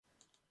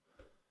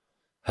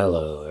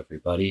Hello,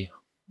 everybody.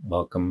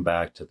 Welcome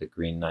back to the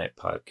Green Knight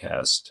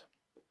podcast.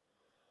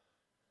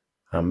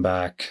 I'm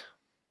back.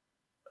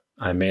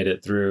 I made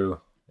it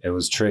through. It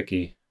was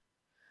tricky.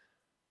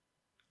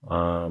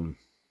 Um,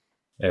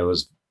 it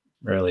was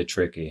really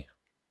tricky,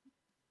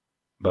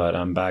 but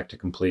I'm back to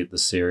complete the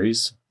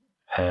series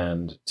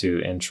and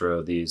to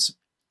intro these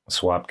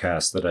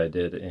swapcasts that I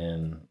did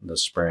in the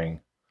spring,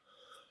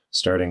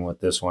 starting with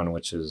this one,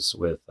 which is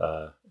with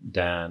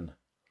Dan,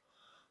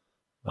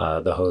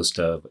 the host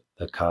of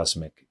the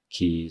Cosmic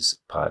Keys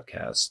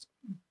podcast.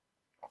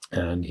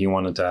 And he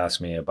wanted to ask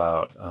me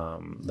about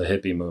the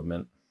hippie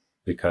movement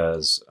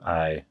because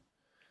I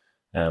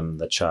am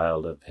the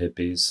child of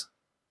hippies.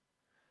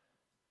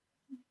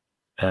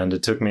 And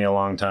it took me a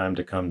long time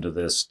to come to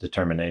this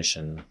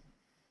determination.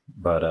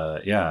 But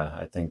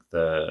I think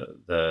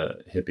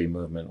the hippie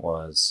movement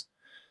was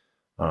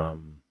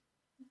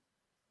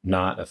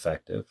not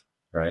effective,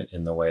 right,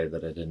 in the way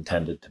that it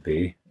intended to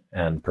be.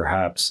 And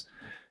perhaps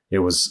it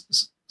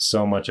was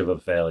so much of a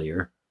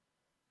failure,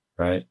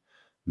 right,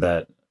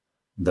 that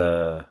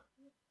the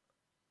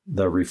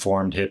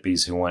reformed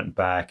hippies who went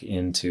back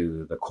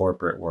into the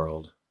corporate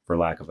world, for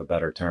lack of a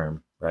better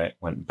term, right,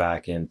 went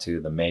back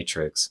into the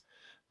matrix,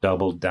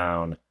 doubled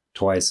down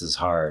twice as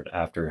hard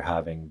after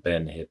having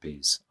been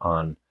hippies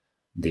on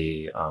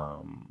the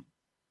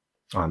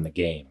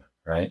game,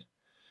 right?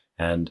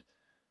 And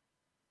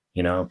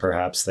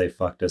perhaps they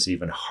fucked us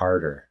even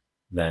harder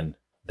than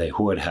they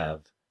would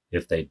have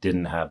if they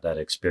didn't have that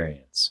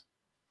experience.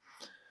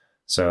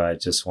 So I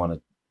just want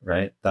to,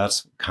 right?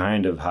 That's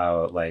kind of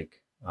how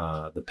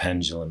the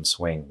pendulum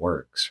swing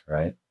works,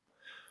 right?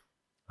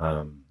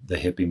 The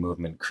hippie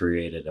movement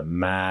created a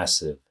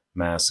massive,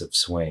 massive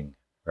swing,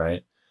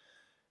 right?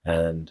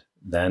 And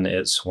then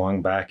it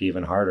swung back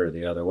even harder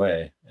the other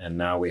way. And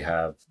now we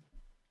have,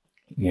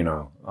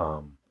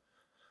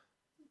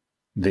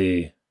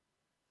 the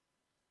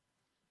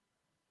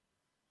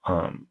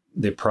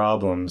the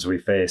problems we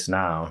face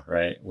now,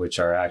 right, which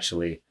are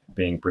actually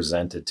being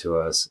presented to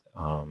us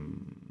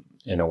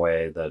in a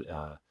way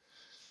that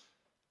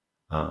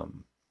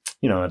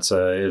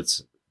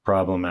it's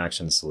problem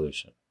action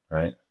solution,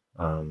 right?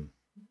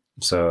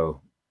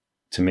 So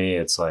to me,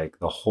 it's like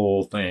the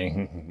whole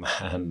thing,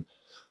 man,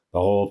 the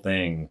whole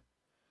thing,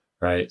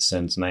 right,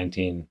 since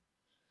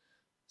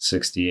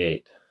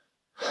 1968,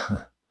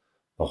 the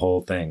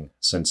whole thing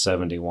since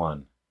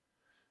 71,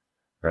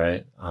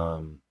 right,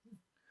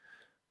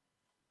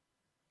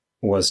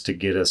 was to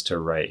get us to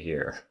right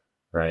here,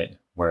 right,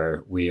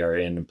 where we are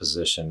in a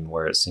position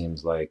where it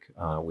seems like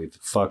we've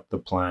fucked the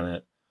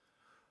planet,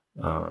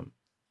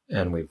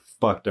 and we've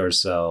fucked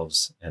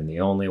ourselves, and the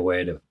only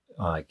way to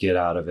get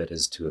out of it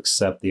is to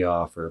accept the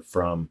offer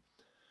from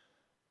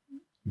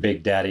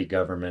Big Daddy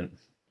government,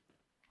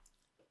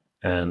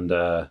 and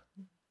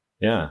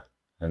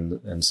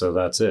and so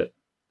that's it.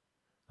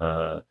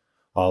 All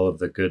of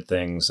the good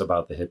things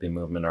about the hippie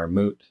movement are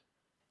moot,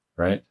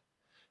 right?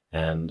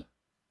 And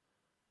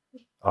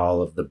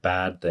all of the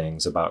bad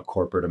things about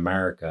corporate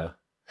America,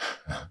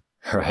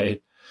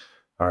 right,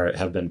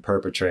 have been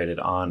perpetrated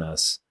on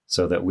us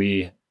so that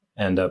we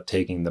end up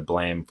taking the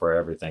blame for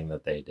everything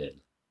that they did,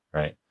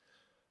 right?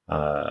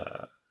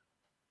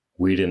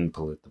 We didn't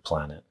pollute the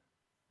planet,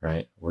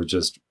 right? We're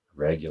just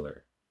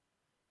regular,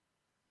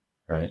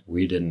 right?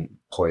 We didn't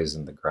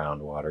poison the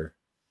groundwater.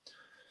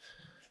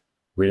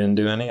 We didn't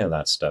do any of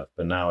that stuff,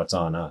 but now it's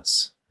on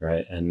us,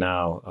 right? And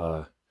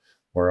now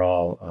we're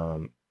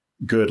all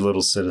good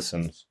little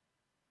citizens,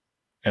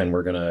 and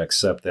we're going to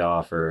accept the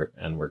offer,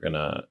 and we're going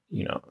to,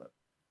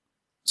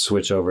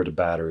 switch over to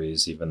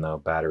batteries, even though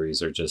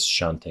batteries are just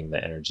shunting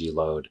the energy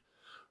load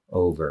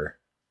over,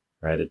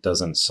 right? It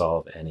doesn't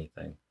solve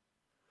anything.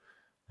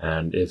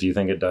 And if you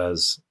think it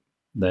does,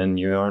 then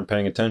you aren't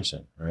paying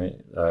attention, right?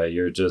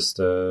 You're just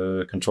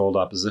controlled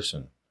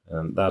opposition.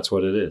 And that's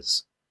what it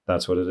is.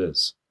 That's what it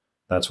is.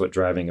 That's what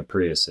driving a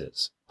Prius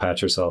is.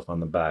 Pat yourself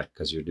on the back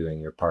because you're doing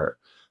your part.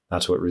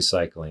 That's what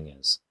recycling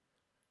is,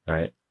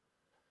 right?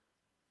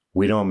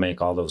 We don't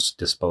make all those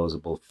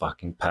disposable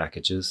fucking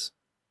packages,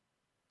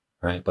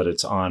 right? But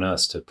it's on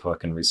us to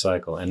fucking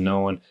recycle, and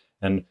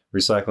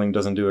recycling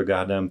doesn't do a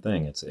goddamn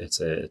thing. It's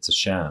a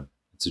sham.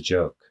 It's a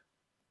joke.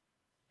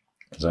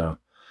 So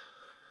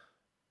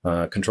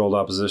controlled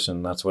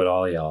opposition, that's what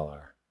all y'all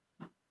are,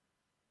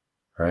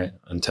 right?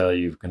 Until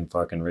you can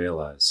fucking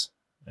realize.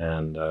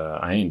 And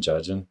I ain't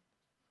judging.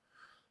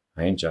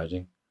 I'm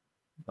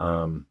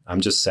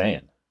just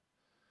saying,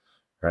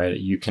 right?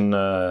 You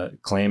can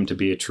claim to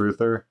be a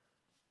truther,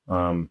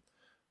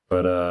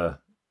 but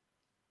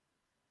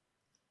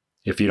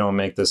if you don't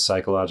make this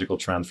psychological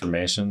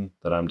transformation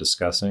that I'm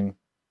discussing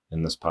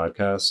in this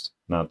podcast,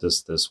 not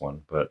this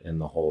one, but in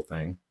the whole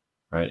thing,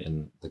 right,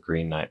 in the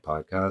Green Knight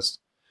podcast,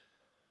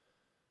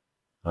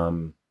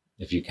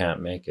 if you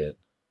can't make it,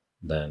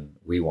 then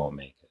we won't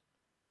make it.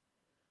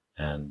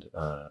 And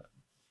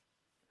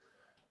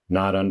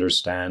not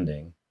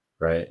understanding,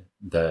 right,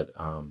 that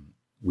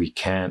we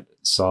can't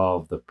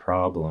solve the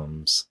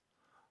problems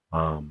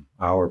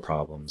our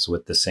problems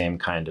with the same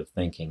kind of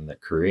thinking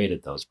that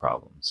created those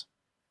problems,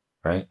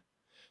 right?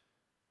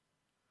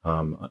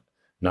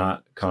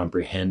 Not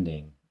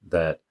comprehending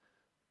that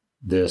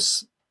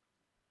this,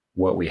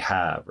 what we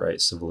have, right,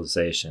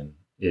 civilization,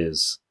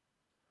 is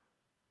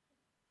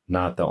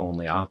not the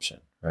only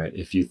option, right?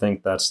 If you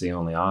think that's the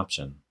only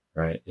option,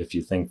 right, if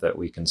you think that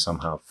we can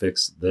somehow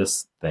fix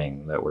this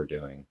thing that we're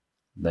doing,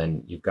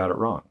 then you've got it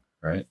wrong,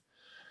 right?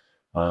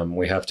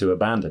 We have to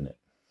abandon it,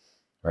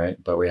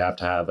 right? But we have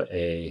to have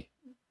a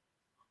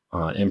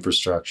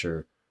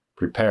infrastructure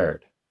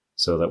prepared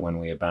so that when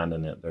we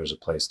abandon it, there's a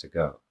place to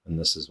go. And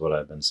this is what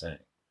I've been saying.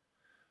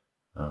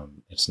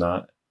 It's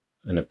not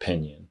an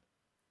opinion.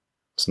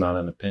 It's not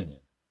an opinion.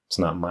 It's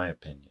not my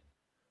opinion.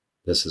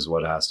 This is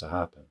what has to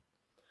happen.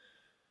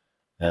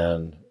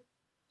 And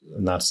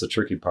that's the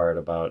tricky part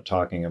about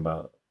talking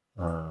about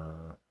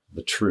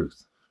the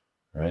truth,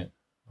 right?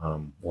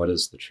 What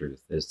is the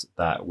truth? It's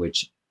that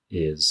which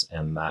is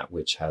and that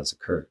which has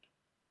occurred,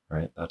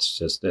 right? That's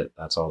just it.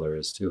 That's all there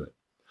is to it.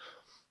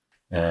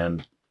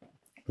 And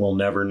we'll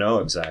never know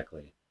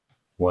exactly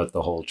what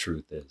the whole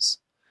truth is.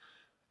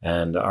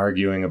 And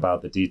arguing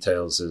about the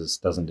details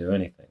doesn't do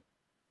anything.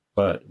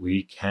 But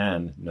we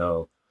can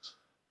know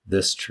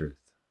this truth.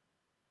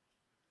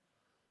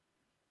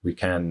 We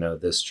can know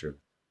this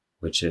truth,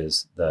 which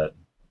is that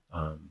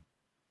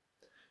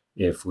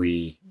if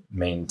we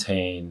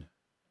maintain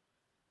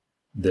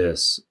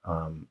this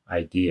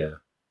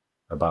idea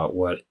about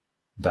what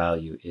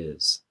value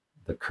is,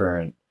 the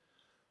current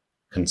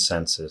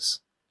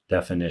consensus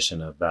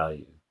definition of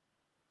value,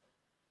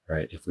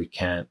 right? If we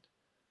can't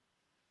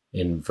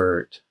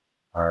invert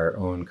our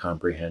own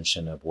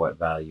comprehension of what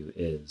value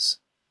is,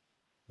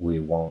 we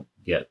won't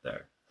get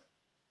there,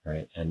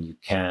 right? And you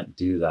can't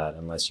do that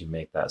unless you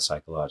make that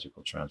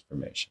psychological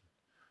transformation,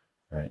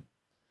 right?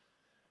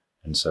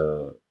 And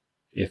so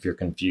if you're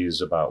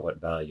confused about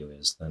what value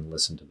is, then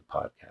listen to the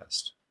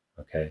podcast,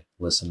 okay?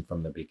 Listen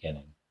from the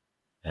beginning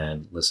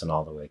and listen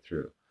all the way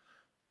through.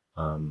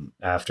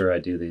 After I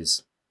do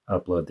these,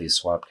 upload these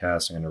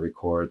swapcasts, I'm going to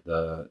record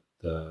the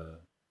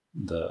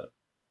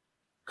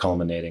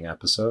culminating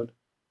episode,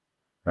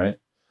 right?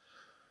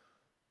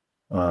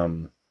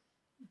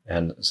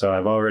 And so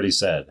I've already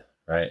said,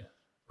 right?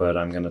 But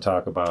I'm going to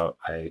talk about,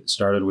 I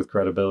started with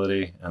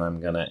credibility and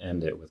I'm going to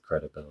end it with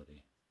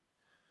credibility.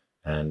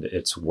 And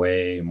it's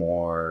way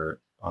more,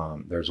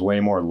 there's way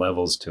more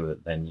levels to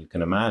it than you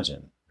can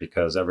imagine,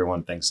 because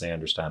everyone thinks they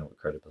understand what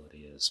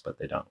credibility is, but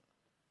they don't.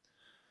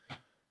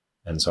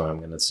 And so I'm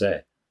going to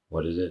say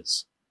what it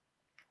is.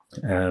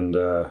 And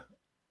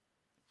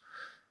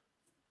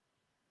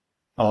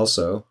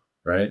also,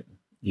 right,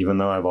 even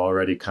though I've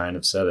already kind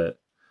of said it,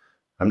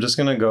 I'm just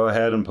going to go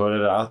ahead and put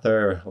it out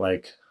there,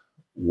 like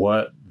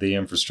what the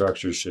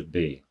infrastructure should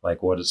be,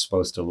 like what it's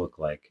supposed to look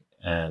like,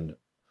 and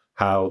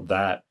how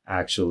that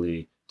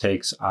actually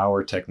takes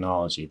our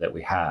technology that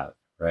we have,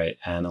 right,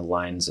 and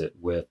aligns it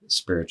with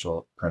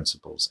spiritual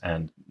principles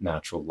and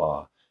natural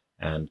law.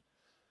 And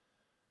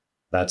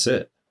that's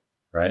it,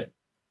 right?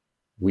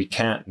 We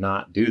can't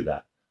not do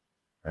that,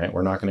 right?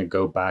 We're not going to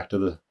go back to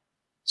the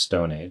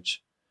Stone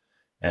Age,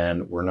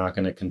 and we're not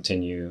going to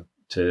continue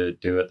to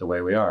do it the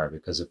way we are,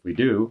 because if we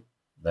do,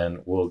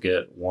 then we'll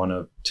get one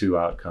of two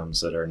outcomes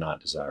that are not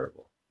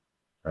desirable,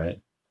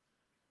 right?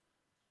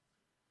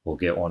 We'll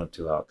get one of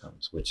two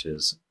outcomes, which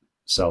is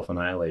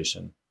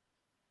self-annihilation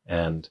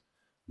and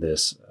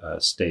this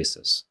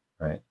stasis,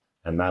 right?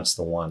 And that's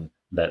the one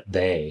that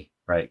they,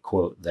 right,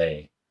 quote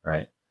they,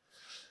 right?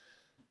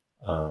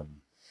 The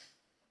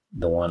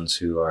ones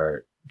who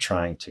are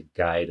trying to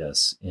guide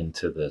us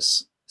into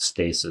this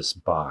stasis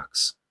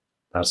box,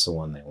 that's the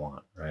one they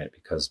want, right?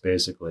 Because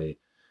basically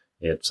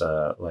it's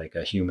like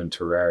a human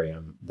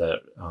terrarium that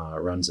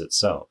runs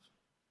itself.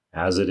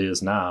 As it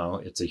is now,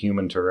 it's a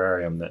human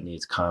terrarium that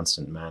needs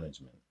constant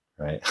management,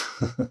 right?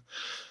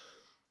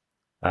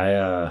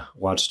 I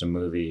watched a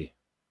movie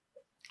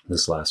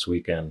this last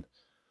weekend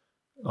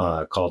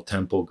called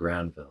Temple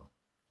Granville,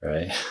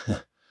 right?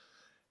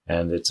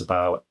 And it's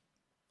about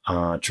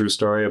a true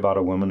story about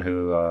a woman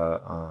who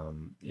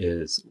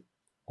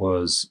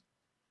was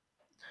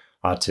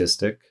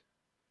autistic,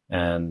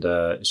 and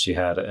she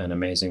had an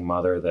amazing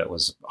mother that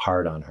was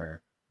hard on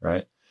her,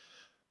 right?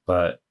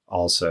 But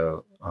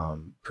also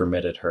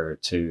permitted her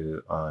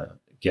to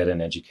get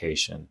an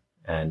education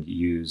and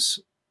use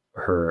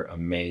her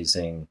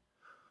amazing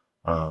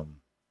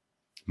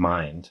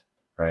mind,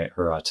 right?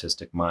 Her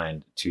autistic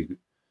mind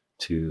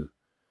to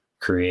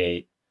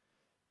create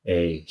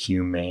a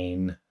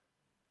humane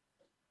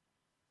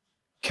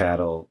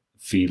cattle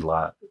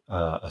feedlot,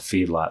 a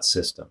feedlot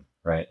system,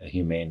 right? A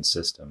humane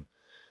system.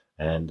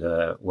 And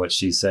what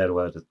she said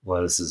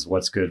was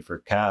what's good for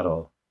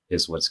cattle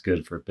is what's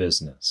good for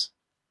business,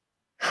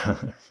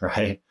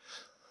 right?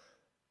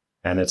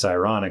 And it's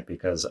ironic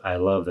because I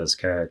love this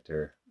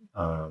character,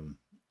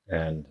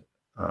 and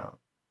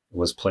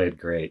was played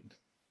great.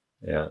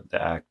 Yeah,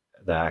 the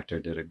actor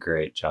did a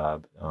great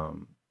job,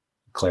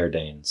 Claire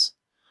Danes,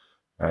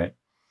 right?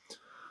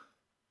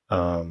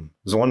 It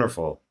was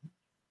wonderful.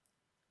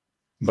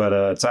 But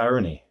it's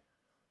irony,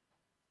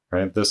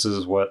 right? This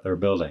is what they're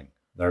building.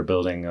 They're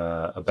building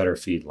a better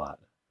feedlot,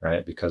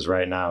 right? Because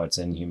right now it's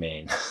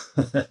inhumane.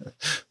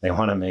 They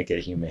want to make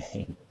it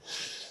humane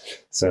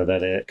so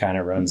that it kind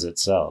of runs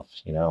itself.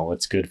 You know,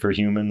 what's good for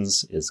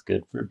humans is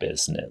good for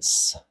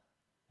business.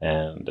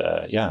 And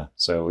yeah,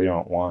 so we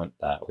don't want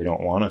that. We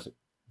don't want to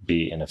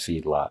be in a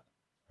feedlot,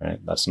 right?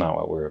 That's not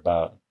what we're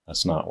about.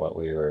 That's not what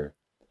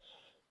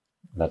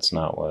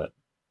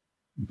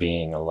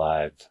being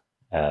alive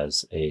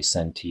as a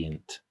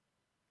sentient,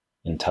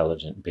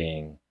 intelligent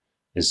being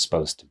is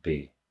supposed to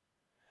be.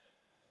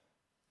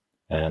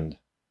 And,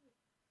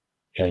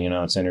 yeah, you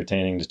know, it's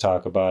entertaining to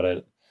talk about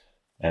it.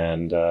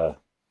 And, you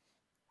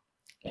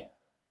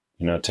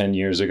know, 10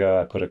 years ago,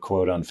 I put a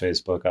quote on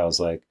Facebook. I was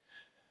like,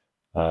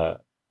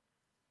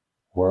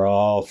 we're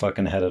all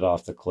fucking headed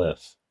off the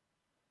cliff.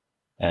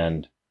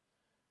 And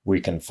we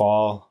can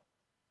fall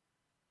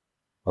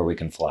or we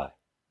can fly.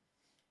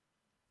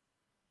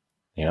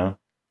 You know?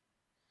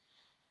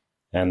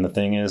 And the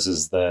thing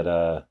is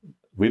that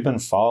we've been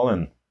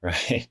falling,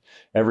 right?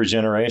 Every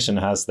generation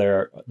has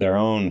their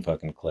own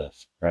fucking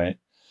cliff, right?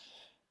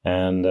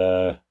 And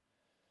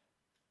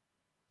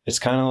it's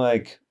kind of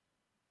like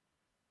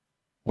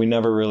we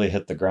never really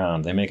hit the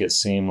ground. They make it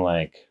seem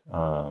like,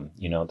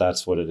 you know,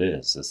 that's what it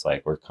is. It's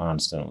like we're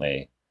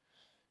constantly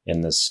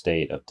in this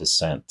state of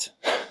descent.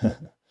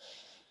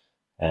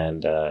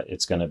 And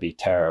it's going to be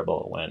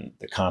terrible when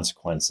the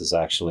consequences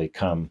actually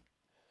come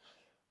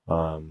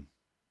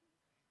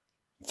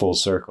full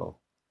circle.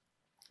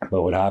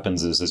 But what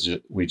happens is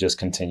we just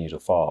continue to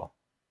fall,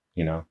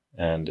 you know,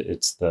 and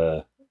it's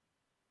the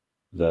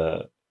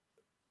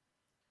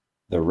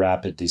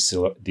rapid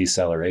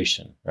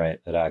deceleration,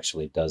 right, that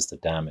actually does the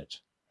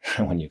damage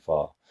when you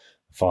fall.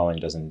 Falling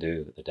doesn't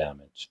do the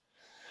damage.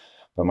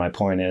 But my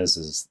point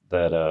is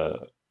that,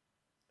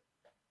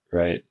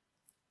 right,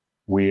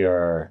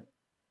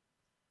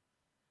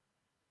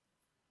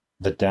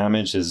 the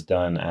damage is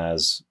done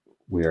as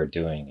we are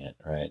doing it,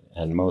 right?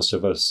 And most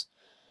of us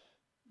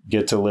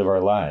get to live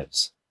our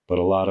lives, but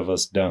a lot of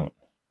us don't,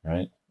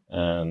 right?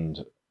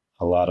 And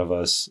a lot of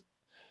us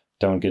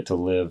don't get to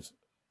live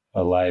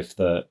a life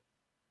that,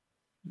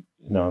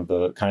 you know,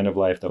 the kind of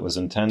life that was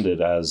intended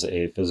as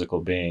a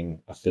physical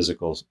being,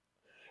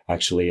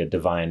 actually a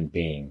divine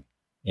being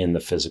in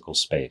the physical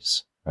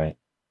space, right?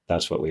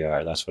 That's what we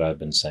are. That's what I've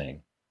been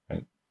saying,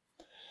 right?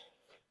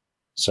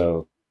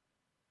 So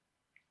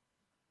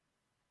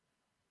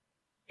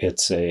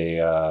it's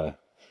a,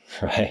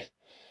 right?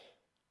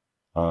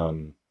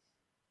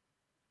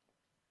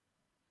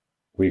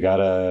 We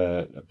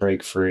gotta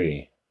break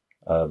free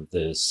of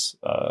this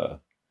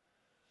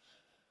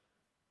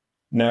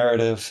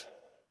narrative,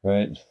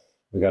 right?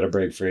 We gotta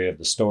break free of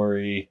the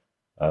story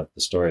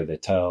they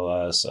tell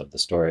us, of the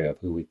story of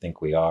who we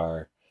think we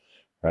are,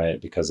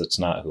 right? Because it's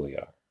not who we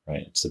are,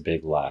 right? It's a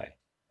big lie.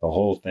 The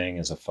whole thing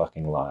is a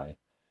fucking lie.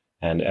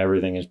 And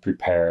everything is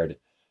prepared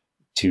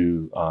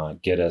to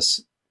get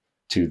us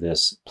to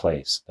this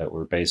place that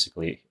we're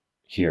basically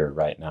here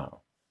right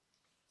now.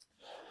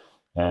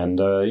 And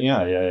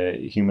yeah,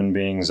 human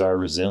beings are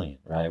resilient,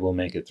 right? We'll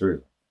make it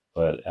through.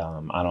 But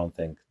I don't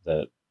think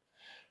that,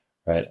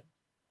 right?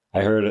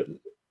 I heard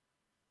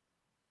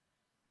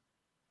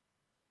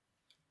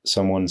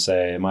someone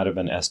say, it might have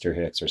been Esther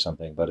Hicks or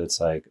something, but it's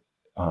like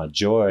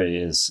joy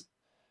is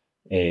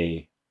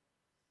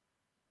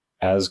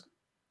as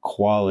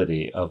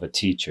quality of a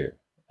teacher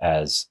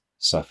as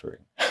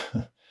suffering,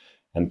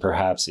 and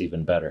perhaps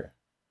even better,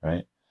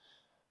 right?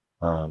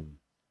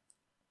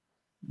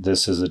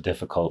 This is a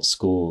difficult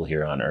school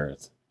here on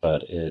earth,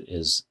 but it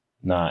is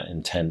not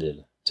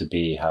intended to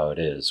be how it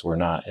is.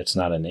 It's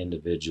not an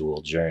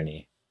individual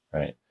journey,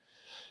 right?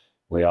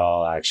 We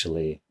all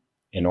actually,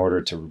 in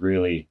order to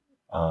really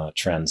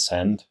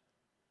transcend,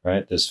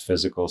 right, this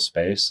physical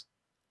space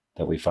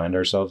that we find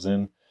ourselves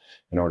in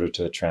order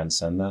to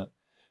transcend that,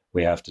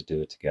 we have to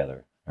do it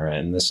together. All right.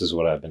 And this is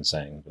what I've been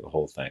saying the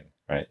whole thing,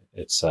 right?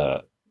 It's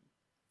not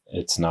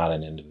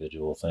an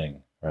individual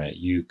thing, right?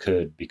 You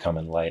could become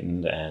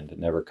enlightened and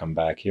never come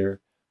back here,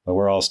 but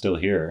we're all still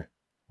here.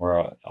 We're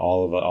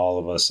all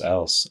of us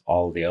else,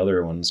 all the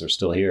other ones are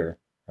still here,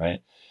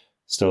 right?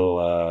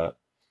 Still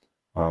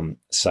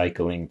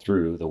cycling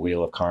through the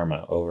wheel of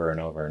karma over and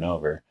over and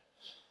over.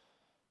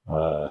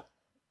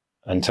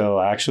 Until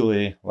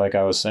actually, like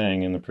I was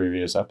saying in the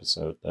previous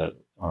episode, that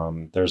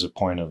there's a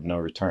point of no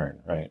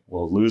return, right?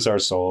 We'll lose our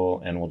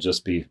soul and we'll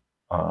just be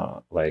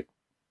like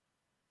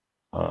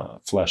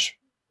flesh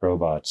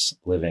robots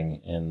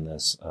living in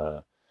this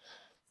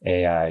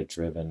AI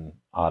driven,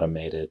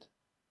 automated,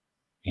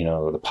 you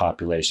know, the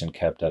population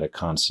kept at a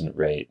constant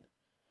rate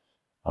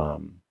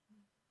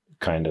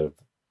kind of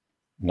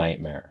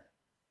nightmare.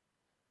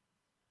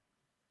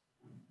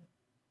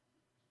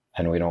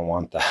 And we don't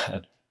want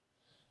that.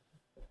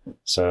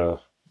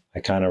 So I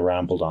kind of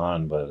rambled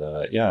on,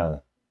 but yeah.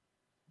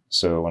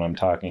 So when I'm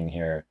talking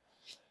here,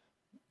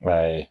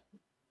 I'm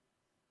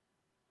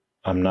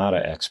not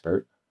an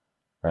expert,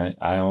 right?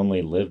 I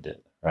only lived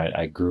it, right?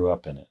 I grew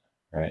up in it,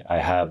 right? I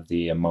have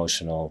the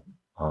emotional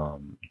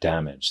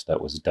damage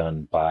that was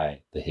done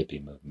by the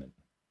hippie movement,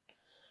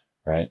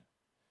 right?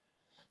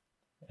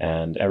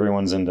 And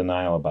everyone's in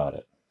denial about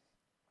it.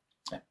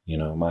 You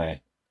know,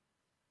 my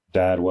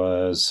dad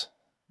was.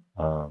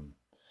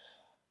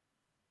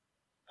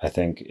 I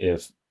think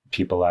if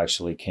people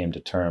actually came to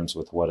terms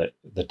with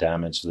the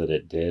damage that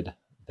it did,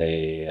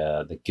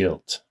 the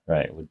guilt,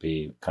 right, would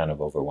be kind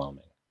of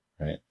overwhelming,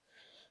 right?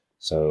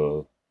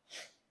 So,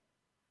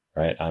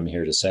 right, I'm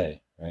here to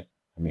say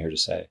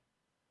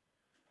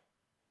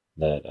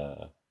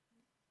that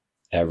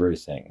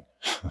everything,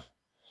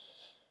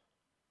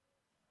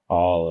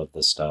 all of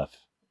the stuff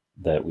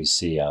that we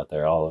see out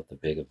there, all of the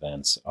big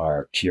events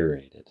are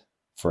curated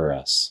for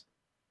us.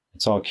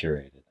 It's all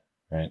curated,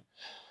 right?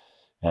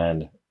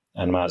 And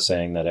I'm not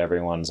saying that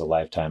everyone's a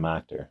lifetime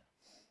actor.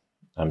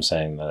 I'm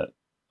saying that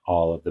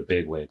all of the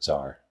bigwigs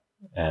are,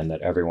 and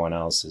that everyone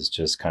else is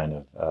just kind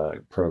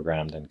of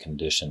programmed and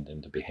conditioned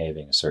into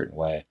behaving a certain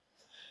way.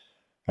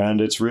 And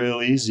it's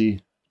real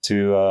easy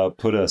to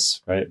put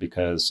us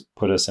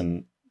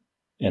in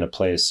a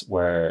place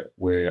where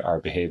our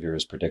behavior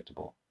is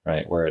predictable,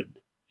 right? Where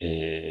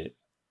the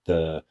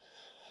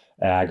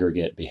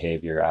aggregate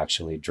behavior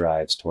actually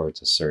drives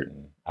towards a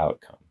certain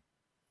outcome,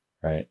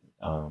 right?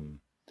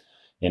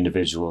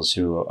 Individuals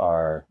who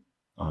are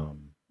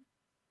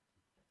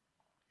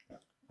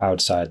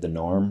outside the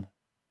norm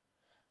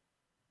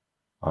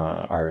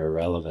are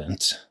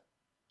irrelevant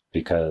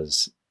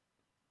because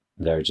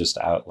they're just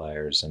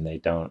outliers, and they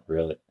don't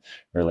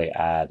really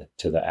add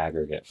to the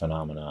aggregate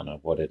phenomenon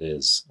of what it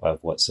is,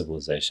 of what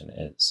civilization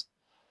is.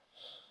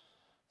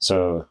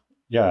 So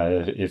yeah,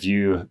 if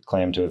you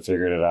claim to have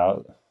figured it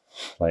out,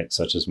 like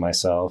such as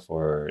myself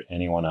or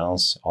anyone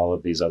else, all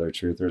of these other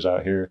truthers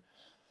out here,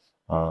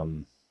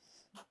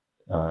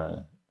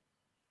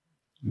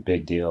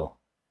 big deal.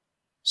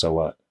 So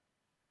what?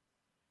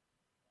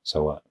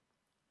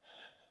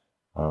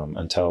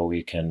 Until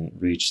we can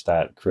reach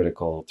that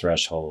critical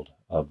threshold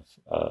of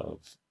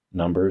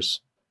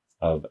numbers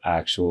of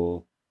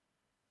actual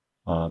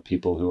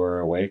people who are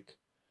awake,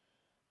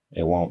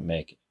 it won't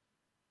make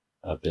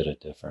a bit of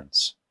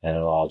difference, and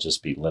it'll all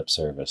just be lip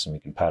service, and we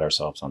can pat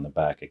ourselves on the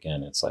back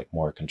again. It's like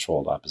more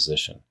controlled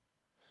opposition,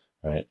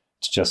 right?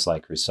 It's just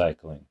like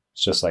recycling.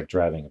 It's just like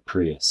driving a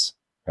Prius,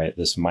 right?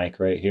 This mic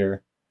right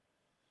here.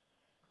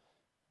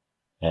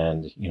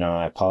 And,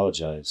 I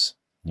apologize.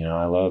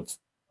 I love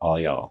all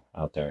y'all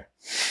out there.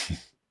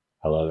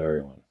 I love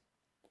everyone,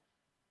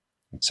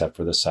 except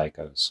for the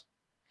psychos.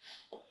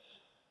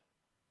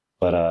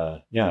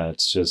 But yeah,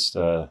 it's just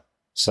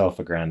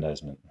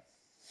self-aggrandizement,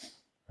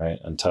 right?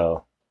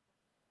 Until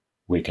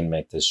we can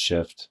make this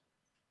shift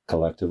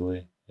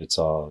collectively, it's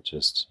all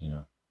just,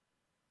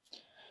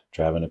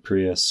 driving a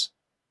Prius,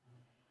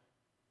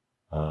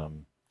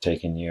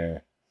 taking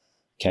your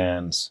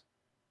cans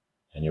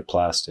and your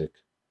plastic,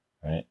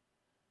 right,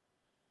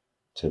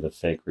 to the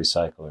fake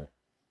recycler.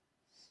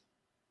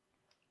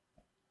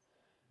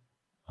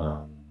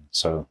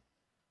 So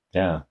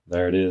yeah,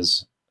 there it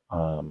is.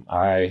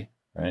 I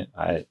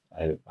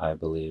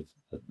believe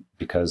that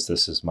because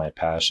this is my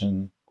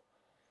passion,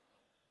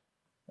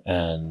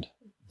 and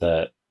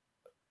that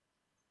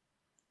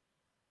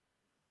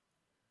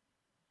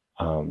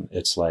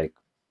it's like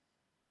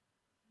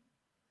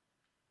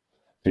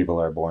people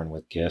are born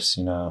with gifts,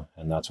 and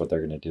that's what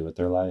they're going to do with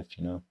their life,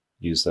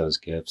 use those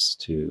gifts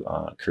to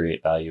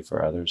create value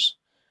for others.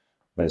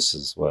 This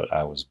is what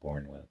I was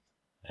born with.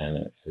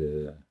 And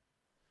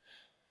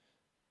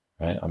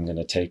right, I'm going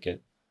to take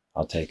it.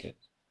 I'll take it.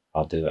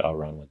 I'll do it. I'll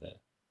run with it.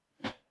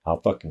 I'll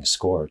fucking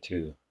score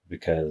too,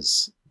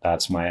 because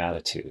that's my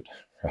attitude,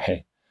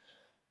 right?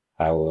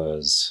 I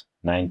was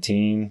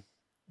 19,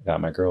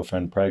 got my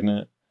girlfriend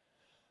pregnant,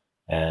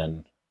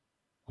 and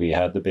we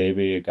had the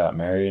baby, got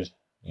married.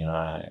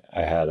 I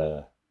had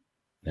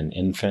an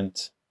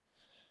infant,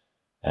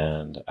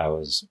 and I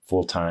was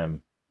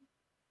full-time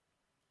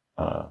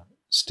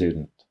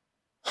student,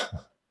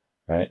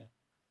 right?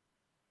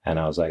 And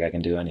I was like, I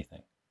can do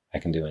anything.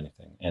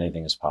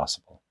 Anything is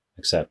possible,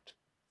 except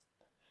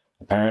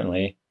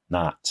apparently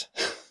not.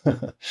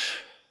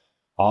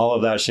 All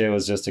of that shit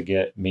was just to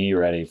get me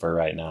ready for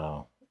right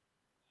now,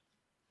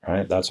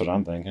 right? That's what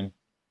I'm thinking.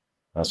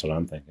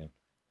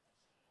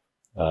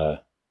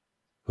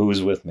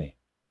 Who's with me?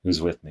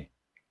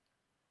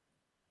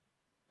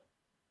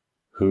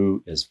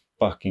 Who is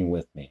fucking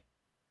with me?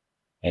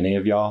 Any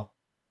of y'all?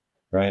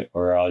 Right?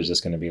 Or are you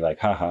just going to be like,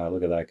 haha,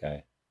 look at that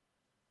guy?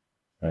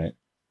 Right?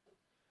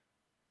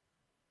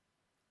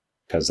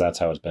 Because that's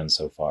how it's been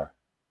so far.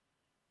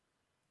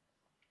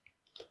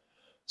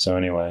 So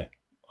anyway,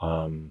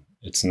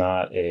 it's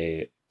not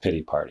a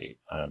pity party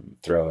I'm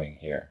throwing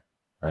here,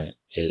 right?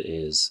 It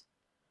is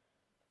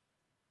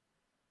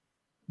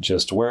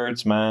just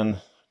words, man.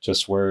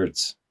 Just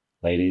words,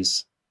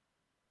 ladies.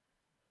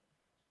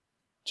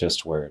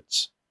 Just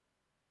words.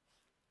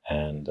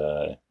 And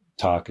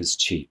talk is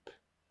cheap.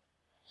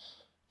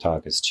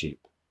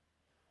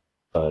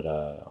 But,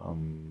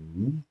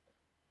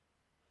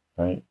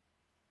 right?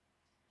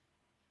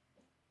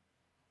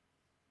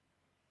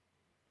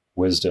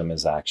 Wisdom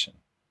is action.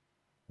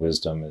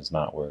 Wisdom is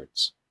not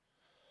words.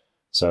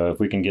 So if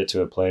we can get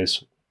to a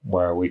place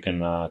where we can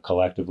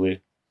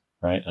collectively,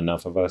 right,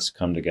 enough of us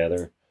come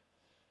together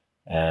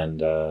and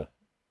do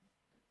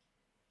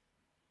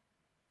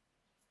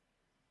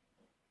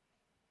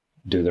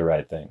the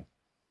right thing,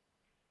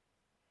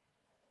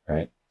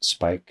 right?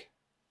 Spike,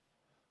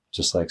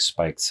 just like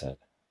Spike said.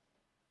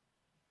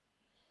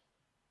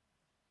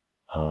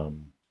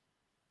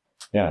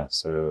 Yeah,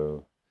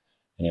 so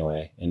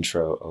anyway,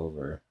 intro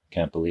over.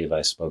 Can't believe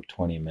I spoke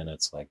 20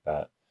 minutes like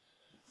that.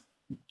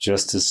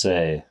 Just to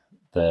say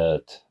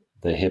that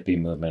the hippie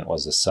movement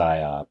was a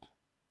psyop,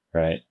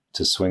 right?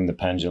 To swing the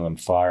pendulum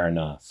far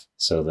enough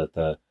so that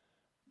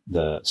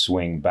the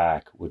swing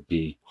back would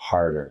be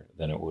harder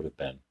than it would have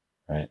been,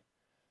 right?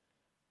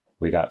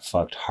 We got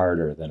fucked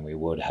harder than we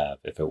would have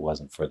if it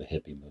wasn't for the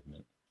hippie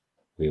movement.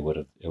 It would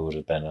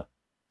have been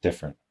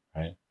different,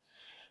 right?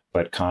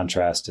 But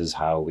contrast is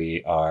how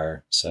we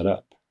are set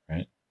up,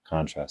 right?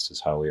 Contrast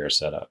is how we are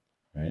set up,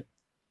 right?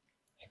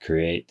 And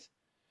create.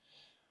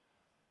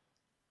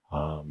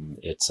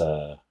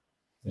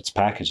 It's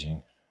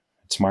packaging,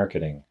 it's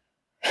marketing,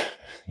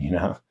 you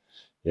know,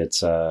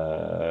 it's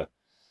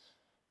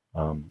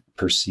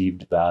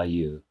perceived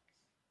value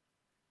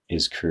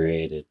is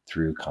created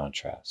through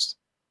contrast,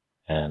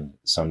 and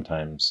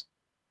sometimes,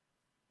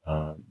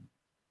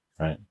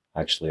 right,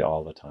 actually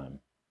all the time,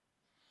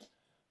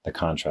 the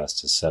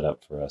contrast is set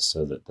up for us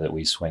so that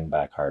we swing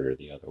back harder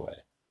the other way,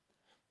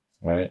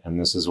 right? And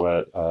this is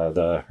what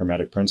the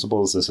Hermetic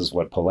Principles, this is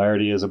what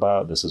polarity is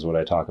about. This is what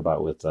I talk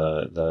about with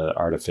the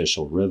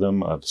artificial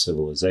rhythm of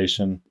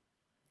civilization,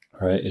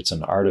 right? It's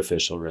an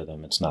artificial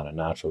rhythm. It's not a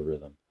natural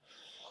rhythm.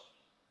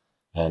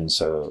 And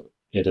so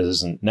it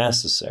isn't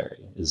necessary.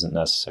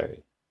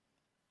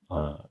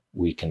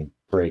 We can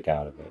break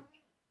out of it.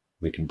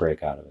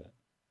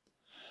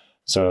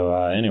 So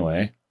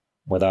anyway,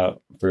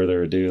 without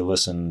further ado,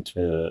 listen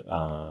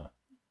to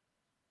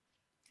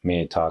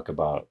me talk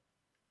about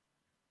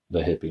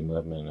the hippie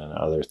movement and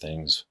other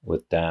things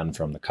with Dan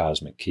from the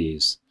Cosmic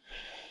Keys.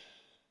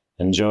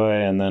 Enjoy,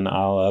 and then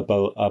I'll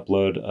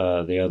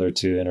upload the other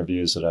 2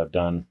 interviews that I've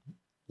done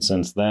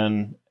since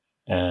then,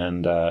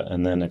 and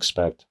then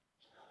expect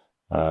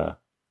the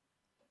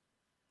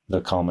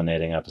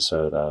culminating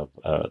episode of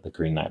the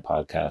Green Knight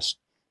podcast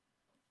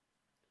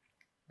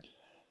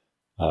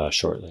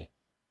shortly.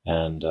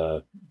 And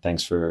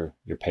thanks for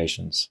your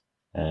patience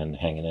and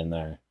hanging in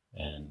there,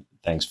 and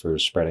thanks for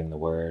spreading the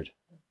word,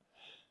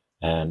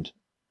 and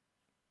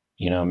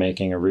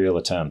making a real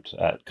attempt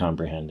at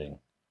comprehending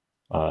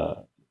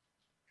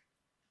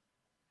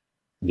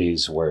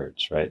these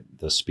words, right?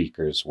 The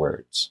speaker's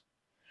words.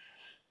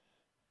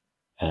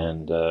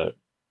 And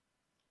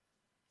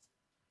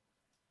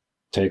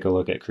take a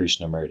look at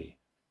Krishnamurti,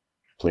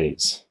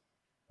 please,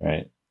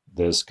 right?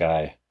 This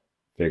guy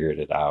figured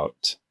it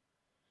out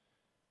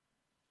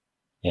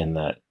in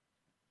that,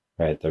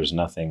 right? There's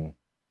nothing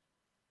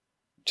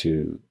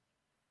to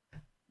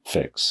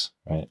fix,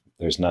 right?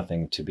 There's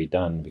nothing to be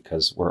done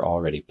because we're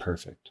already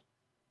perfect.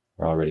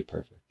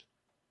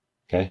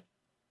 Okay?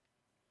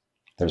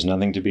 There's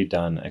nothing to be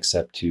done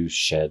except to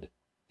shed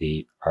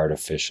the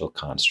artificial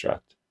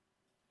construct.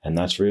 And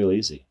that's real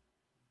easy.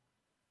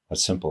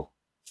 That's simple.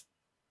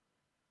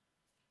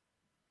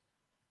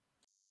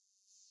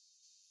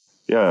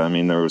 Yeah, I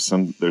mean, there's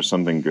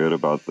something good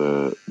about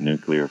the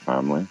nuclear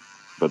family,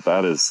 but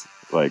that is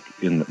like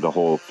in the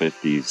whole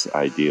 50s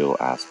ideal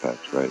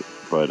aspect, right?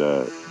 But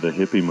the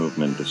hippie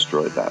movement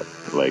destroyed that.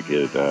 Like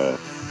it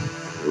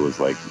was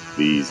like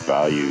these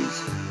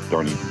values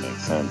don't even make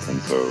sense, and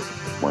so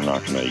we're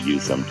not going to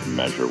use them to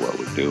measure what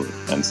we're doing.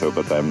 And so,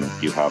 but then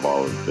you have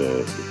all of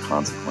the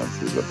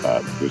consequences of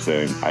that. You're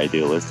saying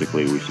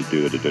idealistically we should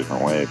do it a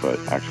different way, but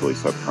actually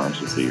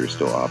subconsciously you're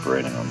still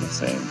operating on the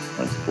same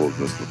principles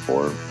as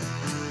before.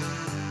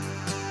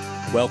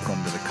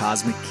 Welcome to the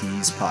Cosmic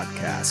Keys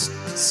Podcast,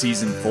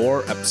 Season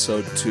 4,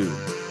 Episode 2.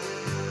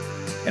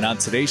 And on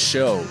today's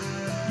show,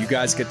 you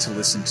guys get to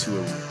listen to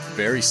a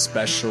very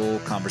special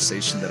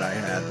conversation that I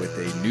had with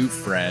a new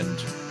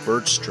friend,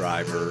 Birch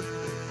Driver.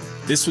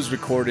 This was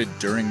recorded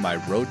during my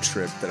road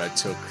trip that I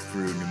took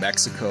through New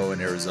Mexico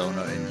and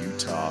Arizona and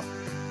Utah.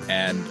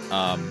 And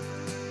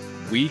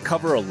we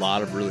cover a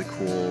lot of really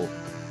cool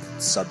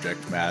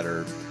subject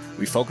matter.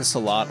 We focus a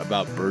lot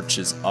about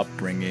Birch's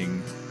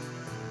upbringing,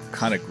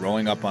 kind of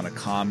growing up on a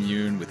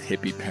commune with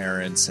hippie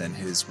parents, and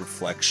his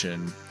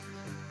reflection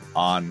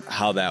on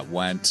how that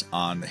went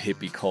on the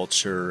hippie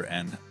culture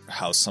and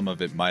how some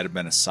of it might have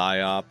been a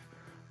psyop.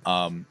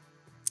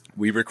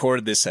 We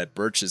recorded this at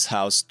Birch's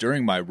house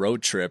during my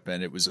road trip,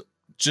 and it was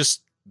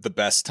just the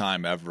best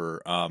time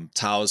ever.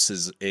 Taos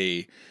is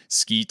a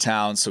ski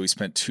town, so we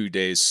spent 2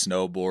 days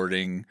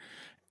snowboarding,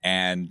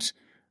 and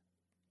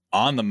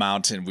on the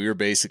mountain, we were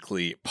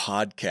basically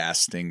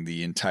podcasting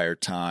the entire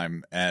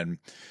time. And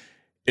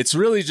it's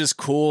really just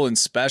cool and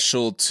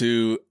special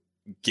to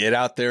get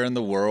out there in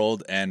the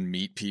world and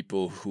meet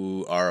people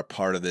who are a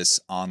part of this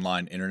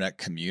online internet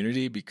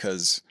community,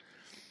 because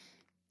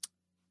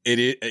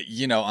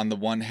on the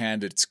one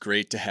hand, it's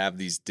great to have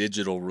these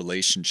digital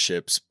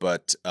relationships,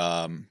 but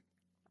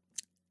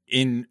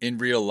in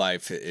real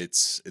life,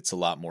 it's a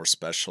lot more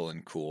special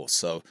and cool.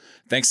 So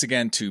thanks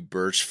again to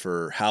Birch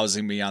for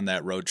housing me on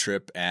that road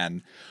trip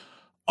and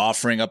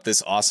offering up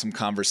this awesome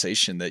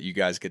conversation that you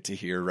guys get to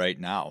hear right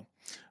now.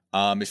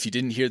 If you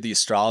didn't hear the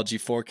astrology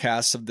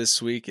forecast of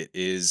this week, it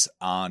is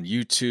on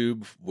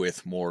YouTube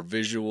with more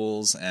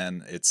visuals,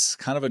 and it's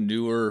kind of a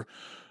newer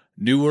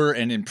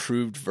and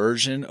improved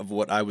version of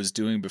what I was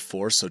doing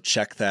before. So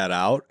check that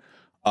out.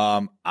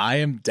 I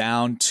am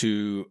down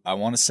to, I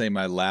want to say,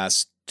 my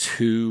last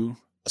 2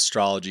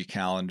 astrology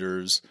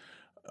calendars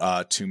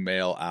to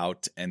mail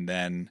out, and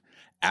then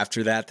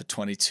after that, the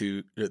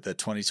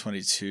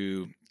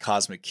 2022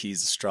 Cosmic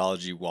Keys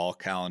Astrology Wall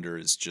Calendar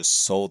is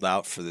just sold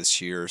out for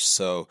this year.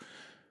 So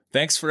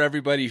thanks for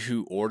everybody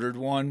who ordered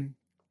one.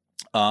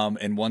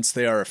 And once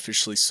they are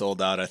officially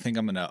sold out, I think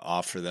I'm going to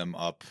offer them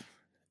up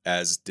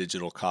as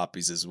digital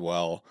copies as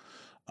well.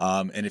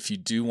 And if you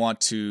do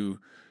want to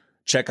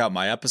check out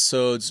my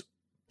episodes,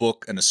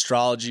 book an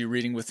astrology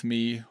reading with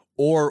me,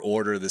 or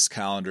order this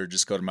calendar,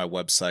 just go to my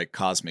website,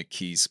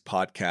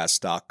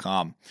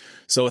 cosmickeyspodcast.com.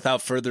 So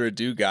without further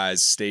ado,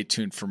 guys, stay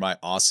tuned for my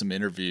awesome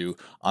interview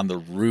on the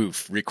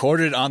roof,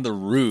 recorded on the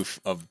roof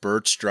of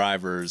Birch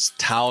Driver's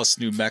Taos,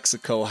 New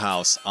Mexico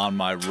house on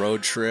my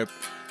road trip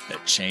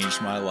that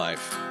changed my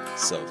life.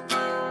 So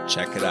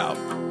check it out.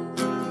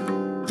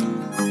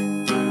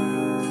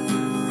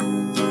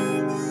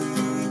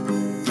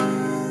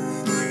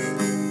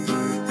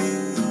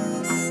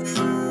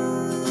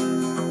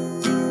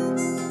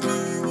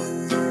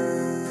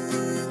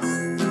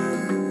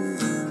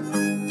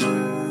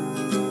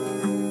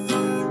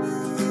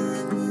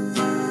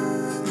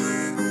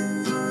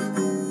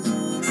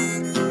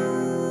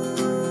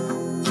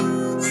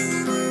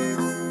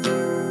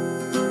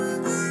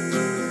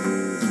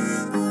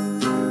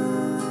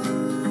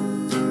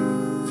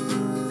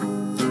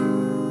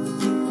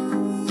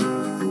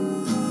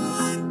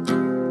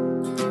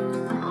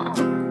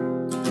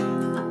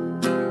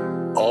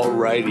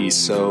 Alrighty,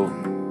 so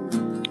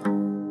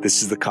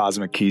this is the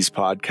Cosmic Keys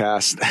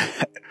podcast.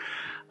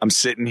 I'm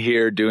sitting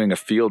here doing a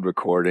field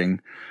recording.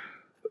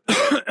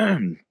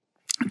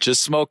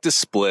 Just smoked a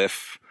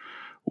spliff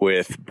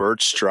with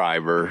Birch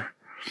Driver.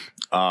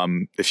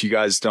 If you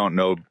guys don't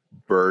know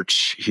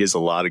Birch, he has a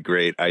lot of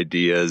great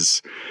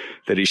ideas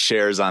that he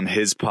shares on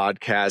his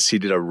podcast. He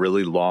did a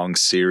really long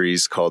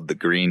series called The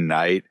Green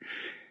Knight.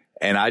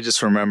 And I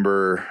just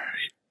remember,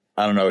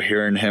 I don't know,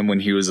 hearing him when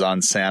he was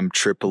on Sam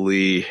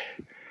Tripoli.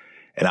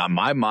 And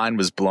my mind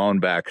was blown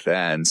back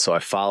then. So I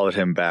followed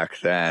him back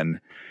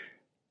then.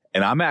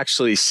 And I'm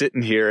actually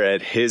sitting here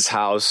at his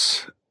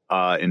house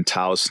in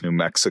Taos, New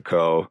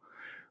Mexico,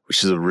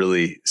 which is a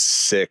really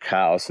sick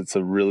house. It's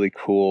a really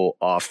cool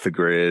off the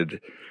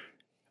grid,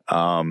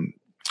 cool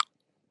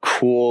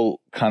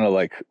kind of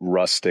like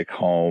rustic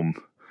home.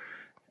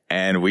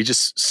 And we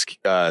just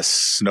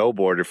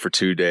snowboarded for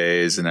 2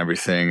 days and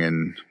everything.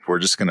 And we're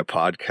just going to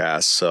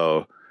podcast.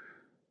 So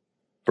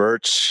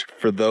Birch,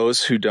 for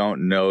those who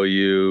don't know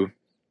you,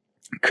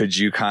 could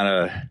you kind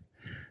of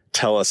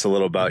tell us a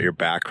little about your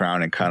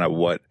background and kind of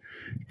what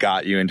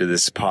got you into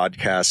this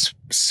podcast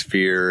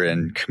sphere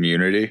and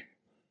community?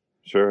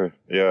 Sure.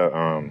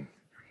 Yeah.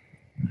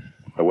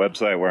 The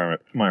website where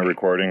my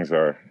recordings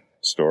are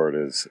stored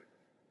is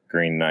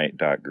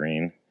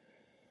greenknight.green.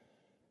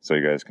 So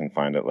you guys can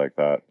find it like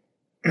that.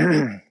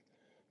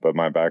 But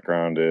my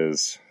background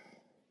is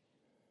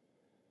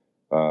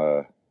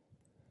my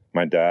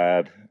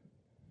dad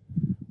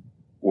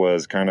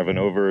was kind of an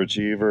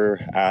overachiever,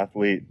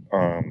 athlete,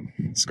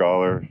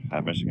 scholar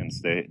at Michigan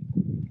State,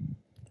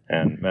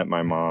 and met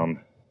my mom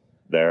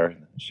there.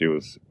 She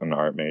was an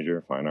art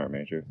major, fine art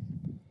major.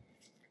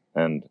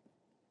 And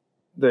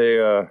they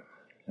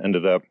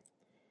ended up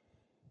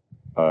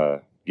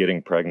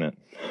getting pregnant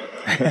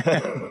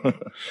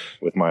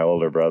with my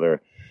older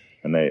brother.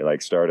 And they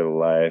like started a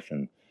life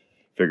and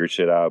figured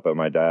shit out. But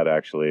my dad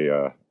actually,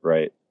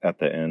 right at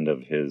the end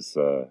of his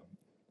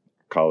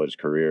college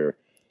career,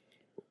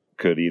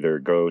 could either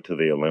go to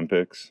the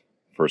Olympics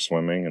for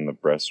swimming in the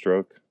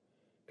breaststroke,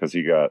 because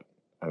he got,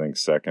 I think,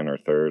 second or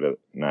third at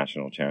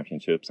national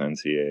championships,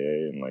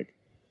 NCAA, in like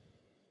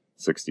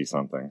 60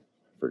 something,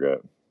 forget.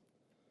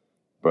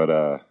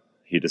 But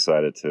he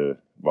decided to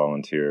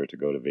volunteer to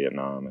go to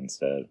Vietnam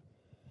instead.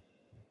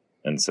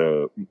 And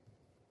so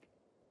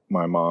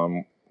my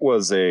mom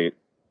was a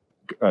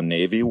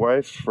Navy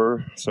wife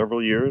for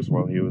several years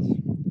while he was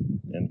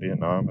in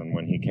Vietnam. And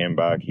when he came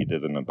back, he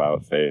did an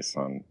about face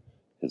on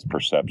his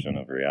perception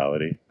of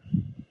reality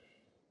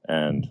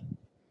and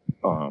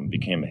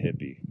became a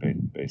hippie,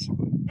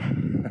 basically.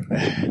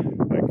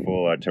 Like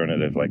full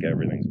alternative, like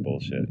everything's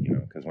bullshit, you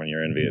know, because when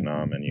you're in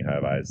Vietnam and you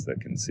have eyes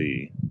that can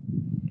see,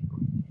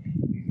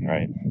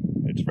 right,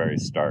 it's very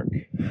stark.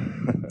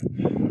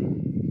 And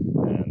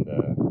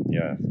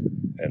yeah,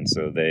 and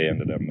so they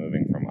ended up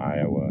moving from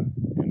Iowa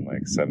in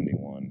like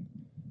 71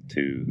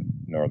 to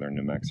northern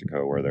New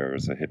Mexico, where there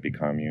was a hippie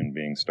commune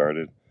being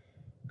started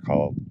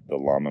called the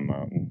Llama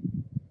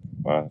Mountain.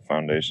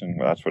 Foundation.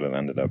 Well, that's what it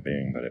ended up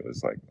being, but it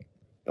was like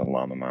the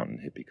Llama Mountain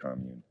Hippie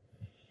Commune.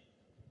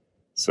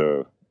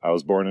 So I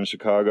was born in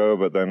Chicago,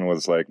 but then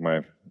was like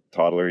my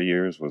toddler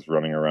years was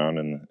running around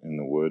in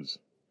the woods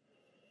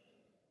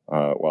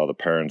while the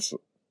parents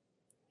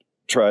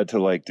tried to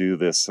like do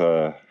this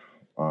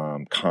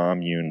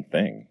commune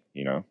thing,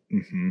 you know?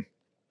 Mm-hmm.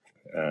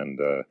 And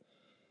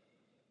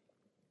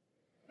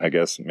I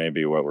guess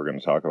maybe what we're going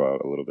to talk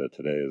about a little bit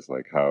today is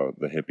like how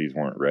the hippies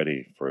weren't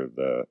ready for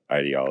the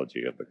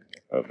ideology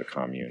of the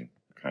commune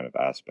kind of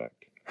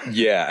aspect.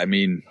 Yeah, I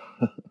mean,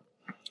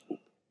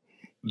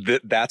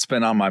 that's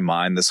been on my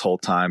mind this whole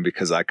time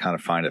because I kind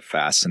of find it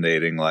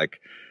fascinating. Like,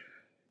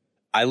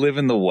 I live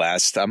in the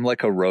West. I'm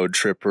like a road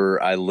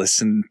tripper. I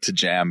listened to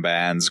jam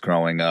bands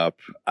growing up.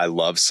 I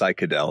love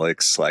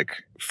psychedelics.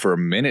 Like, for a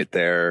minute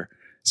there,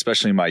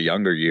 especially in my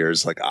younger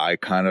years, like I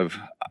kind of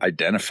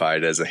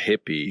identified as a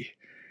hippie.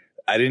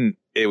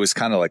 It was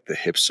kind of like the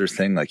hipster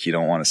thing. Like, you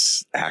don't want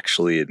to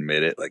actually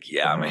admit it. Like,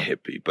 yeah, I'm a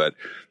hippie. But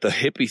the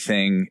hippie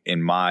thing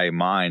in my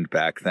mind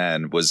back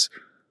then was,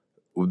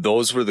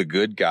 those were the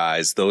good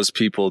guys. Those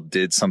people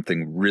did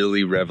something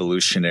really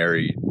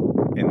revolutionary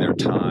in their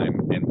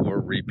time, and we're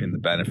reaping the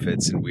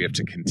benefits, and we have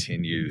to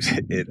continue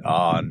it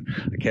on.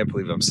 I can't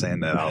believe I'm saying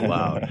that out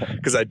loud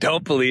because I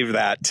don't believe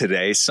that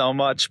today so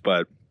much.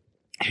 But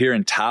here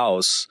in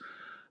Taos,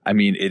 I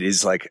mean, it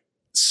is like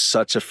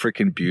such a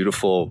freaking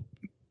beautiful,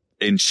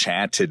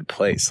 enchanted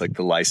place. Like,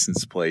 the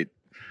license plate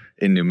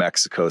in New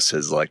Mexico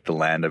says like the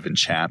land of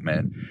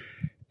enchantment.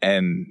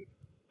 And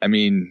I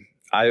mean,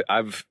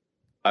 I've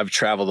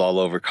traveled all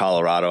over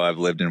Colorado. I've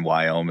lived in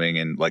Wyoming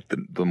and like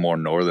the more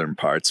northern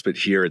parts, but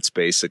here it's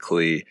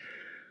basically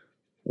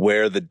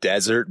where the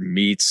desert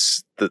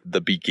meets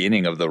the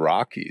beginning of the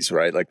Rockies,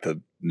 right? Like, the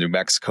New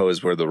Mexico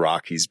is where the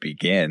Rockies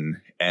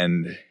begin.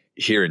 And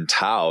here in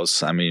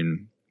Taos, I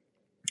mean,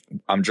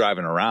 I'm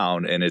driving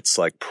around and it's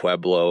like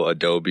Pueblo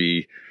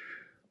adobe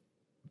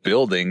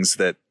buildings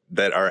that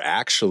are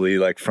actually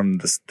like from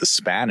the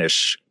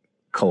Spanish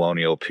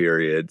colonial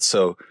period.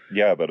 So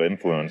yeah, but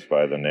influenced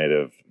by the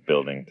native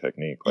building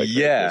technique. Like,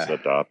 yeah, they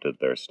just adopted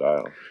their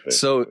style, basically.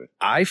 So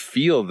I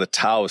feel the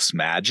Taos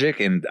magic,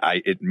 and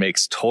it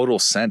makes total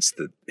sense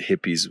that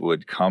hippies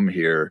would come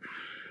here.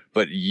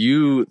 But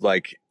you,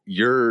 like,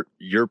 your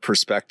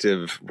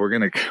perspective, we're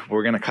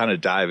gonna kind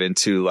of dive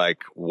into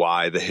like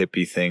why the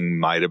hippie thing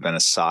might have been a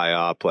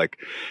psyop, like,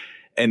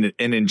 and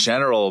in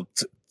general,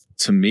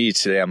 to me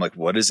today, I'm like,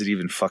 what does it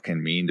even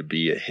fucking mean to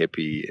be a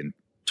hippie in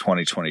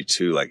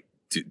 2022? Like,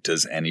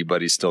 does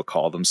anybody still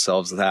call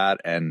themselves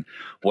that? And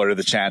what are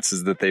the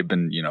chances that they've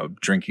been,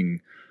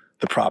 drinking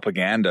the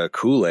propaganda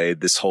Kool-Aid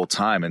this whole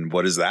time? And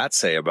what does that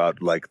say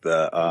about like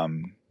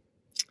the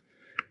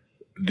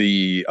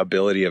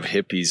ability of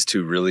hippies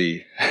to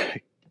really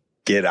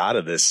get out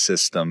of this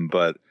system?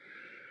 But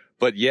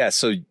yeah,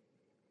 so,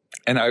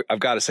 and I've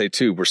got to say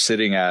too, we're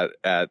sitting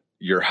at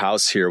your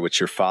house here, which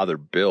your father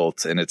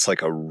built, and it's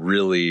like a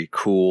really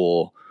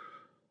cool,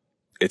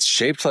 it's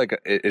shaped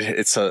like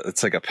it's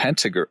like a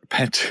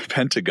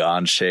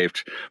pentagon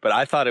shaped, but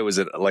I thought it was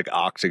like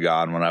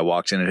octagon when I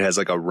walked in. It has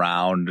like a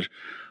round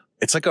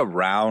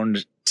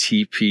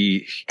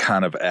teepee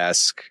kind of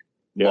esque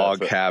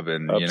log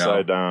cabin,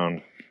 upside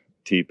down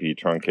teepee,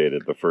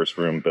 truncated. The first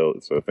room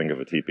built, so think of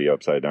a teepee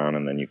upside down,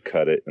 and then you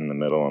cut it in the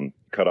middle and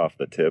cut off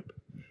the tip,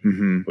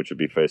 which would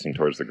be facing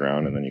towards the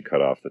ground, and then you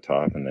cut off the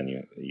top, and then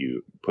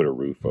you put a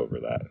roof over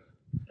that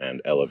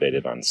and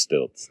elevated on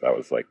stilts. That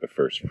was like the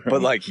first room.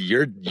 But like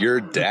your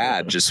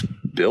dad just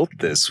built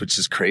this, which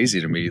is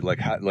crazy to me.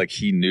 Like,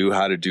 he knew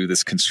how to do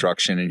this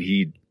construction, and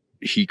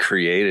he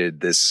created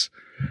this.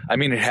 I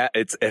mean,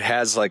 it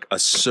has like a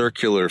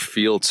circular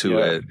feel to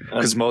it,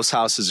 because most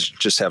houses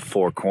just have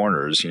four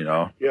corners,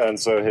 Yeah, and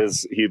so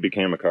he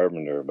became a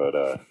carpenter, but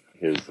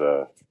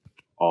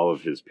all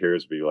of his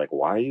peers be like,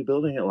 "Why are you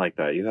building it like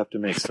that? You have to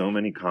make so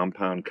many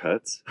compound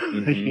cuts,"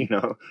 And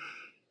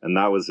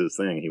that was his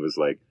thing. He was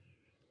like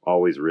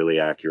always really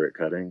accurate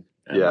cutting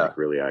and like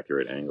really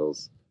accurate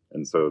angles,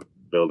 and so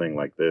building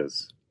like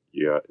this,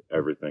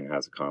 everything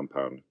has a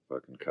compound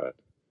fucking cut.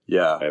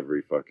 Yeah,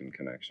 every fucking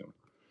connection.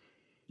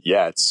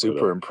 Yeah, it's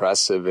super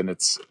impressive, and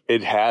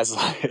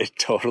it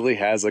totally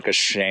has like a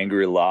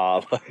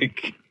Shangri-La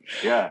like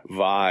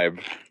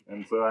vibe.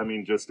 And so, I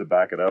mean, just to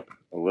back it up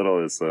a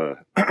little, is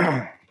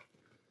I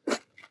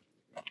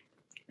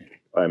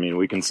mean,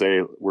 we can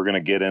say we're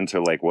gonna get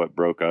into like what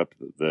broke up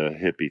the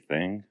hippie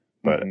thing,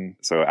 but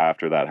so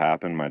after that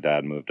happened, my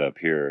dad moved up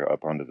here,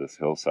 up onto this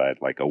hillside,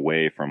 like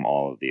away from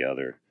all of the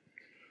other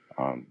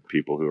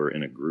people who are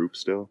in a group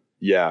still.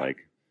 Yeah,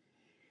 like,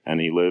 and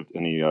he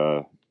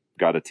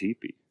got a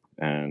teepee.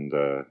 And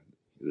the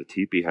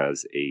teepee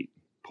has 8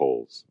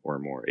 poles or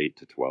more, 8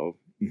 to 12.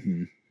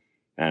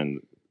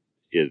 And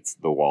it's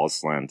the walls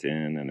slant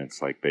in, and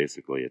it's like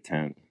basically a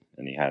tent.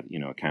 And he had,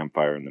 a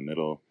campfire in the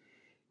middle,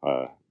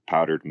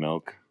 powdered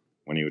milk.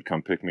 When he would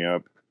come pick me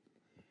up,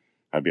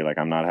 I'd be like,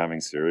 I'm not having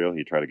cereal.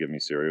 He'd try to give me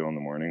cereal in the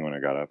morning when I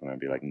got up, and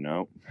I'd be like,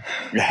 no,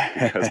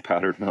 because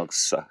powdered milk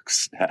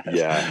sucks.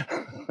 Yeah.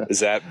 Is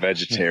that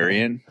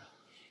vegetarian?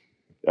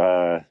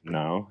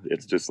 No,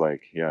 it's just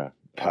like, you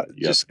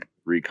Just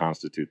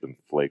reconstitute the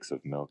flakes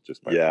of milk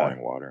just by Yeah.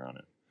 pouring water on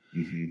it.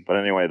 mm-hmm. But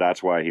anyway,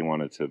 that's why he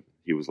wanted to.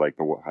 He was like,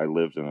 I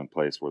lived in a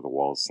place where the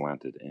walls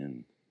slanted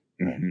in,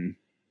 Mm-hmm.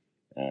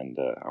 and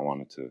I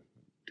wanted to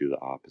do the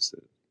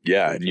opposite.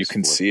 Yeah, So and you just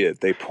can flip- see it.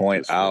 They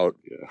point just out.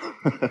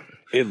 Yeah.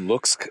 It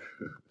looks,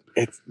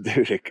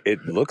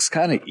 it looks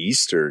kind of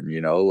Eastern,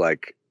 you know,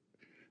 like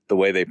the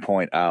way they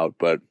point out.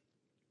 But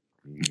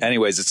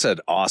anyways, it's an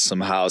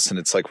awesome house, and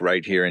it's like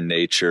right here in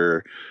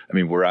nature. I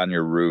mean, we're on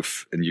your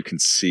roof, and you can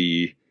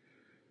see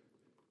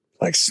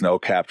like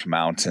snow-capped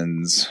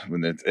mountains.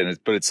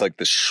 But it's like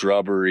the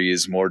shrubbery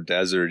is more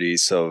deserty.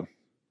 So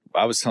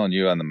I was telling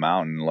you on the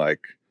mountain,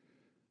 like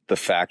the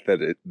fact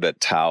that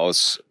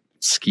Taos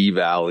ski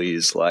valley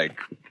is like,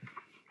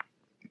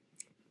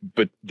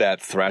 but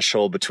that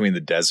threshold between the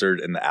desert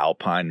and the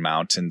alpine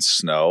mountain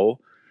snow,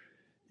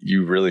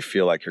 you really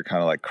feel like you're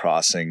kind of like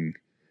crossing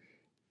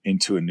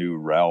into a new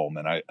realm.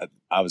 And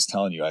I was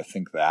telling you, I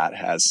think that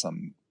has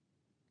some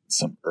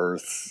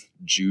earth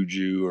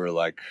juju or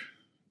like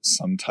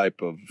some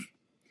type of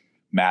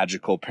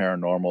magical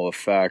paranormal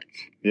effect.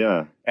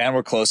 Yeah. And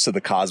we're close to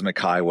the Cosmic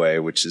Highway,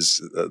 which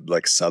is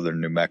like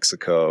southern New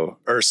Mexico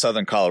or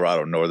southern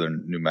Colorado,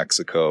 northern New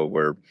Mexico,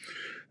 where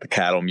the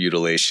cattle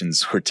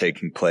mutilations were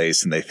taking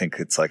place, and they think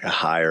it's like a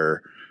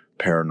higher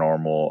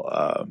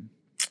paranormal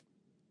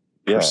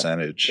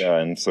percentage. Yeah,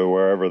 and so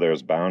wherever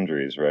there's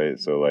boundaries, right?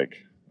 So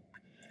like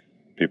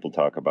people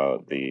talk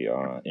about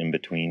the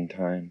in-between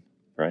time,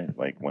 right?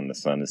 Like when the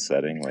sun is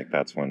setting, like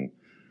that's when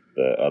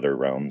the other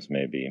realms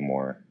may be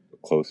more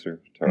closer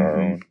to our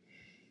Mhm. own.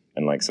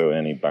 And like, so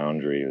any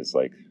boundary is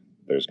like,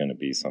 there's going to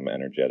be some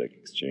energetic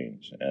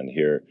exchange. And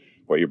here,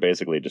 what you're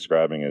basically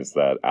describing is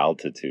that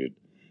altitude,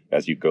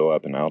 as you go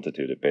up in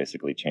altitude, it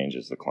basically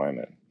changes the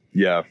climate.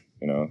 Yeah.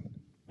 You know,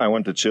 I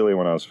went to Chile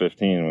when I was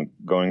 15,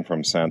 going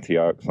from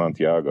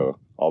Santiago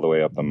all the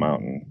way up the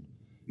mountain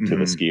to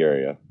the Mhm. ski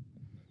area,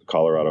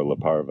 Colorado La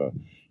Parva.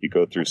 You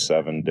go through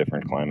 7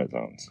 different climate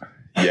zones.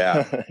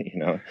 Yeah. You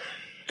know,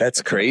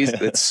 That's crazy.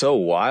 It's so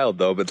wild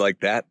though. But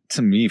like that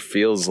to me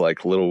feels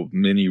like little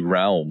mini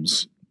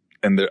realms.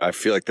 And I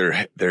feel like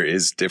there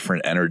is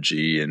different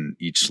energy in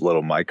each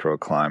little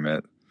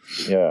microclimate.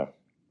 yeah.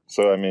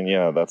 So I mean,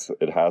 yeah,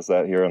 it has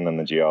that here, and then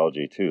the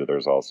geology too.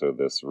 There's also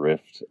this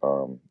rift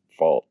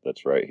fault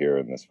that's right here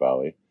in this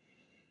valley,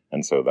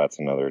 and so that's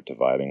another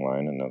dividing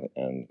line,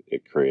 and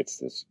it creates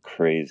this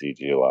crazy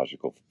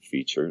geological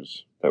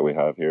features that we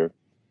have here.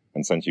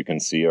 And since you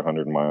can see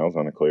 100 miles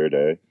on a clear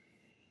day,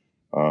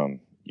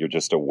 you're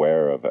just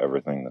aware of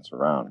everything that's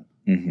around.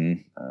 Mm-hmm.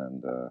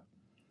 And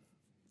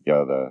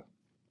yeah,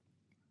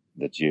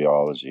 the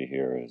geology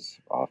here is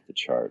off the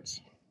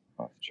charts.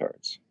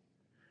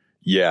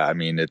 Yeah, I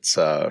mean it's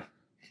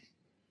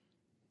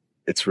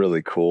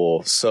really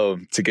cool. So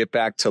to get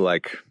back to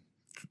like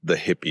the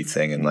hippie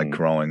thing and like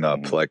growing up,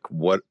 Mhm. like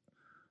what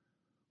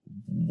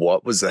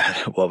was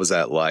that? What was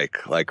that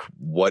like? Like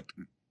what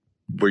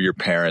were your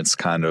parents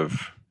kind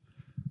of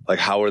like?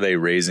 How were they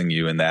raising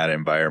you in that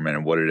environment,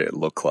 and what did it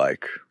look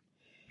like?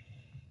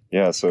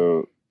 Yeah,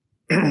 so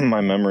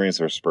my memories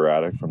are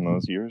sporadic from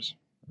those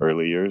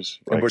early years.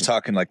 And we're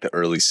talking like the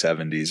early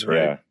 70s,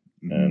 right?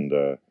 Yeah, Mhm.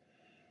 and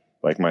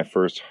like my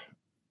first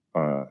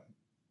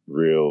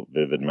real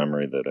vivid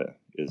memory that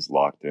is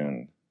locked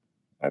in,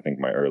 I think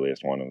my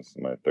earliest one was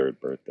my 3rd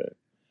birthday.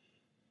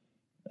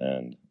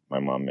 And my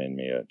mom made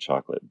me a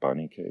chocolate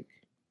bunny cake.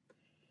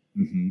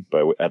 Mhm.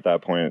 But at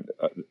that point,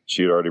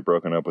 she had already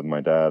broken up with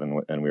my dad,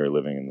 and we were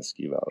living in the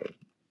ski valley.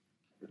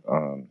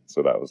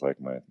 So that was like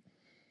my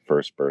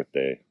first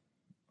birthday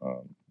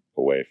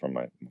away from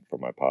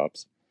my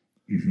pops.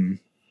 Mhm.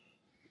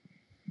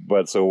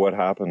 But so what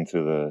happened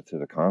to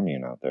the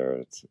commune out there?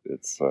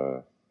 It's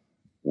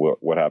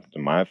what happened to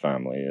my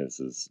family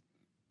is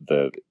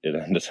that it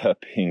ended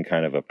up being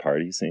kind of a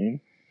party scene,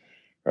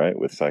 right,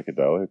 with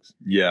psychedelics.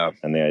 Yeah.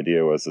 And the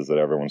idea was that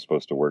everyone's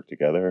supposed to work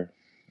together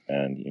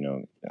and, you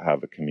know,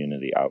 have a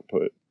community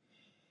output.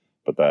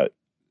 But that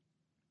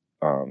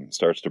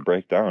starts to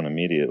break down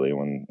immediately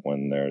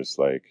when there's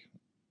like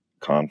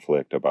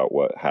conflict about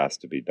what has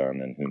to be done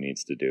and who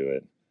needs to do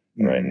it,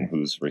 right, and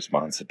whose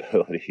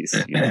responsibilities,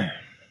 you know.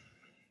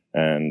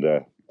 And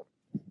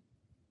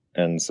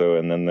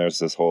then there's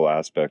this whole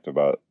aspect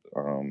about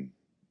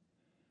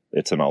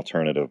it's an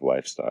alternative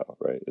lifestyle,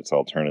 right? It's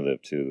alternative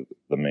to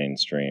the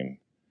mainstream,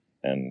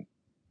 and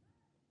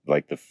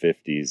like the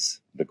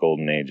 50s, the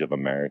golden age of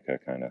America,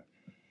 kind of.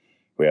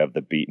 We have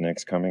the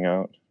beatniks coming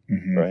out,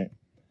 Mhm. right?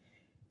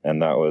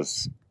 And that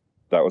was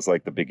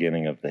like the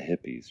beginning of the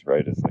hippies,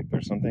 right? It's like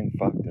there's something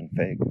fucked and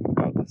fake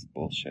about this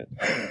bullshit.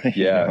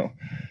 you Yeah. know?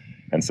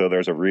 And so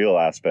there's a real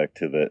aspect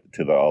to the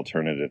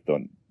alternative,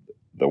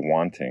 the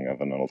wanting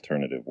of an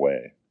alternative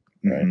way,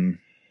 right? Mhm.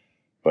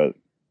 But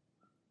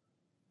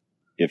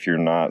if you're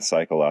not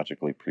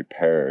psychologically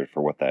prepared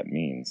for what that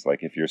means,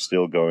 like if you're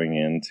still going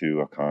into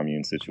a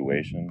commune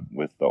situation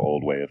with the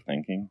old way of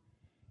thinking,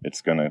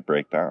 it's going to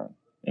break down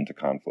into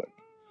conflict.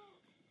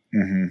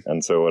 Mm-hmm.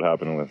 And so what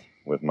happened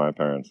with my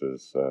parents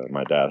is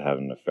my dad had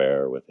an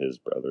affair with his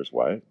brother's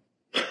wife.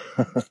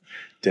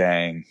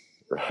 Dang.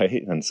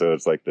 Right? And so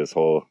it's like this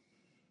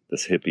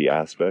hippie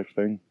aspect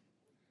thing,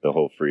 the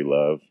whole free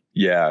love.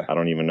 Yeah. I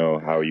don't even know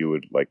how you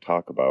would like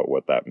talk about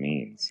what that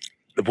means.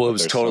 Well, it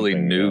was totally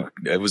new.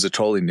 Yeah. It was a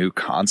totally new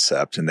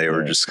concept. And they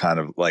were just kind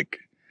of like,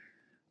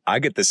 I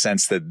get the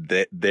sense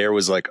that there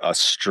was like a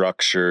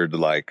structured,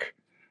 like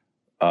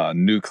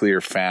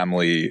nuclear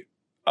family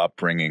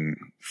upbringing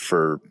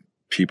for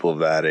people of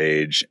that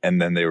age.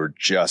 And then they were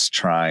just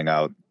trying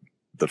out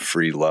the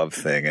free love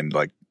thing. And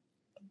like,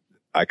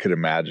 I could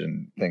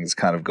imagine things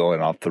kind of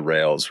going off the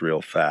rails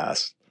real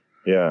fast.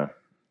 Yeah.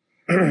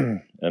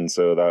 And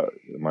so that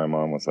my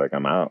mom was like,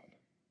 I'm out.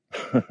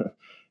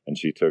 And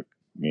she took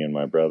me and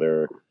my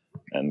brother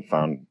and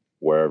found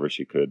wherever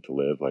she could to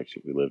live. Like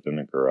we lived in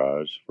a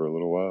garage for a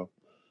little while.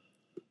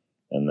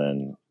 And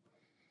then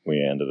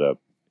we ended up,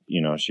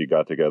 she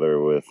got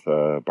together with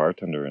a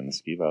bartender in the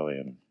Ski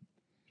Valley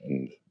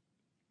and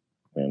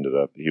we ended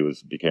up,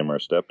 became our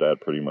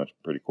stepdad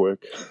pretty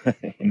quick.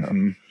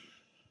 Mm-hmm.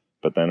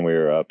 But then we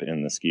were up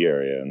in the ski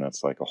area, and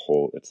that's like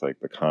it's like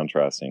the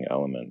contrasting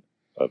element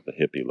of the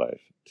hippie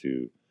life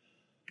to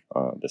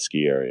the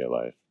ski area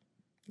life.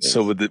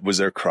 So was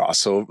there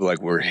crossover?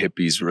 Like, were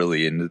hippies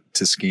really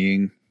into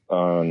skiing?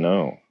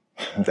 No.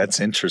 That's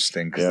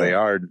interesting because they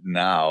are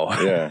now.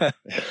 Yeah.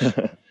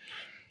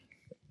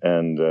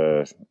 And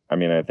I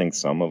mean, I think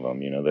some of them,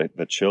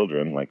 the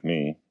children like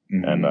me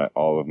and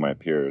all of my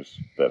peers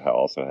that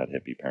also had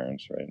hippie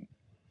parents, right?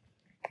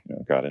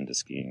 Got into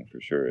skiing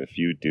for sure. If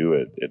you do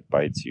it, it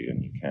bites you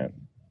and you can't,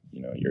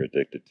 you're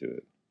addicted to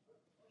it.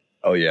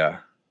 Oh yeah.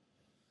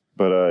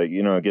 But,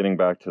 getting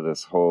back to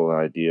this whole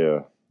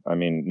idea, I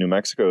mean, New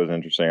Mexico is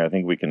interesting. I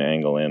think we can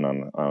angle in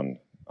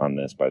on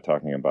this by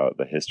talking about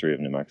the history of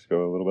New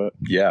Mexico a little bit.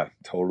 Yeah,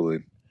 totally.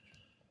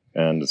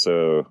 And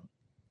so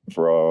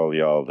for all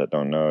y'all that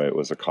don't know, it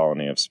was a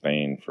colony of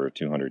Spain for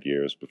 200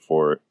 years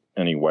before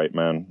any white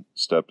man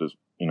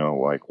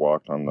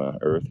walked on the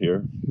earth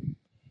here.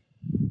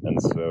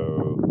 And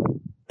so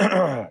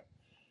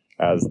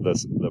as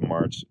the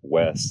march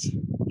west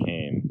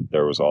came,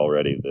 there was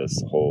already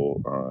this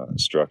whole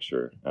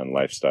structure and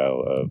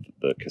lifestyle of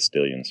the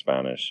Castilian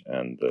Spanish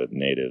and the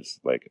natives,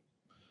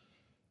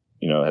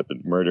 had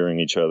been murdering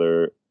each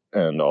other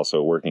and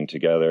also working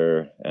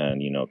together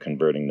and,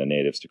 converting the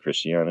natives to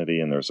Christianity.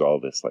 And there's all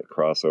this like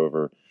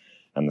crossover,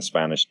 and the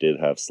Spanish did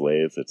have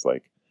slaves. It's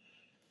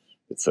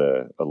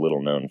a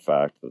little known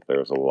fact that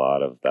there's a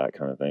lot of that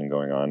kind of thing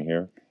going on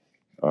here.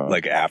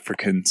 Like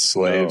African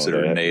slaves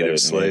or native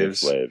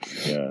slaves? Native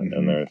slaves, yeah. Mm-hmm.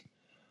 And there's,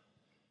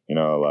 a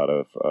lot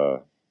of,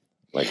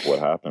 what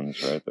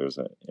happens, right? There's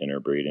an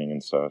interbreeding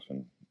and stuff.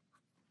 And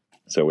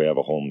so we have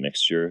a whole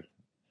mixture.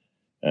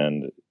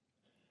 And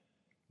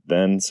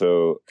then,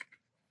 so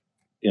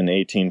in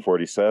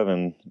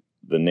 1847,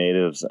 the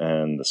natives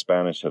and the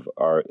Spanish have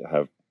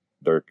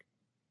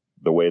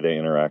the way they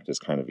interact is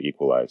kind of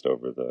equalized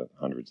over the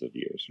hundreds of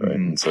years, right?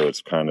 Mm-hmm. And so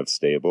it's kind of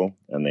stable,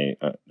 and they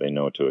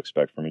know what to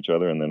expect from each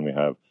other. And then we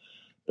have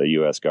the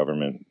U.S.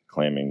 government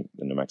claiming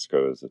New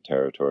Mexico as a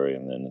territory,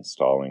 and then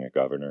installing a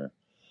governor,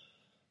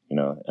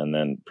 And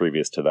then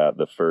previous to that,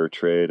 the fur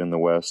trade in the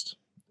West,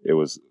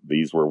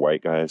 these were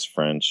white guys,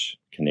 French,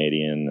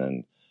 Canadian,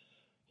 and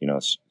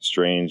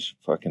strange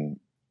fucking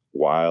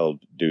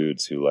wild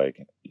dudes who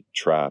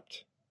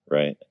trapped,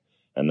 right?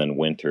 And then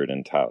wintered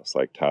in Taos.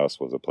 Like Taos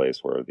was a place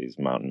where these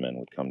mountain men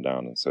would come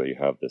down. And so you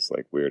have this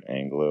weird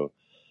Anglo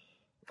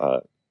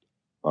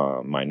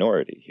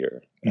minority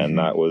here. Mm-hmm. And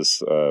that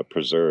was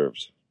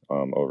preserved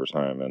over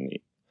time. And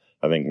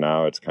I think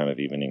now it's kind of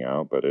evening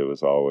out, but it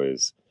was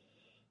always,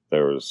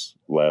 there was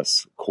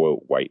less,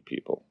 quote, white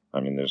people. I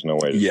mean, there's no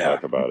way to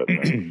talk about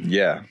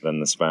it than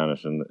the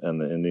Spanish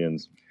and the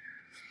Indians.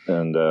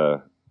 And,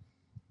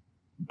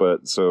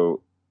 but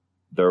so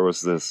there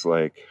was this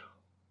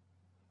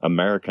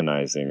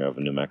Americanizing of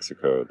New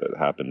Mexico that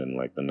happened in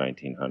the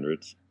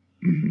 1900s.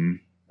 Mm-hmm.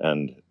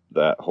 And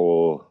that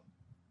whole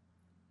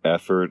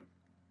effort,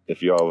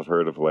 if you all have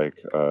heard of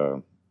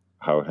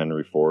how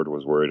Henry Ford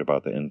was worried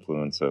about the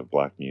influence of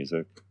black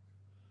music.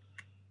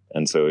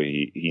 And so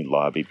he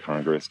lobbied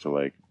Congress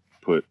to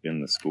put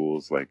in the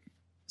schools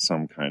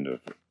some kind of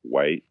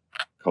white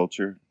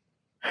culture,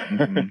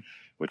 mm-hmm.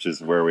 which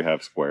is where we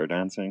have square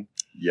dancing.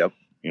 Yep.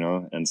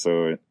 And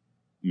so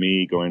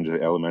me going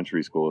to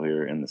elementary school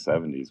here in the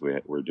 70s,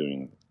 we're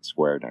doing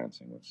square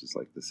dancing, which is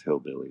this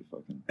hillbilly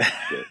fucking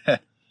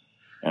shit.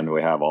 And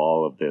we have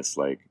all of this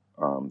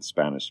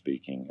Spanish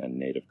speaking and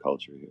native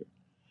culture here.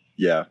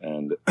 Yeah.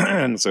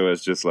 And so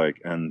it's just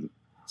and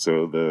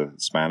so the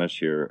Spanish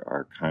here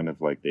are kind of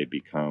they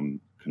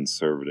become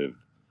conservative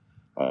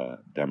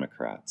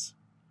Democrats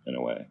in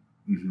a way.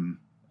 Mm-hmm.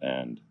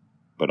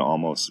 But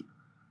almost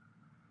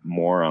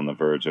more on the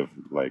verge of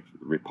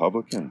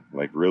Republican,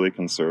 really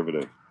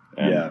conservative.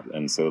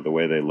 And so the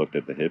way they looked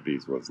at the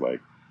hippies was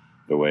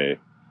the way,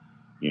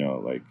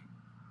 you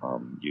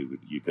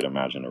could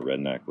imagine a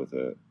redneck with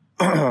a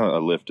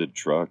lifted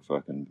truck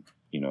fucking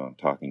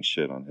talking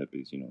shit on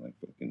hippies, like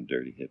fucking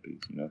dirty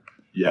hippies,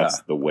 Yeah.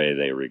 That's the way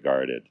they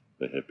regarded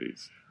the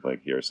hippies,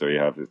 like here. So you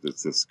have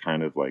this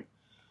kind of like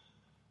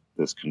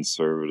this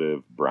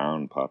conservative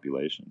brown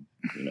population,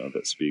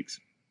 that speaks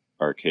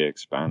archaic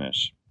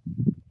Spanish.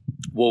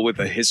 Well, with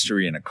a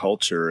history and a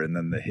culture, and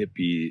then the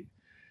hippie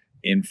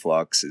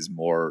influx is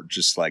more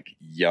just like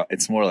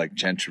it's more like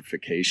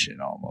gentrification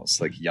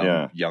almost, like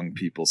young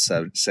people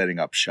setting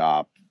up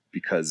shop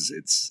because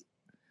it's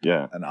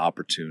an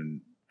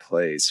opportune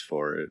place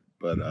for it.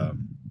 But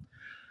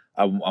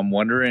I'm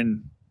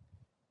wondering,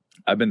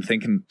 I've been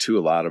thinking too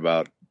a lot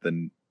about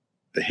the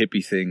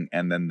hippie thing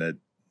and then the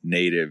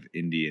native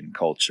Indian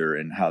culture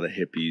and how the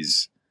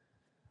hippies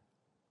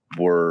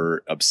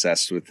were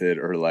obsessed with it,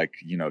 or like,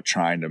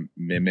 trying to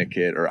mimic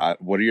it, or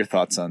what are your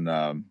thoughts on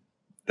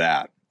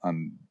that,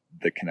 on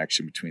the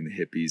connection between the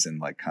hippies and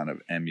like kind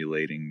of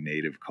emulating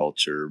native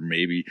culture?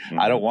 Maybe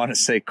I don't want to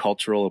say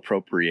cultural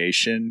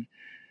appropriation,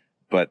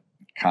 but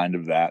kind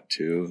of that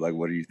too. Like,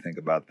 what do you think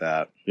about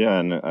that? Yeah,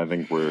 and I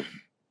think we're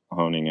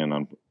honing in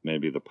on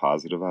maybe the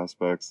positive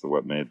aspects,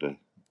 what made the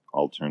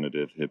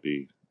alternative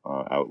hippie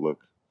outlook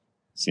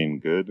seem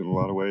good in a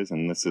lot of ways.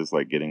 And this is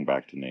like getting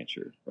back to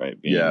nature, right?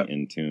 Being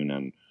in tune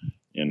and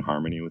in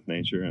harmony with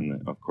nature.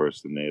 And of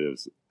course the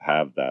natives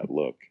have that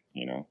look,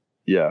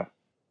 Yeah.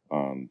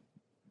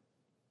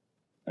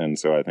 And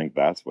so I think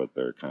that's what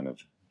they're kind of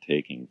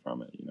taking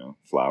from it,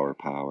 flower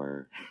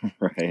power,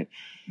 right?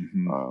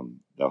 Mm-hmm.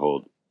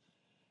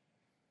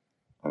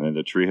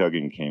 The tree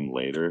hugging came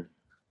later,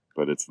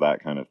 but it's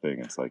that kind of thing.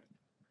 It's like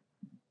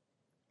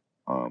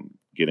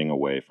getting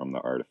away from the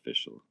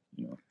artificial,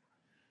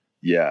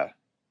 Yeah.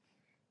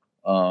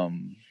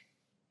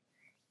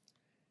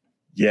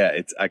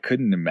 I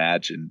couldn't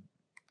imagine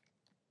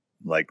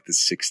like the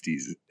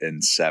 60s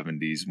and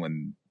 70s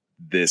when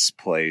this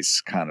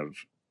place kind of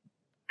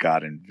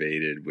got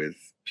invaded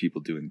with people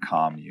doing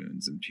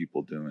communes and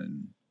people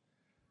doing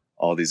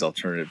all these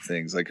alternative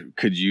things. Like,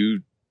 could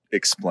you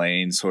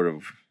explain sort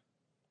of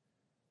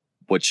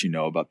what you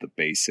know about the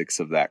basics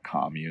of that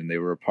commune they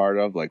were a part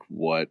of? Like,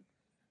 what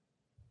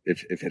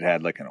if it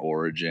had like an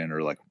origin,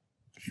 or like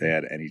if they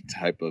had any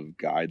type of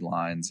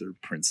guidelines or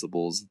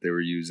principles that they were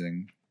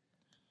using?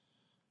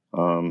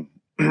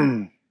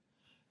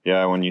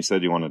 Yeah, when you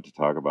said you wanted to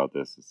talk about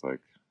this, it's like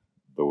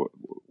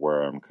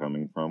where I'm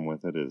coming from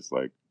with it is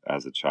like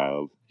as a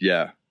child,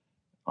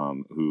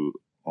 who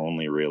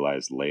only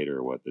realized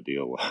later what the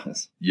deal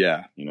was.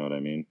 Yeah, you know what I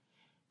mean.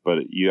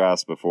 But you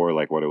asked before,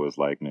 like what it was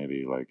like,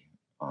 maybe like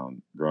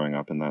growing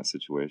up in that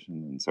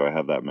situation, and so I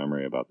have that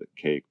memory about the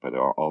cake, but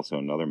also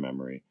another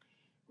memory.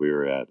 We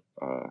were at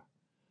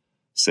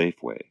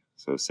Safeway.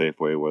 So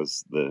Safeway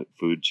was the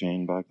food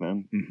chain back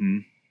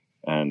then,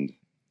 and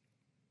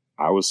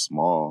I was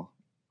small.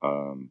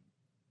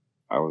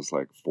 I was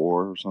like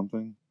 4 or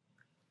something,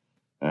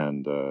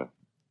 and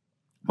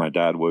my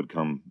dad would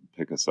come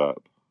pick us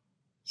up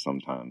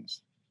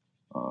sometimes,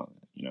 and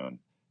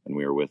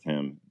we were with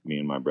him, me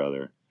and my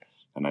brother,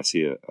 and I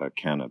see a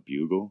can of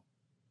Bugle,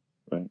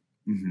 right?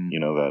 Mm-hmm. You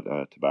know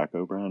that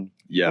tobacco brand?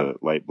 Yeah. The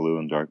light blue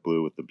and dark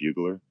blue with the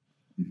bugler.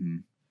 Mm-hmm.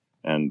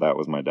 And that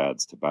was my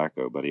dad's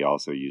tobacco, but he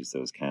also used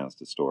those cans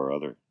to store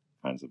other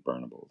kinds of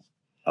burnables.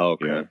 Oh,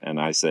 okay.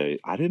 And I say,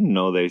 I didn't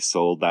know they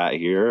sold that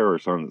here, or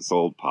someone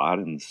sold pot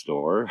in the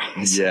store.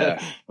 Yeah.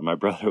 And my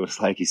brother was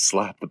like, he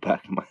slapped the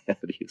back of my head.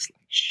 He was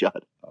like,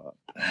 shut up.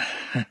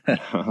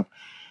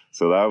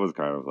 So that was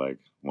kind of like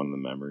one of the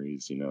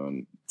memories,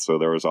 and so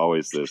there was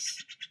always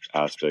this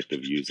aspect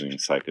of using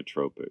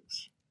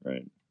psychotropics,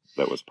 right?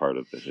 That was part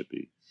of the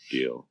hippie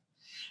deal.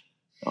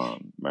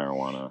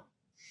 Marijuana,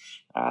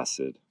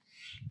 acid,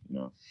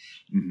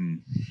 Mm-hmm.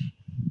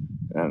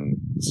 And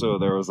so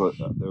there was a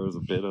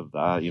bit of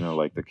that,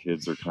 like the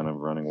kids are kind of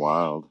running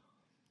wild,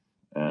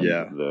 and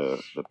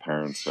the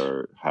parents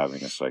are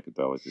having a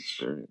psychedelic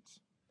experience.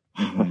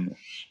 Mm-hmm.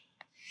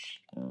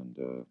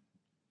 And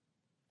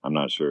I'm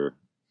not sure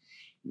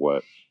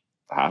what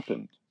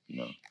happened,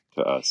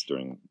 to us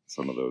during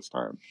some of those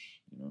times,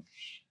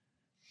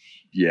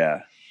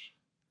 Yeah.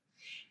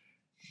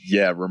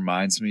 Yeah, it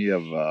reminds me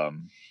of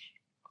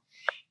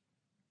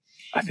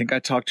I think I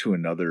talked to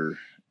another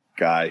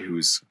guy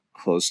who's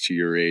close to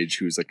your age,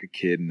 who was like a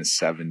kid in the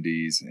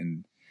 70s,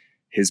 and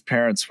his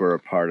parents were a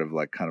part of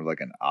like kind of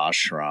like an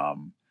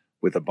ashram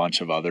with a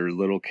bunch of other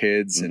little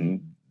kids.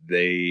 Mm-hmm.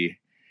 And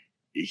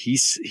he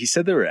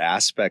said there were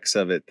aspects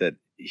of it that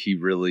he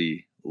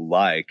really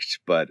liked,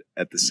 but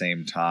at the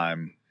same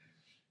time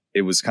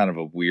it was kind of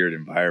a weird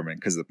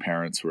environment because the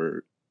parents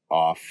were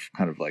off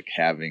kind of like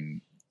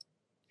having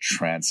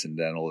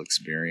transcendental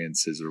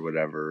experiences or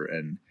whatever.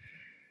 And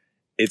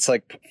it's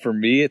like, for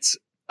me,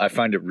 I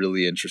find it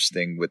really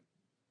interesting with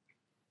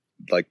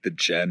like the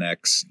Gen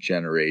X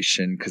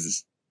generation,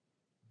 because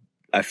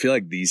I feel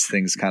like these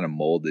things kind of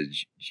molded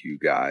you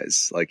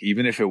guys. Like,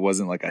 even if it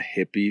wasn't like a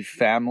hippie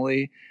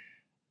family,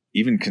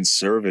 even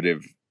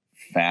conservative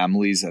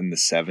families in the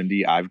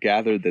 70s, I've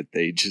gathered that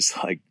they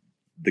just like,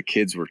 the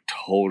kids were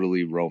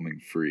totally roaming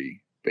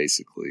free,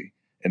 basically.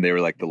 and they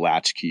were like the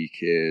latchkey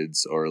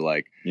kids, or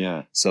like,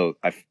 Yeah. so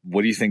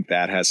what do you think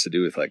that has to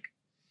do with like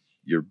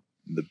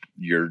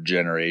your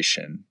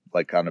generation,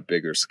 like on a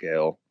bigger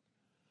scale?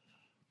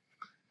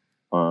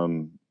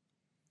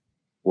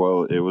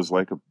 Well, it was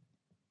like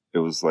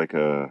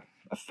a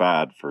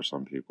fad for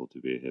some people to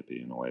be a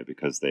hippie in a way,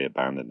 because they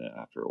abandoned it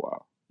after a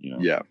while, you know?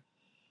 Yeah.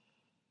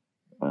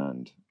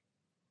 And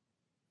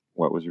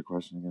what was your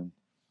question again?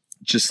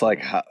 Just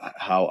like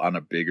how on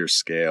a bigger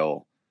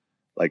scale,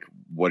 like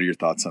what are your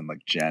thoughts on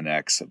like Gen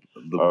X,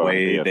 the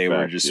way the they were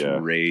effect, just yeah.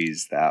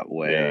 raised that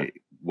way, Yeah.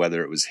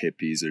 whether it was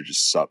hippies or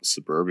just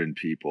suburban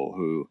people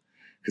who,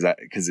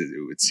 because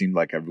it seemed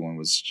like everyone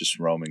was just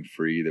roaming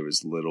free. There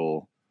was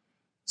little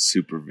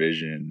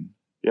supervision.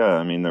 Yeah,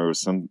 I mean,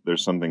 there's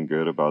something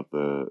good about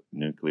the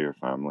nuclear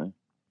family,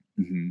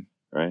 Mm-hmm.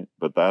 right?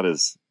 But that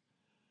is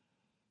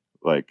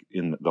like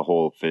in the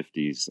whole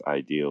 50s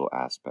ideal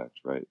aspect,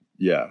 right?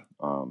 Yeah.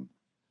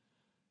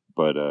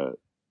 But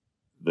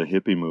the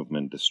hippie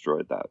movement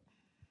destroyed that.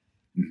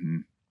 Mm-hmm.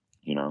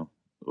 You know,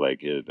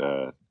 like it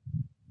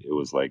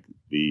was like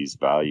these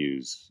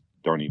values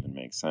don't even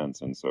make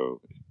sense, and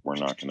so we're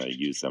not going to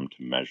use them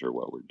to measure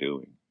what we're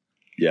doing.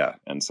 Yeah.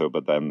 And so,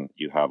 but then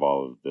you have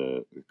all of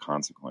the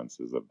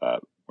consequences of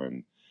that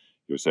when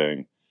you're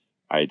saying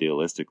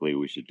idealistically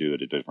we should do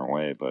it a different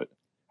way, but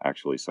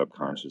actually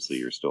subconsciously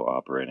you're still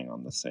operating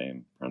on the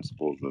same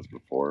principles as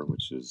before,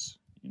 which is,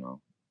 you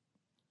know,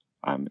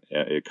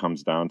 it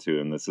comes down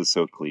to, and this is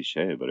so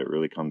cliche, but it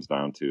really comes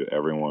down to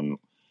everyone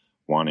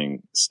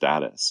wanting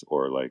status,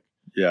 or like,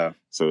 Yeah.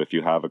 so if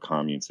you have a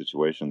commune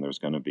situation, there's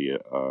going to be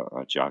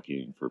a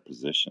jockeying for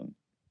position,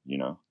 you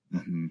know?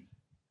 Mm-hmm.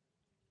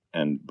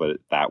 But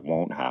that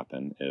won't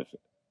happen if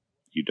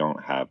you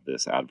don't have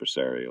this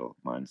adversarial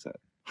mindset.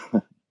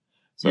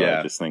 So Yeah.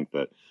 I just think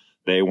that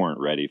they weren't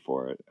ready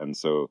for it. And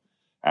so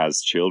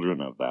as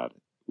children of that,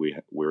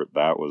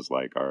 that was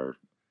like our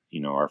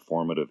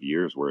formative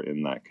years were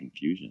in that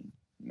confusion,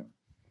 you know?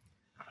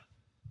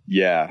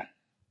 Yeah.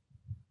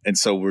 And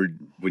so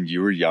when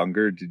you were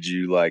younger, did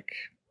you like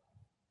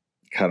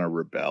kind of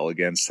rebel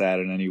against that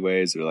in any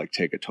ways, or like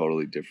take a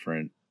totally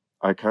different?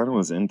 I kind of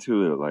was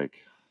into it. Like,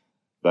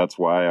 that's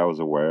why I was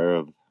aware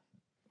of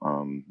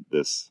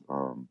this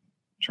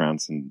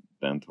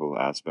transcendental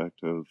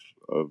aspect of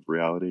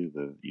reality,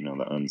 the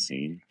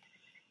unseen,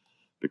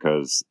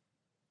 because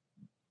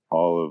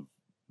all of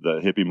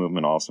the hippie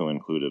movement also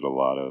included a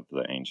lot of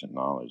the ancient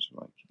knowledge,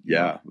 like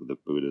the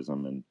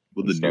Buddhism and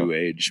the stuff. New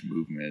Age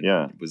movement.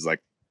 Yeah, it was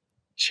like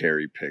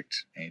cherry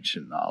picked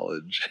ancient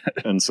knowledge.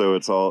 And so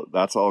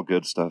that's all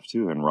good stuff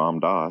too. And Ram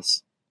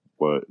Dass,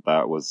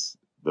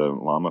 the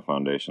Lama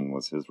Foundation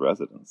was his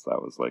residence.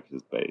 That was like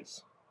his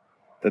base.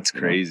 That's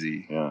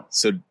crazy. Yeah.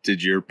 So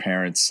did your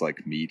parents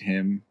like meet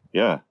him?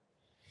 Yeah.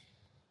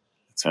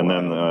 That's and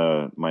wild.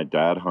 then my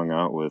dad hung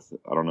out with,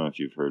 I don't know if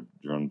you've heard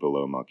Drun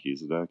Below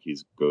Melchizedek. He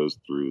goes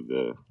through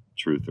the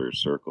truther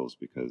circles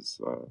because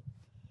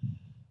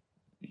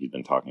he'd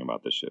been talking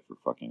about this shit for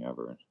fucking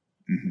ever.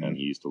 Mm-hmm. And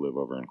he used to live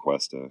over in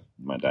Cuesta.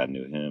 My dad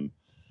knew him.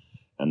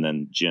 And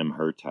then Jim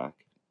Hurtak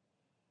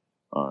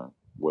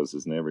was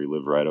his neighbor. He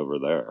lived right over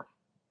there.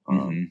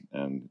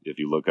 And if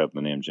you look up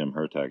the name Jim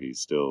Hurtak, he's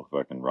still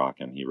fucking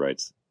rocking. He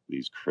writes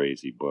these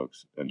crazy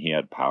books, and he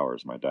had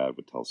powers. My dad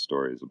would tell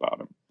stories about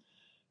him.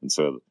 And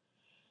so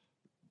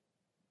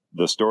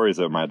the stories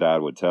that my dad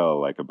would tell,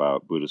 like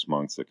about Buddhist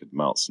monks that could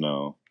melt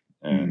snow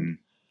and,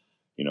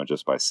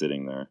 just by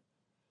sitting there.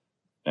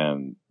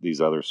 And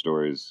these other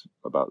stories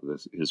about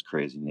his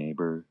crazy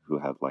neighbor who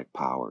had like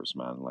powers,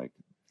 man. Like,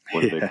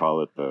 what do they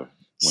call it?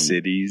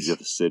 Cities.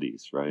 The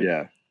cities, right?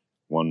 Yeah.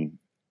 One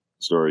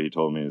story he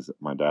told me is that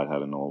my dad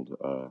had an old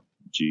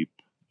Jeep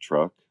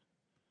truck.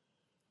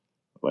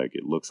 Like,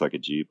 it looks like a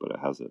Jeep, but it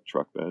has a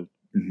truck bed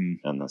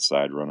and the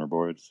side runner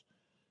boards.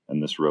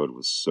 And this road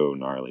was so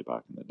gnarly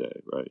back in the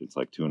day, right? It's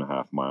like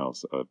 2.5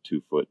 miles of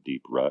 2-foot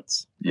deep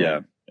ruts. Right? Yeah.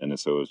 And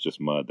so it was just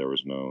mud. There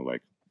was no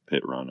like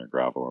pit run or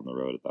gravel on the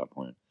road at that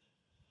point.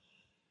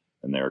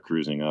 And they were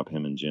cruising up,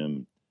 him and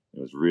Jim.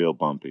 It was real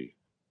bumpy.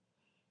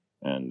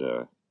 And,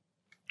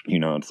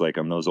 it's like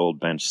on those old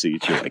bench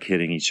seats, you're like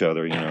hitting each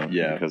other,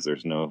 because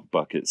there's no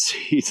bucket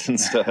seats and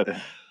stuff.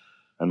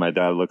 And my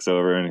dad looks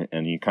over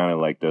and he kind of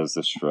like does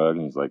this shrug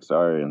and he's like,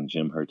 sorry. And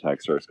Jim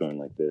Hurtak starts going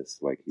like this,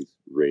 like he's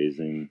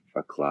raising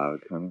a cloud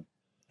kind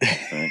of.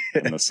 Right?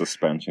 And the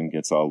suspension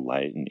gets all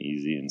light and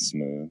easy and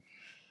smooth.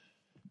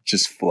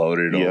 Just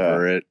floated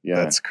over it. Yeah.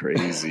 That's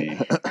crazy.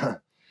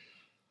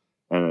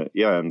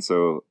 And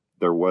so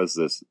there was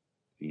this,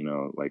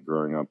 like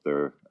growing up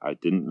there, I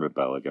didn't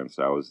rebel against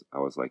it. I was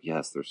like,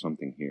 yes, there's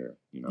something here,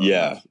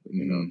 Yeah.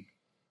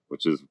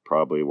 Which is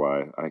probably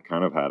why I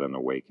kind of had an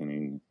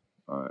awakening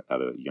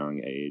at a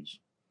young age,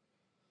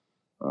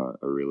 a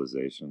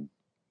realization.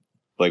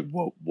 Like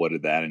what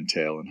did that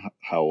entail, and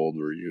how old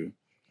were you?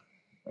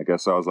 I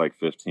guess I was like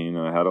 15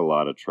 and I had a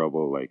lot of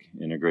trouble like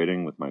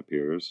integrating with my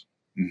peers.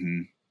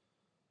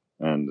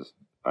 And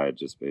I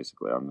just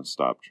basically, I'm going to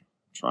stop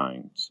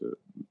trying to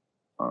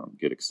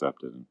get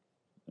accepted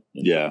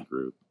into the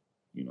group.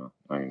 you know,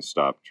 I can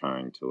stop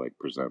trying to like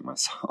present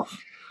myself.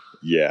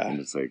 Yeah. And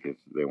it's like, if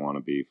they want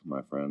to be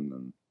my friend,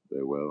 then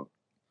they will.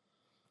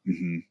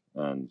 Mm-hmm.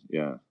 And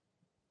yeah.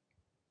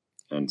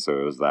 And so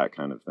it was that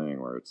kind of thing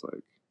where it's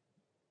like,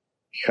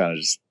 You kind of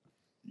just,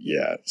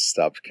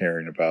 stopped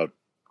caring about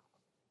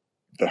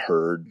the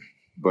herd.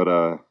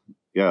 but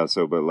yeah,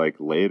 so but like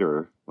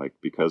later, like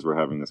because we're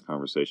having this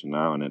conversation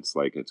now, and it's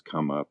like it's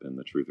come up in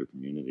the truther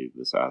community,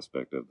 this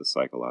aspect of the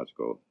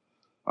psychological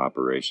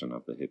operation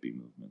of the hippie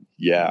movement.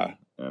 Yeah.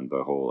 And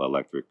the whole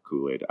electric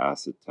Kool-Aid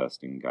acid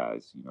testing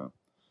guys, you know,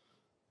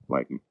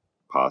 like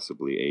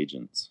possibly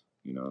agents,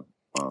 you know.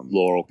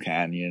 Laurel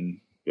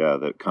Canyon. Yeah,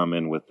 that come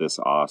in with this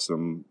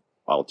awesome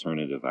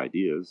alternative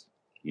ideas.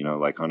 You know,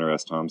 like Hunter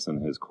S.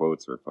 Thompson, his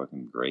quotes are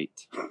fucking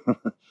great.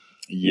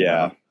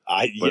 Yeah.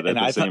 I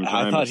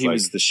thought he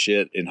was the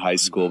shit in high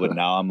school, but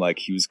now I'm like,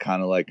 he was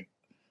kind of like,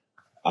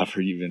 I've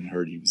even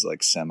heard he was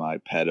like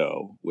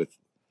semi-pedo with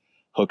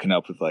hooking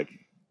up with like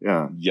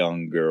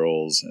young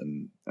girls.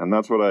 And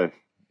that's what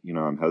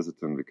I'm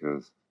hesitant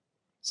because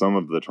some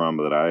of the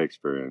trauma that I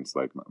experienced,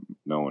 like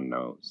no one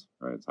knows,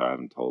 right? So I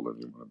haven't told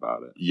anyone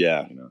about it.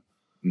 Yeah. You know?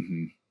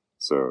 Mm-hmm.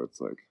 So it's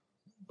like,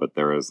 but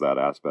there is that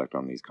aspect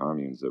on these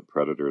communes that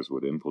predators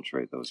would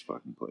infiltrate those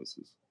fucking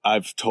places.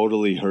 I've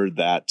totally heard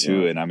that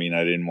too. Yeah. And I mean,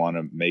 I didn't want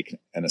to make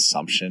an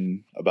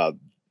assumption about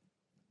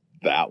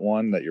that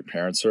one that your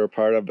parents are a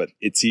part of, but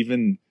it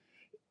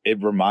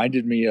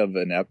reminded me of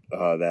what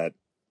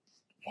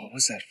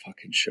was that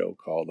fucking show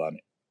called on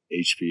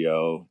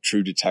HBO?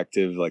 True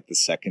Detective, like the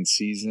second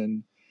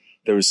season.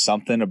 There was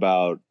something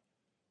about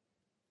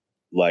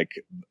like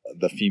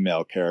the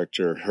female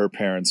character, her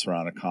parents were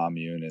on a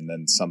commune and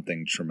then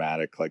something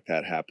traumatic like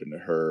that happened to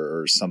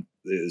her, or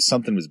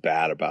something was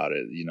bad about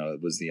it. You know,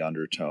 it was the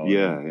undertone.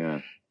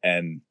 Yeah.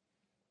 And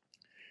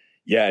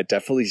yeah, it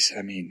definitely,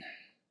 I mean,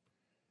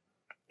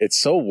 it's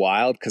so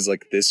wild because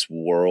like this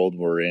world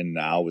we're in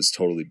now was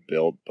totally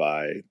built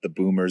by the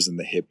boomers and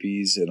the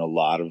hippies, and a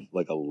lot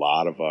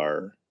of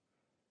our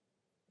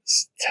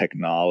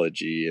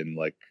technology and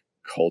like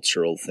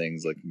cultural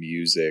things like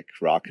music,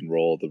 rock and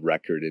roll, the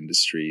record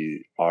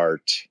industry,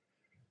 art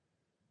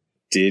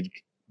did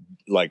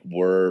like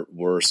we're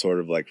sort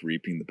of like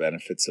reaping the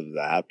benefits of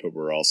that, but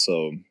we're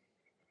also,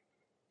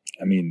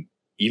 I mean,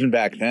 even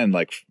back then,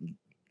 like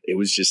it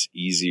was just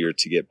easier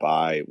to get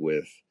by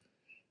with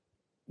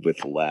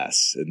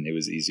less, and it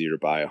was easier to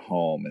buy a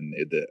home, and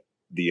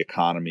the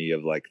economy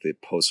of like the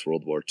post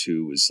World War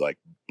II was like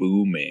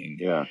booming.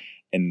 Yeah.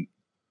 And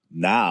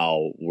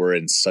now we're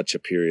in such a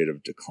period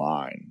of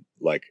decline,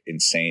 like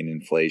insane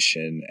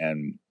inflation,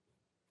 and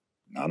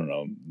I don't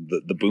know,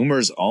 the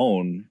boomers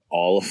own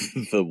all of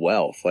the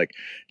wealth. Like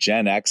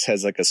Gen X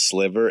has like a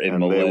sliver in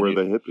and they were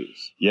the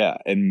hippies. Yeah.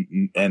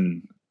 And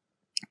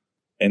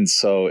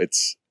so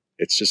it's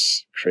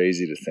just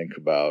crazy to think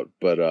about.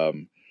 But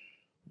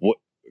what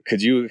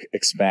could you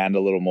expand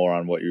a little more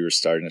on what you were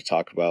starting to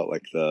talk about,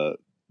 like the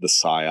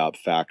psyop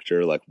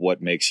factor? Like what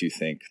makes you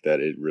think that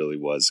it really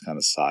was kind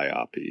of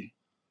psyop-y?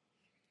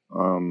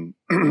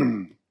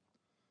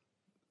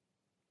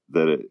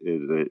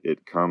 That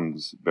it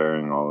comes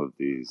bearing all of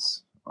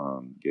these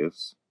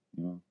gifts,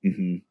 you know,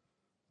 mm-hmm.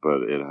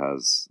 but it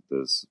has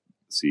this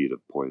seed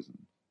of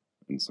poison,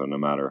 and so no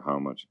matter how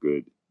much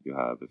good you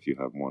have, if you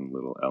have one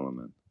little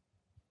element,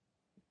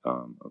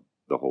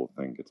 the whole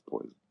thing gets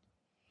poisoned.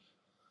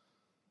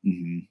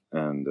 Mm-hmm.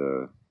 And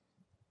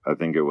I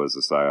think it was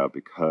a psyop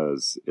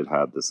because it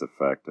had this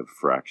effect of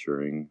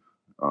fracturing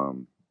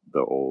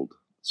the old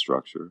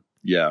structure.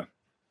 Yeah.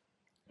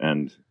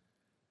 And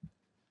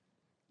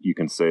you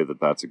can say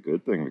that that's a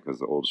good thing because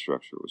the old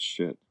structure was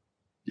shit.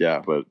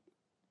 Yeah. But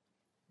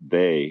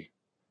they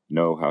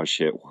know how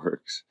shit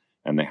works,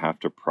 and they have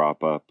to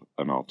prop up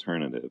an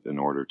alternative in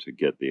order to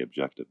get the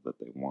objective that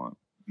they want.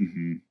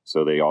 Mm-hmm.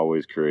 So they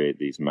always create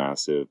these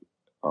massive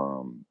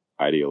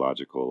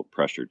ideological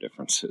pressure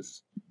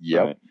differences. Yeah.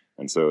 Right?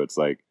 And so it's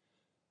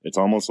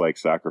almost like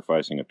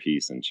sacrificing a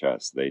piece in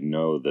chess. They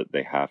know that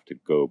they have to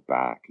go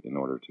back in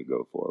order to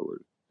go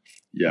forward.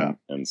 Yeah.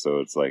 And so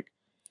it's like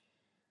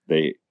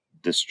they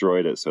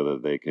destroyed it so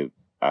that they could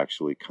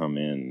actually come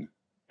in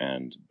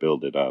and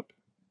build it up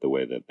the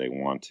way that they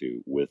want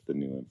to with the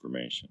new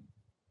information.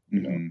 You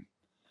mm-hmm. know?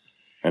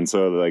 And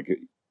so like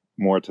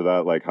more to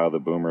that, like how the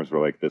boomers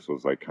were like, this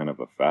was like kind of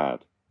a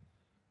fad.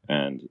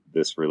 And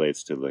this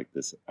relates to like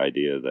this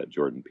idea that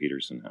Jordan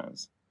Peterson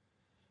has,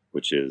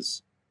 which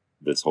is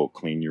this whole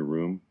clean your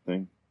room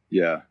thing.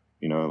 Yeah.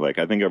 You know, like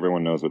I think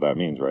everyone knows what that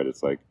means, right?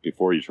 It's like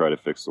before you try to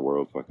fix the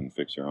world, fucking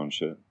fix your own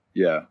shit.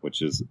 Yeah.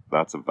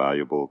 That's a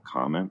valuable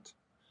comment.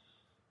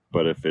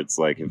 But if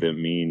it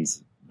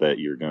means that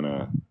you're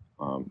gonna,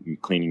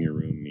 cleaning your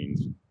room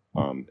means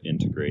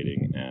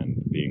integrating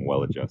and being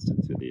well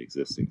adjusted to the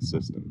existing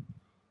system,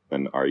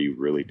 then are you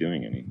really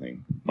doing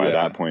anything? By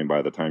that point,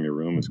 by the time your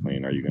room is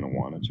clean, are you going to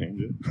want to change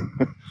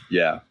it?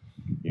 Yeah.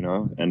 You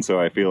know? And so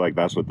I feel like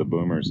that's what the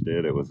boomers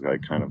did. It was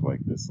like kind of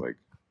like this, like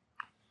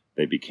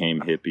they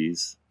became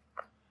hippies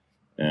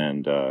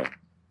and,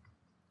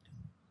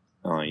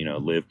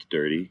 lived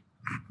dirty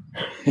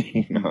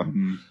you know,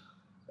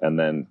 and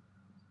then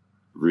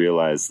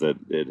realize that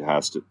it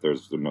has to.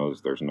 There's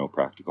no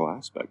practical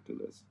aspect to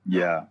this.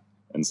 Yeah.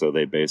 And so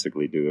they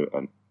basically do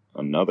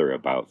another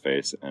about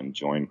face and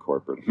join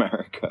corporate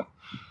America.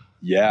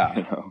 Yeah.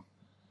 You know?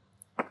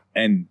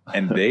 And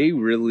they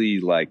really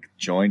like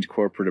joined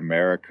corporate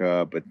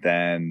America, but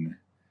then,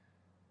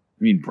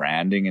 I mean,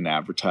 branding and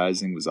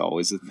advertising was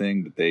always a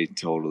thing, but they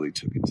totally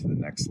took it to the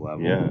next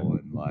level. Yeah.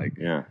 And like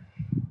Yeah.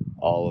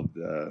 all of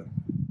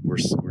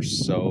we're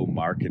so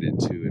marketed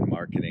to, and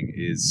marketing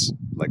is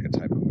like a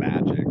type of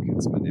magic.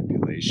 It's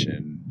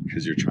manipulation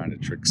because you're trying to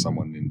trick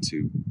someone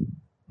into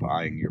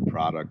buying your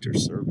product or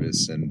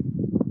service. And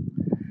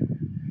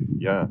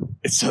Yeah.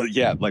 so,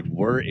 yeah, like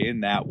we're in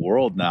that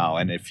world now.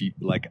 And if you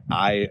like,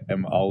 I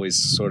am always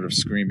sort of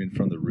screaming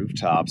from the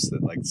rooftops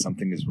that like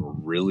something is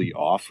really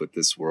off with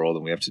this world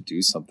and we have to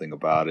do something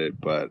about it.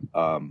 But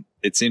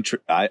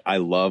I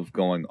love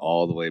going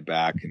all the way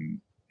back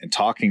and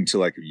talking to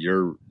like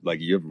you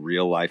have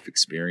real life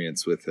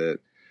experience with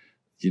it,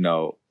 you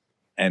know,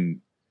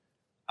 and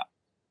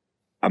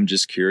I'm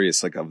just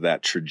curious, like, of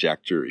that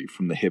trajectory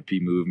from the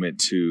hippie movement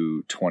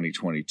to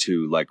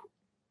 2022, like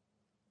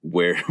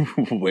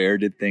where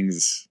did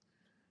things,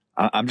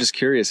 I'm just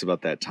curious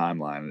about that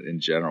timeline in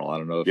general. I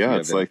don't know if you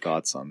have any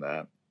thoughts on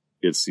that.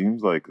 It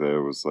seems like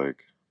there was like,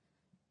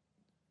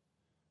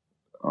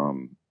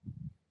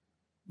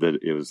 that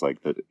it was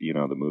like the, you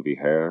know, the movie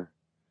Hair.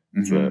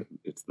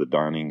 It's the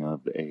dawning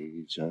of the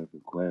age of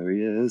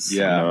Aquarius.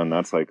 Yeah. You know, and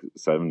that's like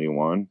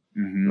 71.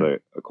 Mm-hmm. The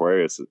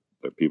Aquarius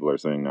that people are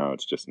saying now,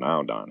 it's just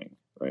now dawning,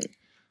 right?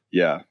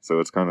 Yeah. So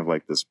it's kind of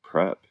like this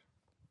prep.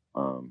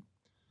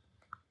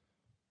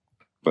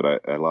 But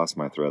I lost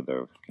my thread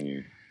though. Can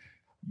you?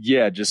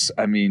 Yeah, just,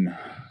 I mean,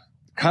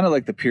 kind of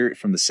like the period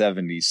from the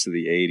 70s to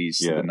the 80s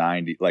to the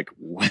 90s. Like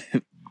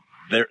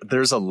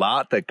there's a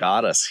lot that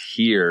got us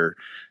here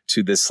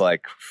to this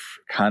like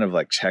kind of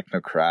like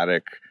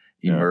technocratic,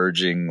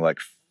 emerging, like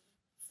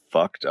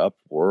fucked up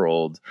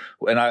world.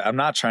 And I'm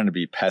not trying to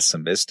be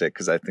pessimistic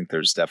because I think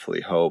there's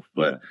definitely hope,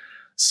 but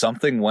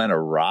something went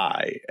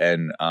awry.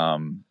 And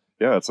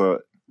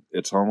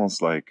it's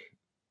almost like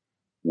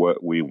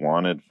what we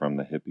wanted from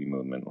the hippie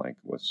movement, like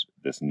was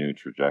this new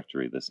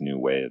trajectory, this new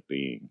way of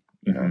being,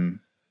 you know,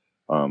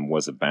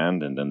 was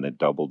abandoned, and they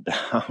doubled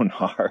down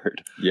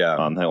hard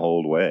on the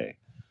old way.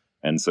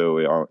 And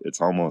so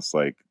it's almost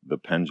like the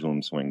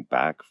pendulum swing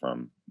back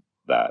from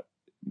that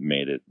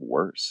made it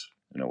worse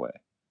in a way.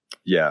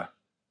 Yeah.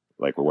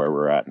 Like where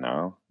we're at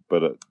now.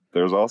 But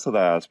there's also the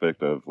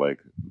aspect of like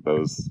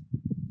those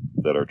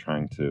that are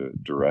trying to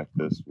direct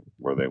this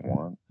where they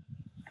want.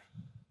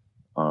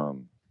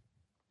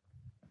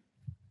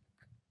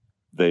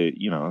 They,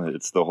 you know,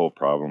 it's the whole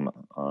problem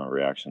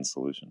reaction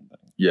solution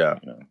thing. Yeah.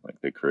 You know,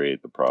 like they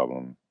create the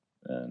problem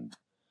and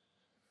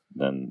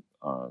then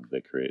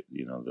they create,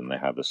 you know, then they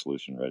have the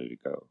solution ready to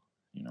go,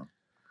 you know?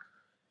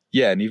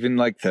 Yeah. And even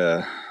like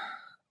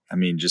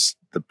just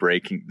the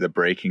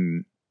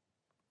breaking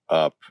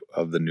up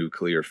of the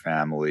nuclear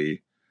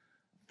family,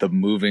 the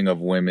moving of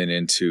women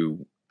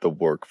into the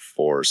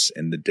workforce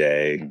in the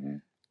day,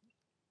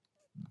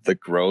 the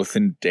growth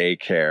in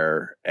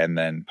daycare, and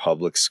then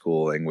public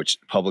schooling, which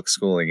public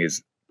schooling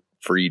is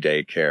free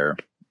daycare,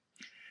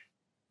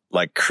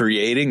 like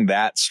creating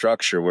that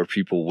structure where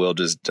people will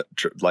just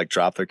like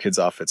drop their kids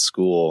off at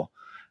school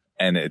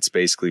and it's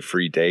basically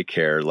free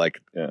daycare. Like,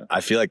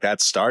 I feel like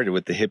that started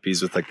with the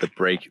hippies, with like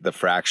the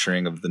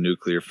fracturing of the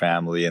nuclear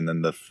family, and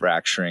then the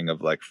fracturing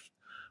of like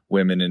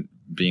women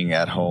being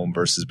at home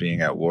versus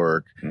being at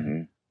work.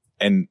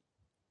 And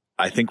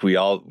I think we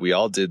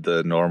all did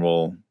the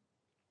normal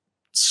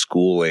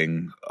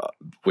schooling,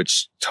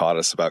 which taught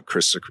us about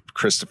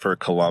Christopher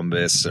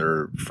Columbus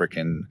or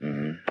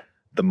freaking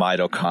the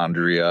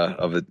mitochondria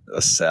of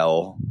a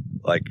cell.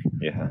 Like,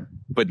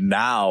 but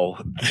now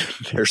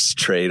they're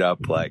straight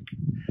up like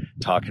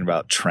talking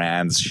about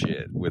trans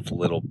shit with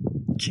little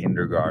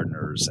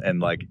kindergartners, and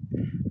like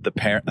the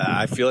parent.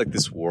 I feel like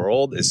this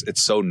world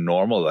it's so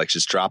normal. Like,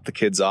 just drop the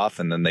kids off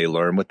and then they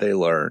learn what they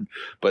learn.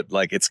 But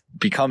like, it's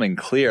becoming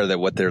clear that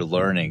what they're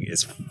learning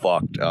is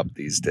fucked up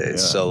these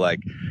days. So like,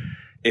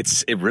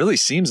 it really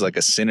seems like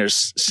a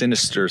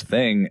sinister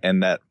thing.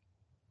 And that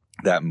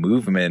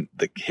movement,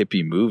 the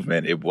hippie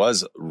movement, it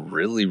was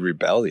really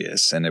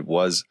rebellious, and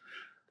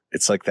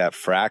it's like that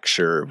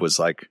fracture was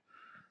like,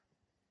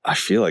 I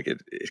feel like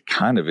it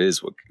kind of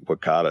is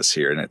what got us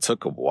here. And it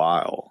took a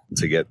while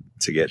to get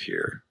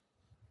here.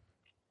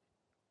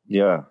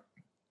 Yeah.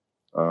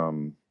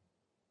 You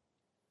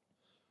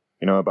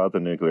know, about the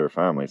nuclear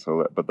family.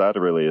 But that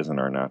really isn't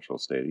our natural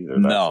state either.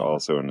 That's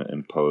also an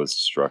imposed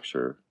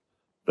structure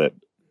that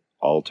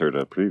altered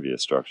a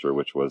previous structure,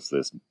 which was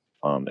this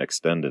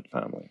extended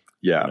family.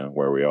 Yeah. You know,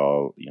 where we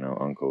all, you know,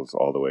 uncles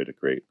all the way to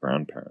great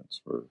grandparents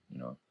were, you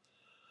know,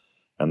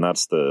 and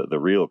that's the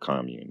real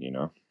commune, you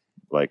know.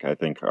 Like, I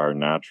think our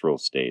natural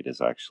state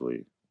is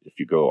actually, if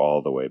you go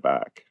all the way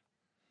back,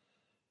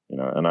 you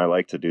know, and I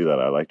like to do that.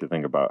 I like to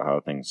think about how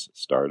things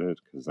started,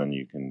 because then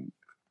you can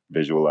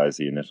visualize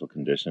the initial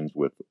conditions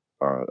with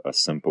a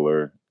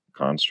simpler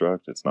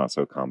construct. It's not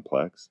so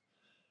complex.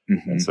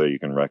 Mm-hmm. And so you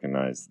can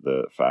recognize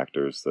the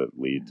factors that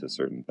lead to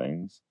certain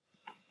things.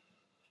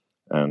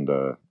 And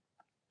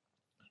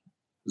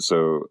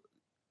so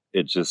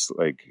it just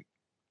like,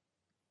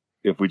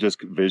 if we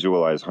just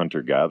visualize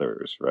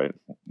hunter-gatherers, right?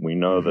 We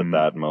know Mhm.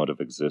 that mode of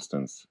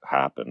existence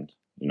happened.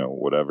 You know,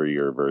 whatever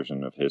your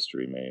version of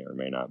history may or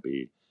may not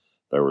be,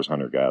 there was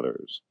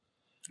hunter-gatherers.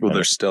 Well, And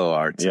there still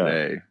are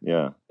today.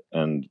 Yeah.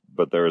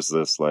 But there's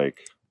this like,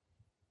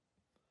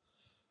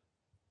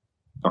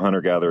 a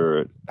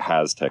hunter-gatherer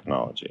has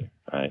technology,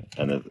 right?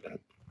 And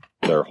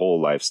their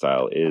whole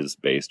lifestyle is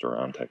based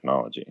around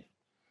technology,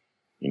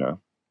 you know?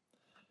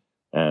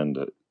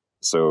 And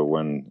so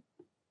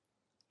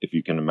if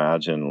you can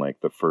imagine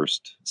like the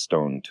first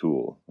stone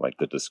tool, like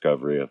the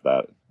discovery of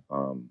that,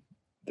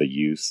 the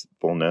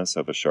usefulness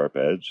of a sharp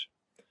edge,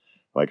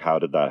 like how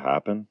did that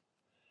happen?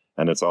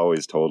 And it's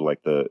always told like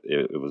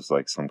it was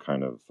like some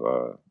kind of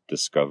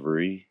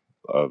discovery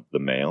of the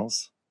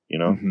males, you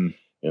know, Mm-hmm.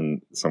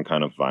 in some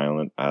kind of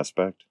violent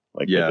aspect.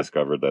 Like Yeah. they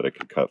discovered that it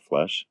could cut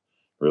flesh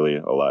really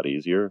a lot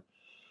easier.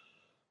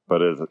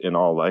 But in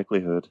all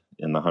likelihood,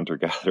 in the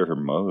hunter-gatherer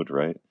mode,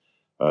 right?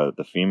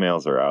 The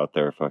females are out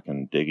there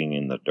fucking digging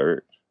in the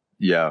dirt,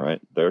 Yeah.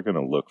 right? They're going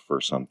to look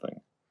for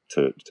something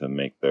to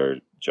make their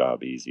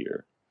job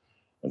easier.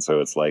 And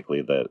so it's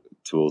likely that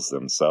tools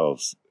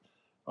themselves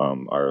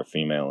are a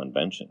female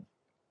invention,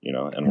 you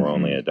know, and were Mhm.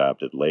 only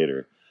adapted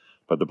later.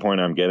 But the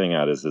point I'm getting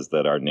at is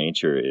that our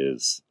nature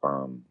is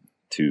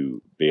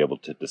to be able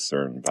to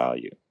discern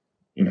value,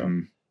 you know?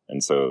 Mhm.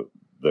 And so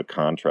the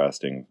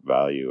contrasting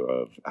value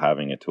of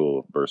having a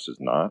tool versus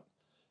not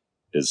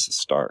is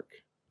stark.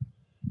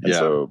 And Yeah.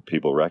 so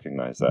people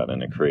recognize that,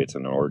 and it creates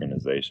an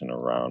organization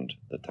around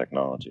the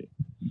technology.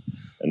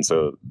 And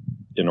so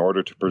in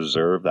order to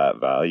preserve that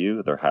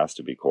value, there has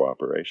to be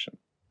cooperation,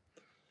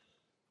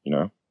 you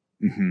know?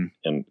 Mm-hmm.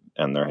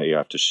 And there you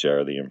have to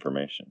share the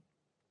information.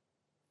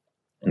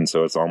 And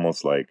so it's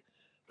almost like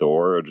the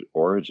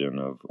origin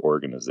of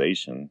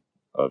organization,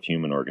 of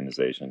human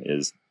organization,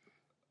 is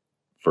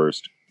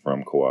first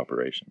from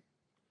cooperation,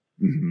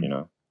 Mm-hmm. you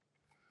know?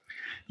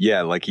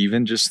 Yeah, like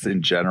even just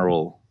in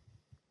general.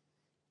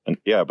 And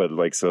yeah, but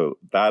like, so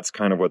that's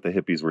kind of what the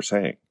hippies were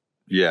saying,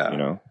 Yeah. you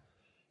know?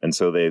 And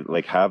so they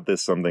like have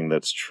this something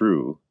that's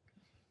true,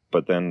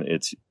 but then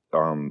it's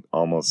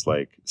almost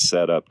like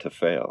set up to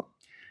fail,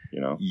 you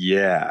know?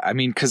 Yeah. I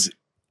mean, because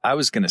I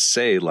was going to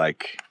say,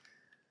 like,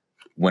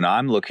 when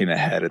I'm looking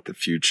ahead at the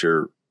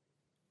future,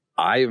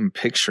 I am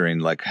picturing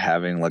like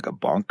having like a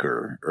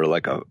bunker or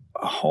like a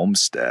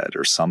homestead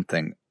or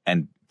something,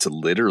 and to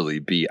literally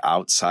be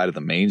outside of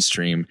the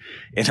mainstream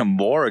in a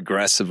more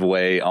aggressive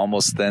way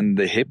almost than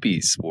the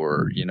hippies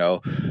were, you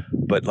know?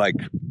 But like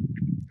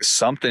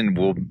something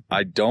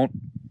I don't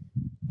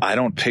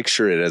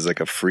picture it as like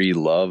a free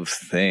love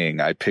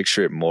thing. I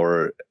picture it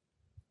more,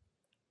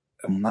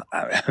 I mean,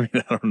 I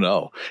don't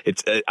know.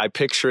 I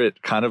picture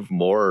it kind of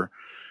more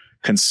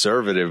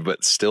conservative,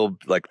 but still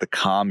like the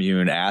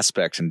commune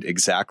aspects and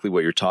exactly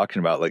what you're talking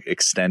about, like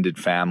extended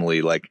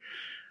family, like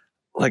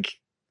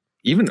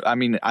even, I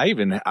mean,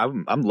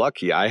 I'm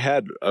lucky. I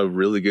had a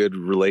really good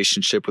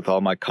relationship with all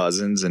my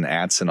cousins and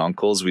aunts and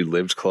uncles. We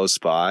lived close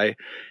by,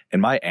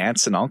 and my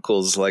aunts and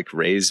uncles like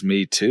raised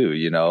me too,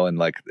 you know, and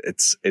like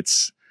it's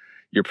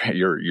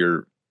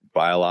your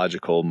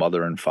biological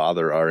mother and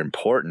father are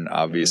important,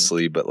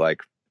 obviously, but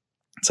like,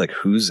 it's like,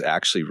 who's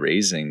actually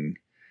raising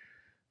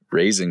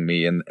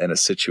me in a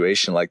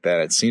situation like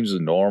that? It seems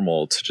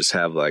normal to just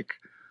have like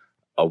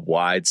a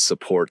wide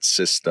support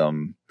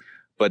system.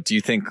 But do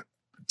you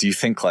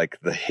think like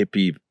the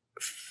hippie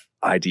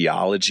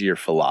ideology or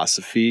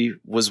philosophy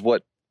was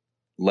what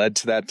led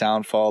to that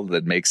downfall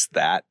that makes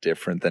that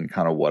different than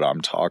kind of what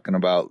I'm talking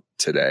about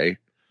today?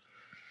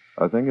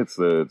 I think it's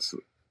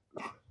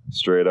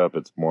straight up.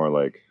 It's more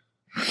like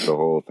the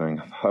whole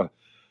thing of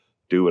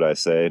do what I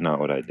say, not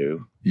what I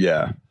do.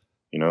 Yeah.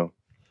 You know,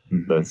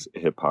 Mhm. that's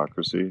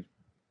hypocrisy.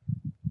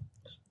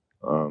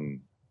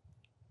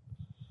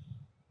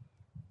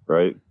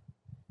 Right.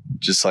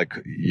 Just like,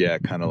 yeah,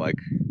 kind of like,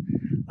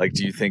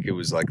 do you think it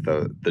was like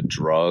the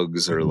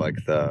drugs or like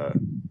the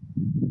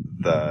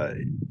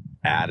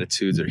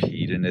attitudes or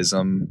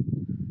hedonism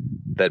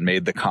that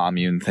made the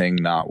commune thing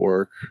not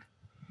work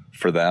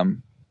for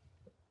them?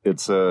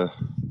 It's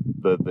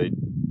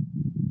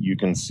you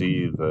can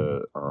see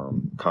the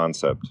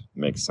concept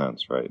makes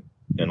sense, right?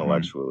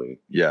 Intellectually,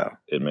 Yeah.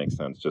 it makes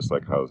sense. Just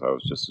like how I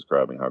was just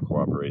describing how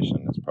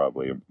cooperation is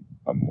probably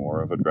a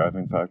more of a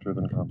driving factor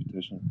than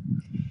competition,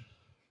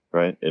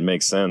 right? It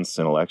makes sense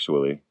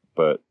intellectually,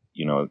 but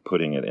you know,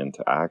 putting it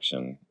into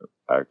action,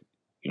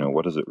 you know,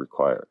 what does it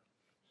require?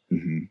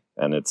 Mm-hmm.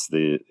 And it's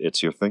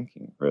your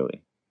thinking,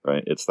 really,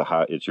 right? It's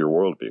your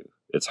worldview.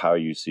 It's how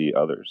you see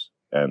others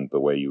and the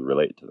way you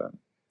relate to them,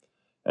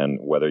 and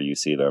whether you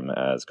see them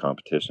as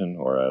competition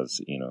or as,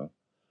 you know,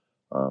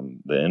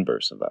 the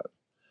inverse of that.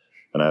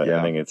 And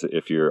I think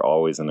if you're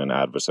always in an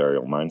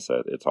adversarial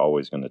mindset, it's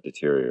always going to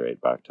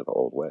deteriorate back to the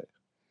old way,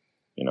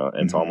 you know.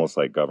 And it's almost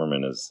like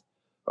government is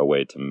a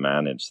way to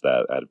manage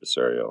that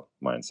adversarial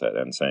mindset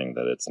and saying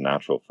that it's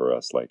natural for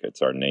us, like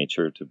it's our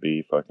nature to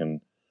be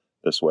fucking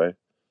this way.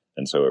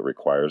 And so it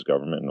requires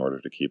government in order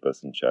to keep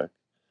us in check.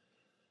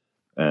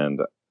 And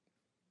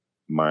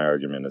my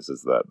argument is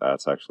that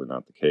that's actually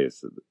not the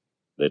case.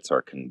 It's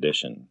our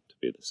condition to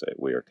be this way.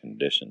 We are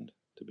conditioned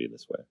to be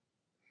this way,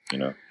 you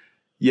know?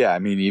 Yeah. I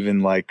mean,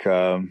 even like,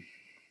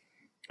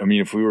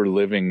 if we were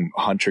living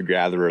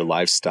hunter-gatherer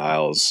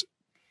lifestyles,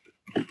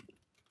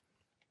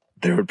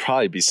 there would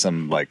probably be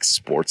some like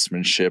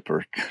sportsmanship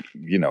or,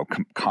 you know,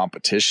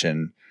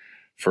 competition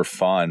for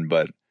fun.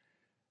 But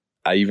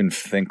I even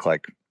think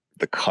like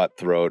the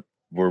cutthroat,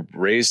 we're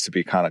raised to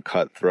be kind of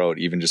cutthroat,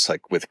 even just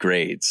like with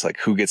grades, like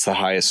who gets the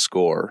highest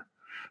score,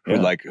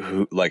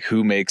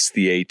 who makes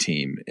the A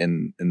team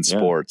in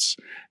sports.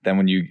 Then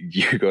when you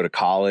go to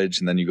college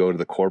and then you go to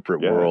the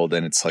corporate world,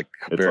 and it's like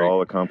it's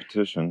all a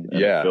competition,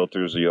 and it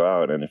filters you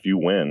out. And if you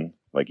win,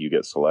 like you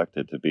get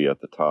selected to be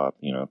at the top,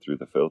 you know, through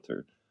the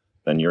filter,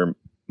 then your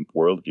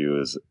worldview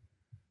is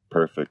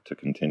perfect to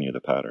continue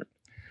the pattern.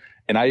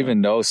 And I even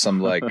know some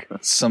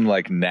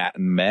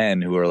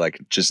men who are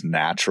like just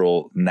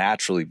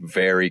naturally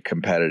very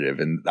competitive.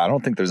 And I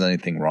don't think there's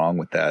anything wrong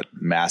with that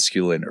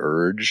masculine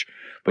urge,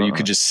 but you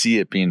could just see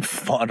it being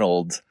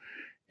funneled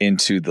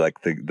into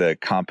like the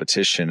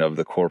competition of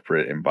the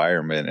corporate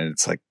environment. And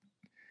it's like,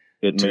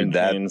 it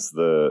maintains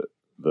the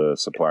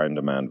supply and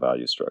demand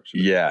value structure.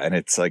 Yeah. And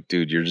it's like,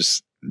 dude, you're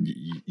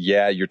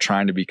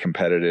trying to be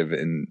competitive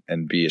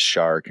and be a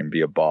shark and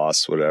be a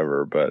boss,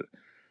 whatever, but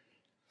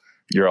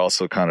you're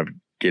also kind of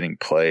getting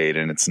played,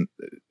 and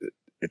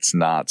it's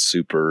not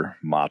super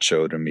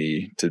macho to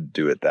me to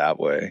do it that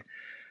way.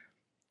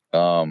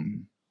 Yeah,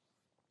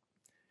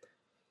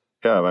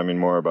 I mean,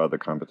 more about the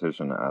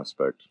competition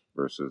aspect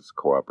versus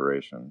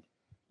cooperation.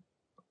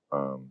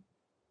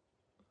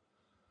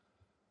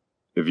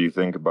 If you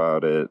think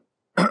about it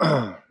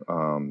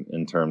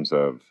in terms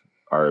of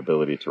our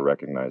ability to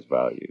recognize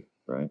value,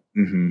 right?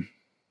 Mm-hmm.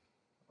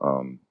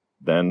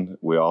 Then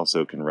we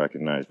also can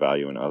recognize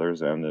value in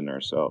others and in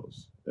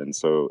ourselves. And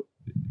so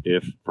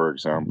if, for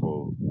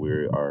example, we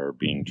are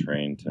being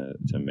trained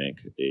to make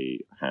a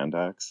hand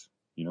axe,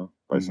 you know,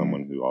 by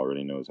someone who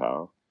already knows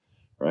how,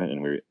 right?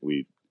 And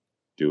we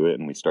do it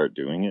and we start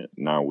doing it.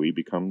 Now we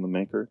become the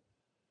maker.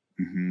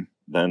 Mm-hmm.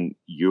 Then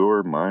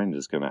your mind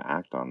is going to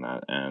act on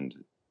that and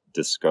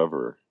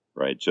discover,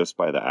 right? Just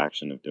by the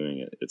action of doing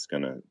it, it's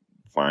going to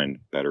find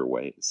better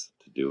ways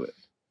to do it.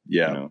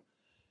 Yeah. You know?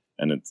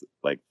 And it's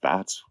like,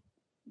 that's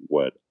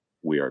what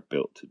we are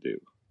built to do.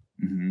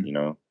 Mm-hmm. You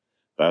know,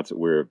 that's what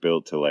we're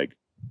built to, like,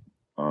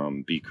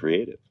 be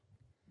creative.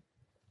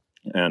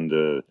 And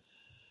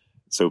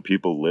so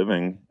people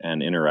living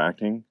and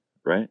interacting,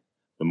 right?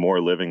 The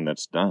more living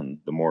that's done,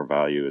 the more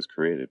value is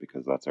created,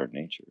 because that's our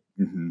nature.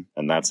 Mm-hmm.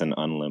 And that's an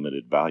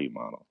unlimited value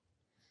model.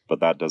 But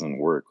that doesn't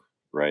work,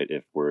 right?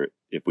 If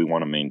we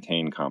want to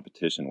maintain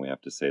competition, we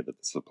have to say that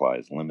the supply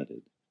is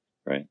limited,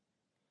 right?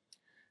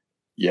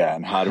 Yeah.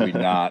 And how do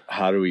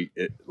we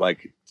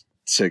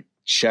to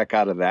check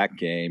out of that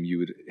game, you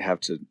would have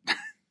to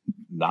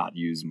not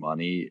use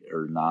money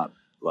or not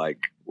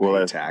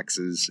pay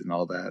taxes and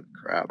all that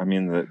crap. I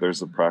mean,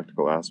 there's a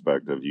practical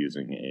aspect of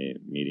using a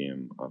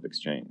medium of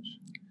exchange.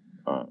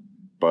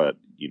 But,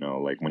 you know,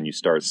 like when you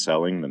start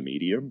selling the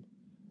medium,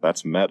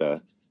 that's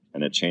meta,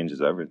 and it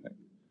changes everything.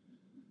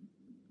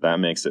 That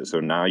makes it so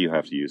now you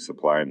have to use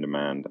supply and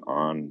demand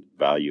on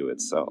value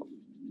itself.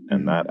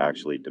 And that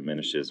actually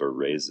diminishes or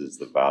raises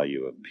the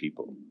value of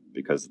people,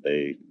 because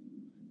they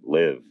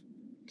live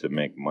to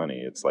make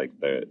money. It's like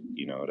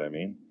you know what I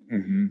mean?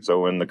 Mm-hmm.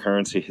 So when the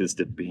currency is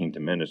being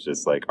diminished,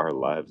 it's like our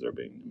lives are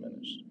being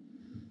diminished.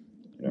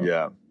 You know?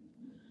 Yeah.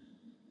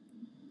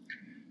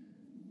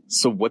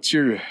 So what's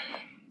your...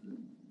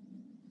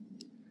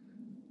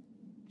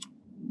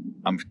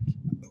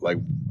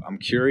 I'm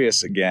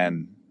curious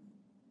again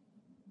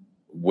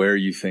where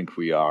you think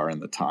we are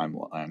in the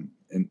timeline,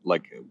 and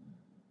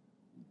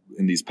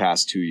in these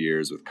past 2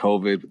 years with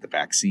COVID, with the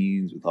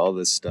vaccines, with all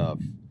this stuff.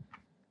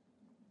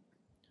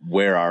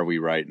 Where are we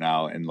right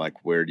now, and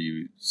where do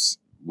you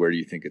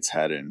think it's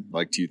heading?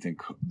 Do you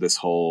think this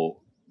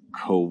whole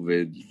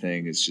COVID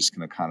thing is just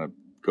going to kind of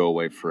go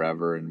away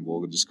forever and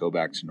we'll just go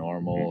back to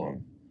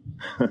normal?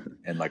 Mm-hmm.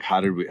 And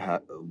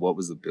what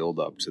was the build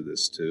up to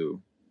this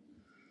too?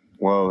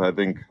 Well, I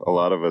think a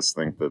lot of us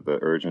think that the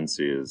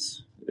urgency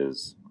is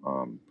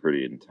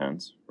pretty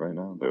intense right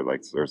now.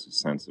 There's a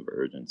sense of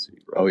urgency.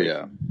 Right? Oh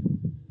yeah.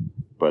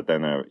 But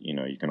then, you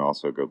know, you can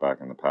also go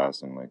back in the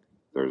past and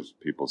there's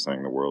people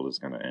saying the world is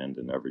going to end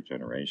in every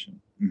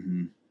generation.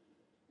 Mm-hmm.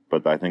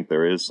 But I think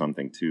there is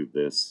something to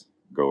this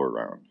go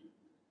around.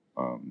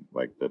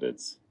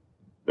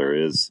 There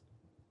is,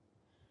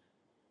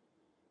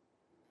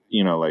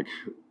 you know,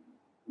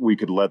 we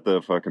could let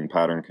the fucking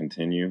pattern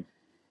continue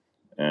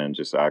and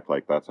just act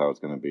like that's how it's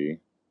going to be,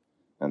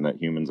 and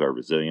that humans are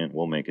resilient.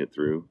 We'll make it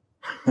through,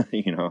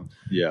 you know?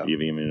 Yeah.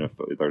 Even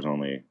if there's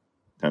only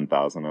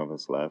 10,000 of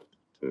us left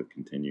to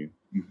continue.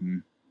 Mm-hmm.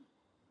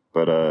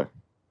 But,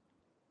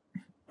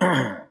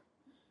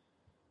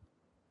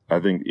 I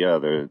think,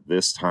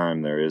 this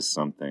time there is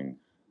something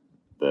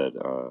that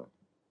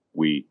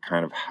we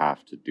kind of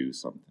have to do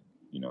something,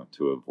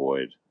 to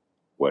avoid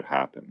what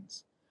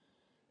happens.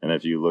 And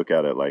if you look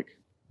at it like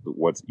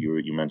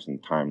you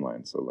mentioned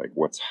timeline, so like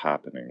what's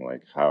happening,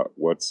 like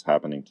what's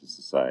happening to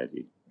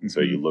society. Mm-hmm.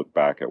 So you look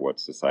back at what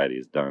society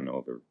has done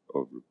over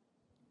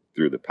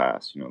through the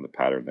past, the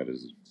pattern that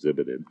is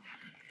exhibited,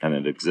 and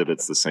it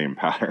exhibits the same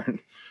pattern,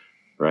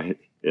 right?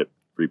 It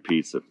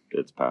repeats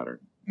its pattern.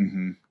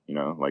 Mm-hmm.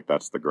 Like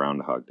that's the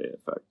Groundhog Day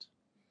effect.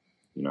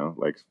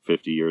 Like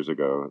 50 years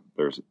ago,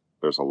 there's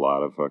a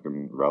lot of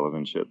fucking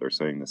relevant shit. They're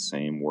saying the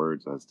same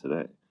words as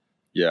today.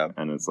 Yeah.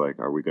 And it's like,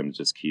 are we going to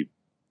just keep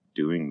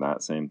doing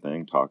that same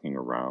thing, talking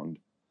around?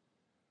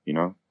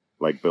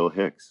 Like Bill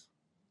Hicks,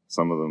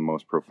 some of the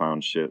most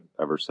profound shit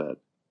ever said.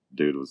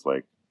 Dude was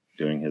like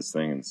doing his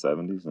thing in the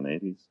 70s and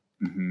 80s.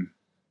 Mm-hmm.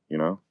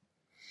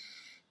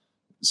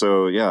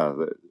 So yeah,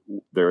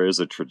 there is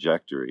a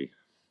trajectory.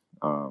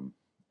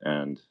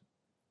 And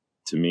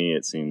to me,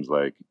 it seems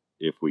like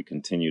if we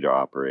continue to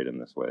operate in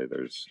this way,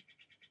 there's,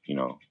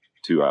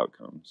 two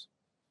outcomes,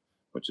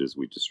 which is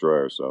we destroy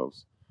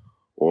ourselves,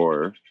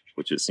 or,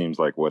 which it seems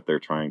like what they're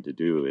trying to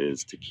do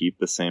is to keep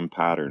the same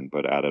pattern,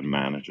 but at a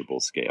manageable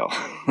scale.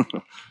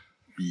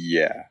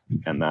 Yeah.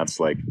 And that's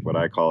like what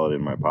I call it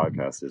in my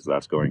podcast is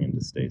that's going into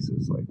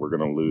stasis. Like we're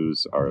going to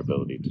lose our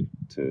ability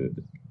to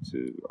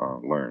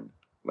learn.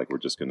 Like we're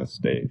just going to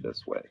stay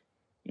this way,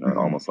 Mm-hmm.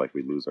 almost like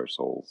we lose our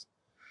souls.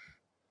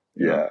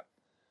 Yeah.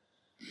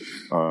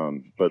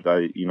 But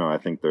I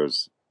think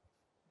there's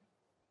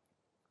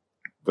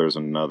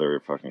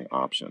another fucking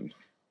option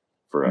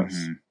for us.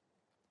 Mm-hmm.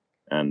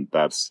 And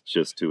that's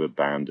just to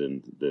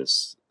abandon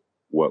this,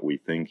 what we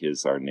think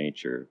is our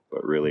nature,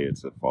 but really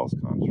it's a false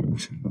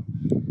construct.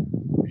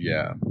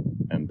 Yeah.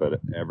 But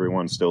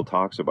everyone still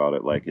talks about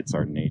it like it's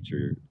our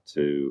nature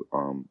to,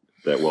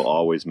 that will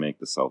always make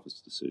the selfish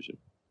decision.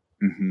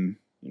 Mm-hmm.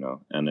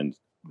 And then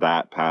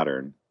that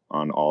pattern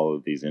on all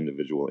of these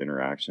individual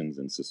interactions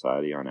in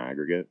society on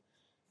aggregate,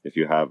 if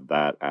you have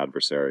that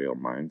adversarial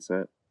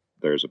mindset,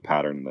 there's a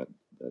pattern that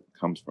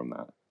comes from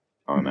that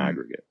on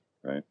aggregate,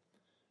 right?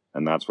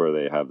 And that's where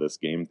they have this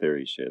game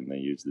theory shit, and they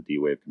use the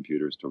D-Wave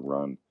computers to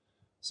run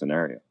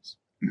scenarios.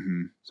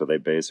 Mm-hmm. So they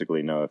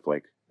basically know if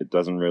like it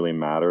doesn't really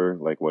matter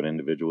like what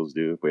individuals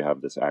do, if we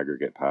have this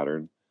aggregate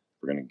pattern,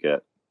 we're going to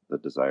get the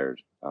desired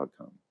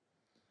outcome.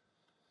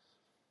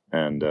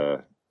 And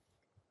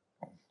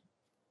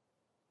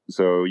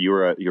so you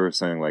were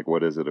saying like,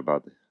 what is it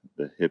about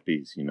the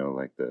hippies?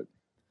 Like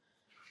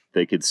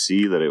they could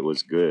see that it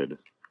was good,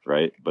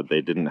 right? But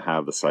they didn't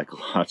have the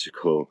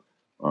psychological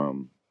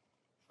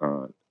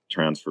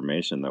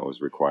transformation that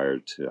was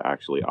required to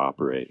actually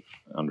operate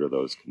under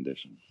those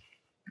conditions.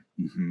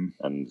 Mm-hmm.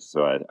 And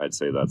so I'd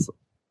say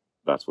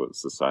that's what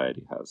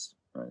society has,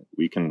 right?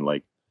 We can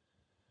like,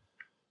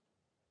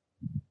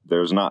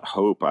 there's not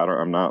hope.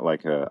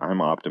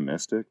 I'm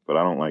optimistic, but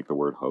I don't like the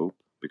word hope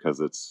because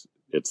it's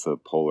the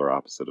polar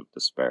opposite of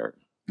despair.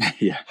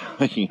 Yeah.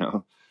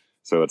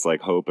 So it's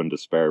like hope and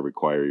despair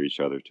require each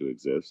other to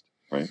exist,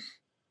 right?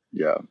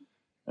 Yeah.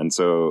 And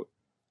so,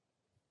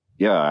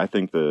 yeah, I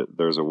think that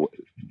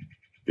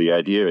the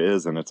idea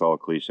is, and it's all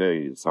cliche,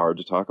 it's hard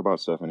to talk about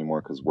stuff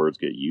anymore because words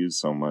get used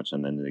so much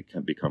and then they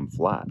can become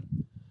flat.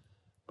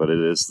 But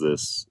it is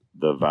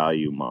the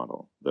value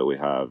model that we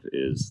have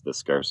is the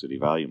scarcity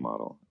value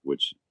model,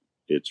 which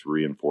it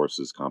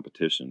reinforces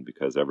competition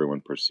because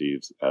everyone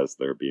perceives as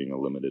there being a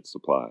limited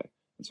supply.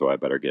 And so I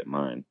better get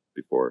mine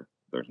before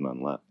there's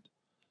none left.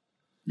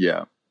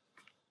 Yeah.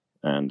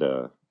 And,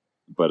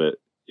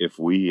 if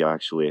we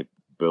actually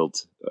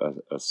built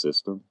a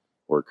system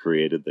or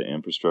created the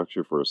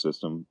infrastructure for a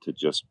system to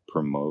just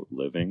promote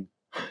living,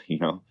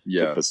 to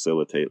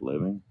facilitate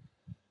living,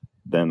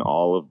 then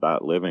all of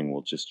that living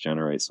will just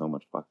generate so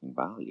much fucking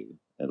value.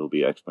 It'll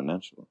be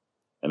exponential.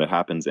 And it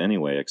happens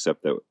anyway,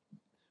 except that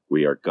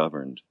we are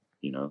governed,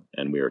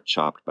 and we are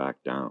chopped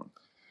back down.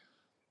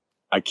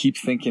 I keep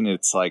thinking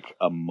it's like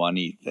a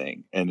money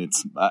thing, and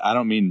I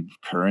don't mean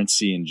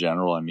currency in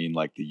general. I mean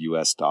like the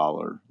US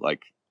dollar,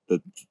 like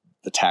the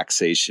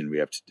taxation we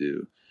have to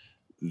do,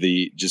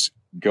 the just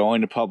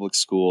going to public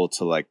school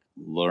to like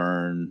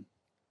learn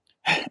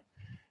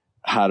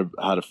how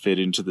to fit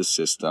into the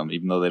system,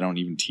 even though they don't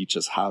even teach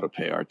us how to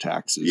pay our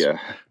taxes. Yeah.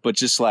 But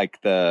just like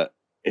the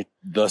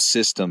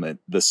system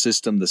that's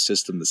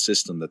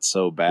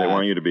so bad. They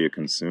want you to be a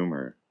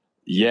consumer.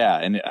 Yeah.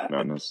 And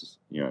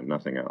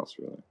nothing else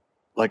really.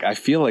 Like, I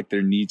feel like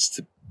there needs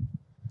to,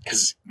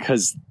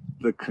 cause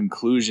the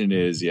conclusion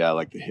is,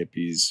 like the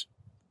hippies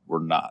were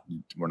not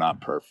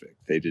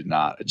perfect. They did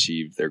not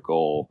achieve their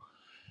goal,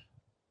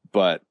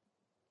 but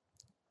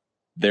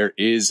there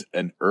is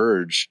an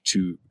urge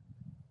to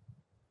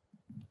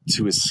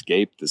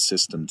escape the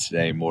system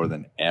today more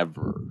than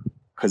ever,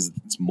 because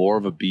it's more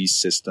of a beast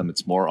system.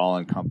 It's more all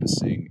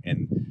encompassing.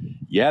 And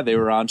they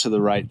were onto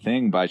the right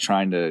thing by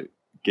trying to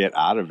get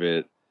out of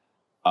it.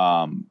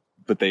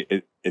 But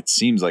it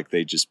seems like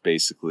they just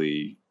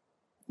basically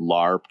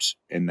LARPed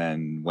and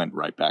then went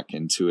right back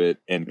into it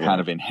and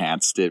kind of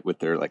enhanced it with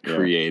their like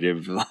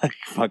creative, like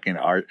fucking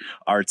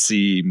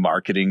artsy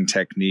marketing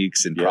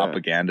techniques and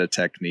propaganda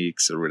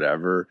techniques or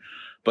whatever.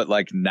 But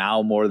like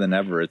now more than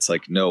ever, it's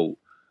like, no,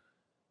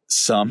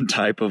 some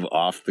type of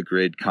off the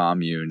grid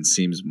commune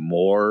seems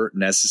more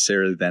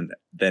necessary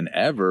than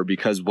ever,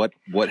 because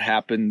what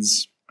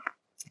happens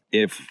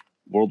if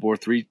World War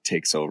III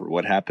takes over?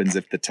 What happens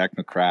if the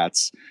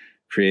technocrats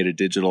create a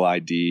digital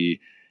ID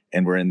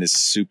and we're in this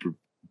super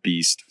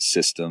beast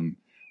system?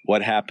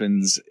 What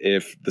happens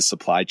if the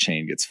supply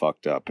chain gets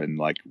fucked up and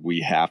like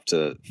we have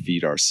to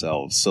feed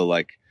ourselves? So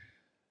like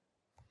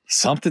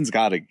something's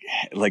got to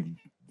like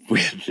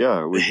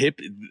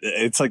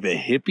it's like the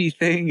hippie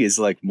thing is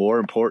like more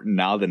important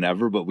now than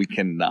ever, but we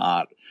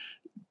cannot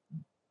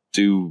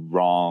do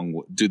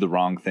the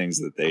wrong things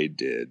that they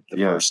did the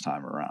first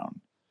time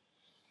around.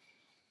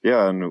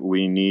 Yeah, and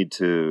we need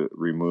to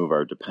remove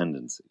our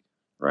dependency,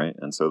 right?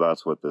 And so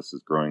that's what this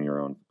is, growing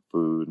your own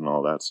food and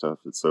all that stuff.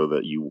 It's so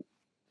that you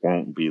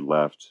won't be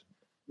left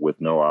with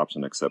no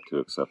option except to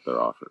accept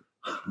their offer.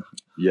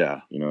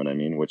 Yeah. You know what I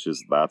mean?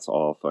 That's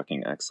all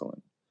fucking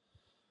excellent.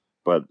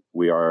 But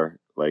we are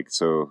like,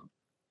 so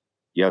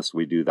yes,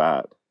 we do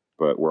that,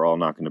 but we're all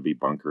not going to be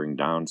bunkering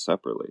down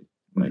separately.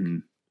 Like,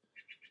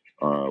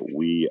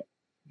 we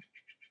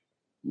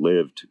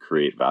live to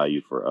create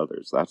value for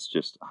others. That's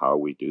just how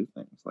we do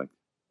things. Like,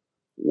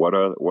 what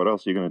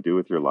else are you going to do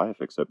with your life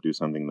except do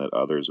something that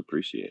others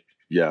appreciate?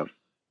 Yeah.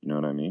 You know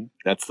what I mean?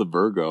 That's the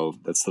Virgo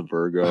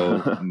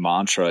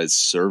mantra, is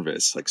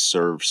service, like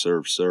serve.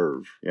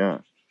 Yeah.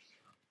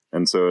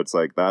 And so it's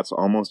like, that's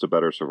almost a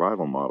better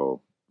survival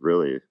model,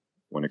 really,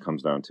 when it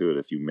comes down to it.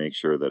 If you make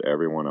sure that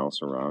everyone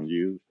else around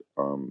you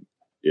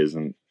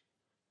isn't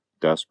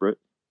desperate.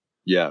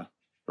 Yeah.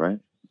 Right.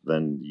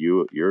 Then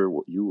you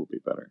will be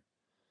better.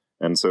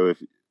 And so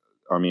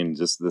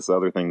just this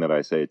other thing that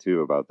I say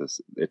too about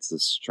this, it's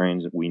this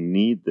strange, we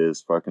need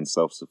this fucking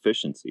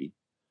self-sufficiency,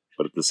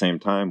 but at the same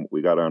time,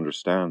 we got to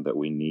understand that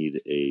we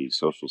need a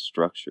social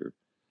structure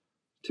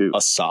too.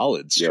 A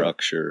solid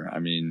structure. Yeah. I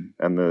mean,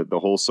 and the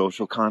whole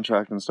social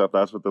contract and stuff,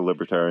 that's what the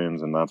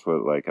libertarians, and that's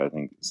what, like, I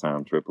think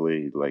Sam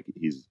Tripoli, like,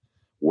 he's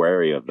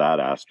wary of that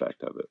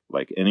aspect of it.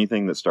 Like,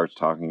 anything that starts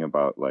talking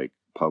about like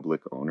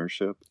public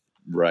ownership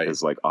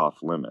is like off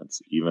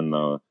limits, even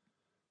though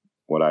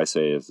what I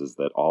say is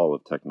that all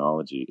of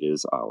technology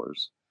is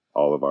ours,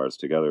 all of ours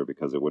together,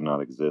 because it would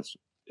not exist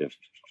if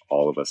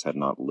all of us had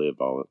not lived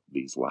all of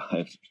these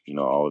lives. You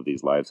know, all of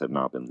these lives had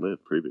not been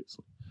lived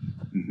previously.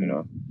 You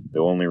know, the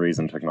only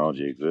reason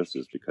technology exists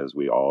is because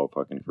we all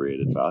fucking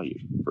created value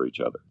for each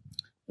other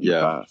in the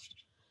past.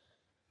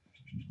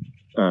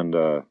 And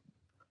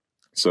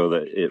so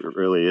that it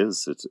really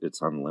is,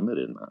 it's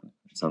unlimited, man.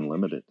 It's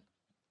unlimited.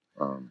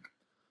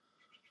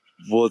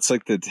 Well, it's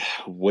like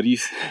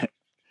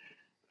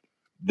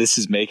this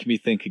is making me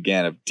think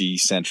again of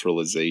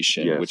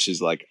decentralization, which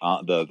is like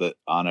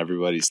on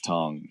everybody's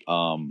tongue.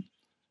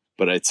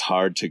 But it's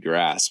hard to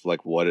grasp.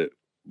 Like, what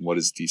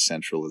does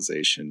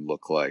decentralization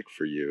look like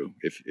for you?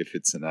 If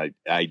it's an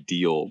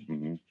ideal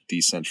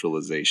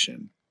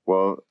decentralization?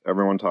 Well,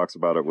 everyone talks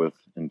about it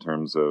in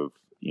terms of,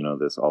 you know,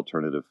 this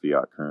alternative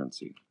fiat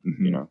currency,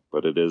 you know,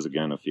 but it is,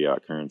 again, a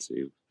fiat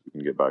currency. We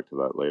can get back to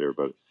that later,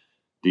 but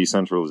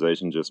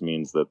decentralization just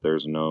means that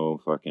there's no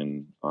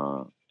fucking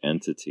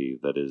entity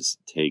that is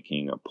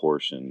taking a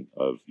portion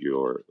of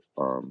your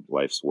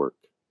life's work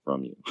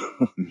from you.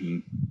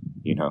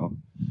 You know,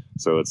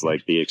 so it's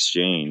like the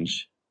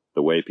exchange.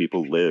 The way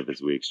people live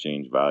is we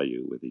exchange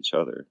value with each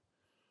other.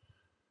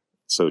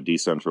 So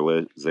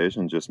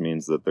decentralization just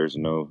means that there's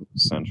no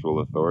central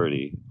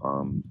authority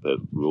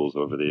that rules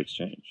over the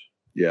exchange.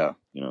 Yeah.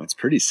 You know, it's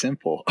pretty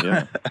simple.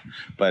 Yeah.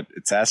 But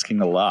it's asking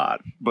a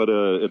lot. But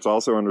it's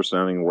also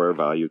understanding where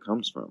value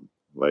comes from.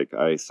 Like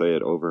I say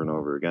it over and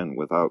over again,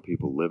 without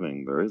people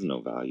living, there is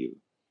no value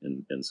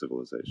in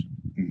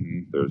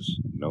civilization. There's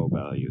no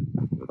value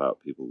without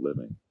people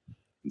living.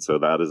 And so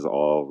that is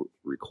all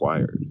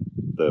required.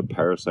 The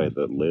parasite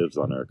that lives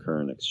on our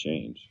current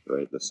exchange,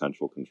 right, the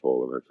central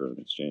control of our current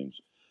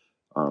exchange,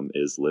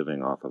 is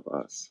living off of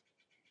us.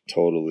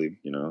 Totally.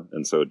 You know?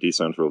 And so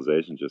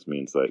decentralization just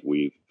means that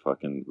we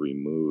fucking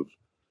remove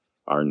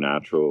our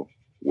natural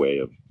way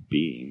of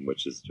being,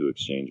 which is to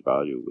exchange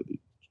value with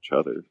each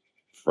other,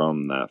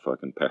 from that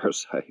fucking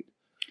parasite.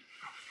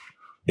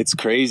 It's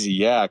crazy,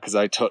 yeah, because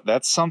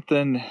that's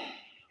something.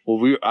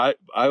 Well,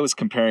 I was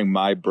comparing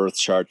my birth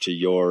chart to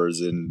yours,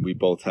 and we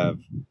both have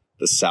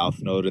the South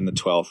Node in the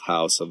 12th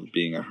house of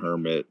being a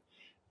hermit,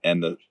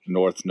 and the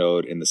North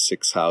Node in the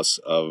 6th house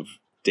of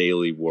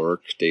daily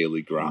work,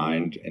 daily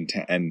grind,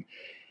 and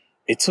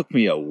it took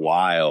me a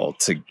while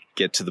to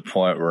get to the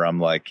point where I'm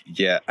like,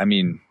 yeah, I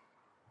mean,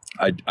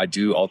 I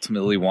do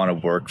ultimately want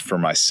to work for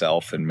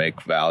myself and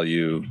make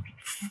value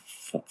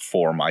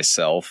for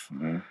myself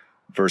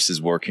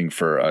versus working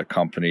for a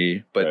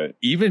company. But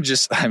even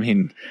just, I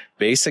mean,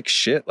 basic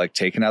shit like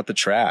taking out the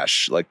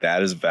trash, like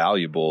that is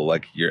valuable.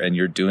 Like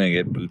you're doing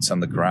it boots on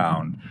the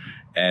ground.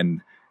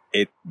 And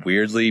it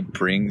weirdly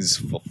brings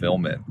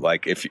fulfillment.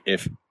 Like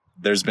if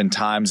there's been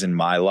times in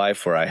my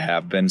life where I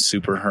have been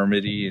super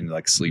hermity and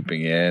like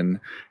sleeping in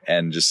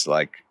and just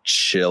like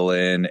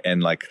chilling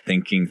and like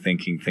thinking.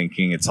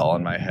 It's all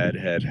in my head.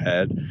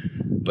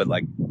 But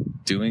like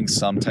doing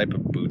some type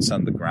of boots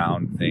on the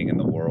ground thing in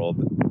the world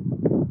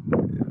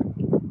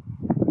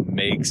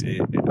makes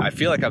it, I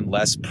feel like I'm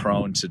less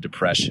prone to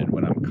depression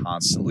when I'm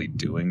constantly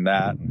doing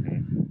that.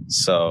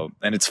 So,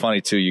 and it's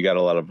funny too, you got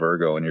a lot of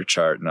Virgo in your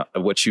chart.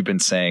 And what you've been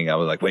saying, I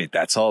was like, wait,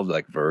 that's all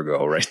like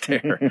Virgo right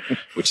there,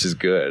 which is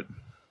good.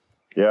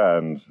 Yeah,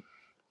 and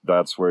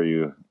that's where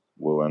you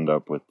will end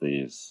up with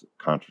these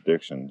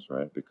contradictions,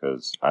 right?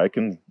 Because I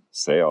can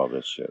say all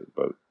this shit,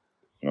 but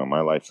you know,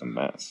 my life's a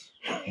mess.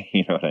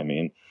 You know what I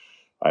mean?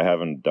 I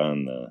haven't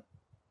done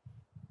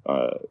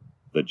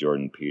the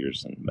Jordan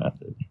Peterson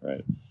method,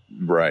 right?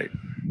 Right.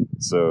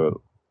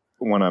 So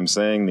when I'm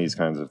saying these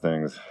kinds of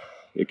things,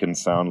 it can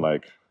sound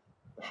like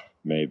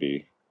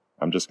maybe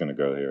I'm just going to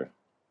go here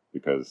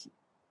because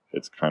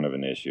it's kind of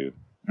an issue.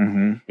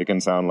 Mm-hmm. It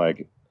can sound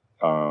like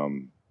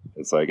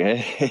it's like,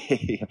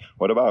 hey,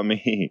 what about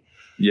me?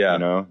 Yeah. You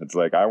know, it's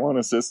like I want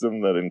a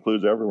system that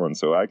includes everyone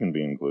so I can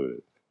be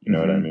included. You know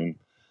what I mean?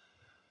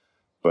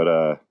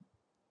 But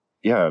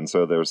yeah, and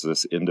so there's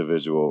this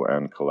individual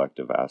and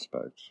collective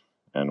aspect,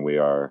 and we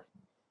are,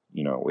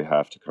 you know, we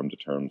have to come to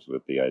terms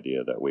with the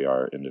idea that we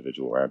are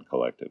individual and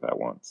collective at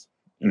once.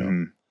 You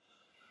know?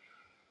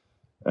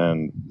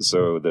 And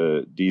so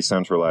the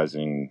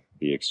decentralizing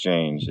the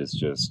exchange is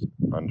just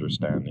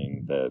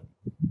understanding that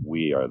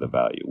we are the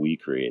value, we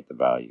create the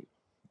value,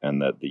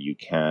 and that you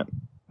can't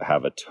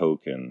have a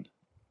token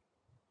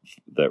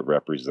that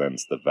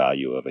represents the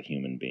value of a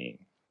human being.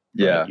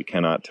 Right? Yeah. You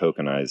cannot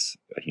tokenize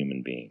a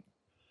human being.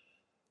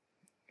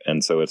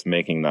 And so it's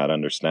making that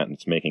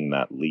it's making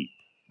that leap,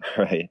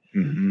 right?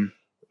 Mm-hmm.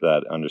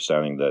 That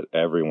understanding that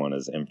everyone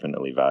is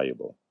infinitely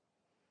valuable.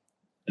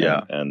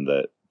 Yeah. And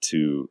that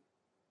to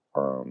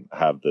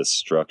have this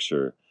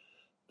structure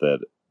that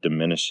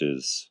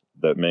diminishes,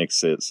 that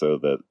makes it so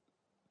that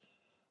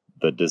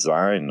the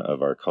design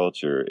of our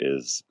culture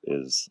is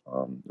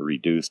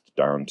reduced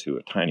down to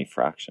a tiny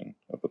fraction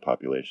of the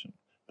population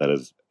that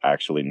has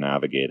actually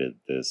navigated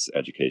this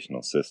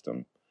educational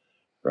system,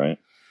 right?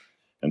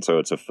 And so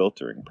it's a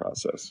filtering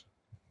process.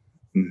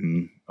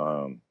 Mm-hmm.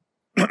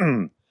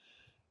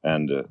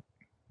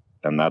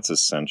 And that's a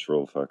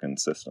central fucking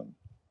system,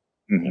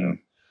 Mm-hmm. you know?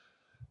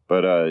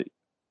 But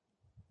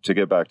to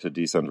get back to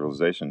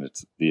decentralization,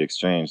 it's the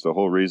exchange. The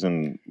whole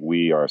reason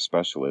we are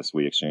specialists,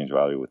 we exchange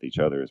value with each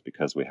other, is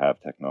because we have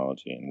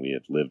technology and we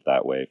have lived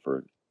that way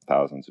for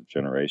thousands of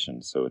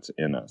generations. So it's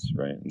in us,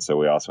 right? And so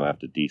we also have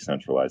to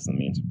decentralize the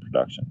means of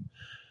production.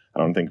 I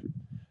don't think,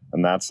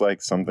 and that's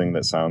like something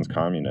that sounds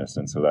communist,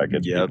 and so that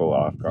gets people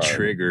off guard.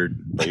 Triggered.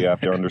 But you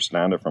have to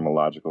understand it from a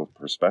logical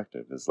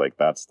perspective. It's like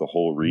that's the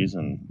whole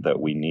reason that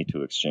we need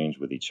to exchange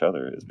with each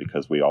other, is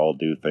because we all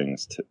do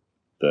things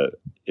that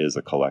is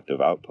a collective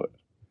output,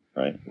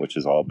 right? Which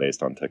is all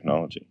based on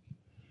technology.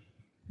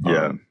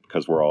 Yeah.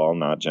 Because we're all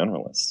not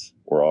generalists.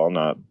 We're all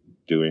not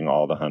doing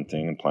all the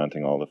hunting and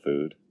planting all the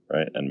food,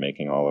 right? And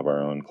making all of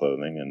our own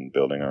clothing and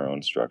building our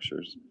own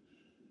structures.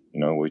 You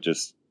know, we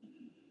just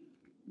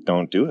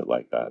don't do it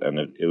like that. And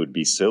it would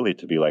be silly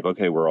to be like,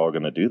 okay, we're all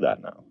going to do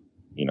that now.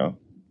 You know,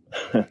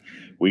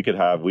 we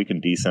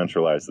can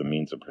decentralize the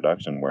means of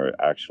production where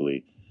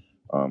actually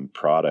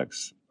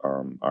products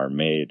are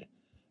made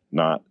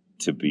not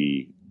to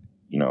be,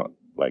 you know,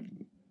 like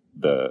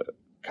the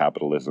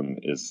capitalism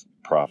is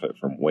profit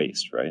from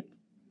waste, right?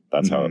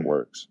 That's how it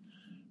works.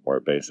 Where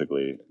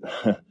basically,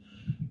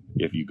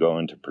 if you go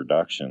into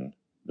production,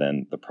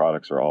 then the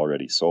products are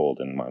already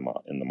sold in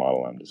the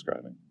model I'm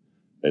describing.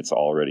 It's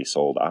already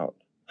sold out.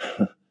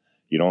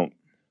 You don't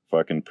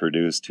fucking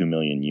produce 2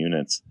 million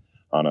units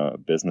on a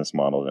business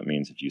model. That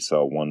means if you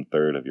sell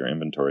 1/3 of your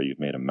inventory, you've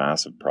made a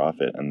massive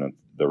profit, and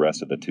the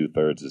rest of the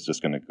 2/3 is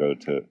just going to go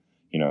to,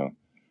 you know,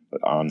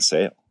 on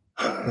sale.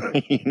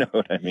 You know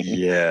what I mean?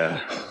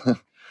 Yeah.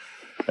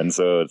 And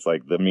so it's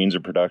like the means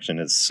of production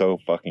is so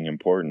fucking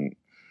important,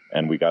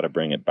 and we got to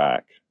bring it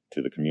back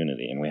to the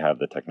community, and we have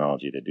the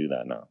technology to do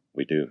that now.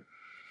 We do.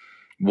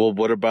 Well,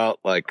 what about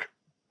like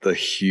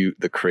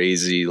the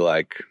crazy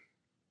like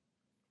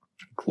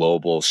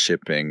global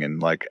shipping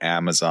and like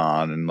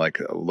Amazon and like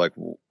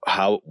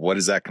what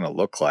is that going to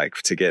look like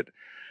to get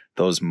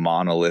those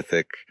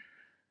monolithic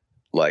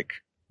like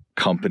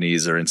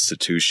companies or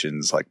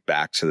institutions like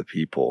back to the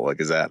people?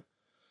 Like, is that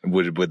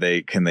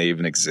can they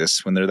even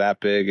exist when they're that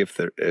big if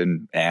they're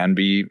and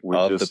be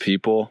the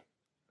people?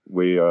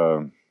 We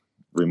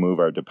remove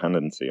our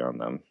dependency on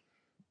them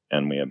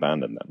and we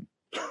abandon them.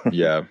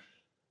 Yeah.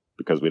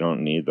 Because we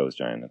don't need those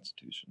giant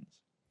institutions.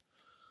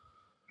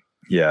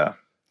 Yeah.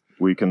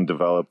 We can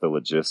develop the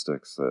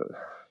logistics that,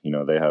 you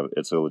know,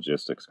 it's a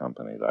logistics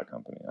company, that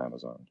company,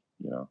 Amazon,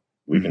 you know,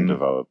 we can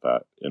develop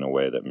that in a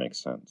way that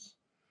makes sense.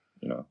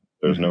 You know,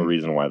 there's no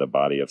reason why the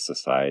body of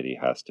society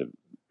has to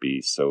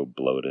be so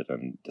bloated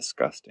and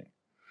disgusting,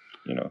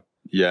 you know?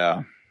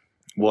 Yeah.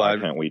 Well, why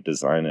can't we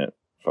design it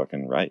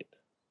fucking right?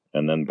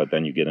 But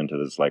then you get into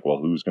this like, well,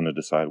 who's going to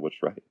decide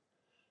what's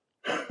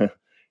right?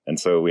 And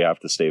so we have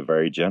to stay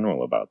very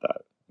general about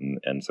that.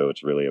 And so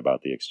it's really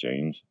about the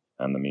exchange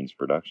and the means of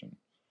production.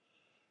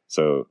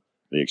 So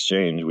the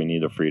exchange, we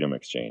need a freedom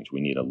exchange.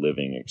 We need a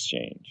living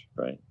exchange,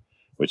 right?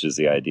 Which is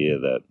the idea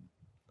that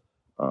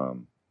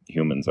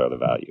humans are the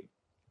value.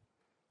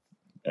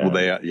 And,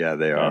 they are.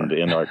 And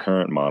in our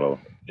current model,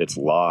 it's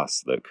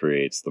loss that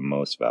creates the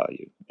most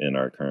value in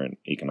our current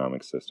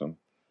economic system.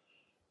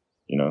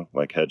 You know,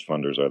 like hedge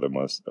funders are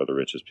the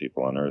richest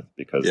people on earth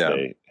because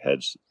they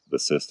hedge the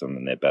system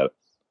and they bet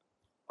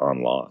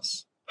on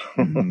loss.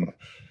 Mm-hmm.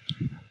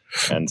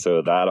 And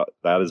so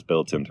that is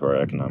built into our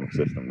economic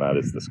system. That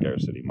is the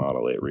scarcity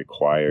model. It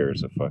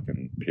requires a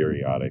fucking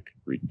periodic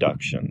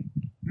reduction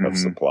of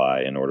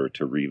supply in order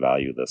to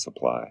revalue the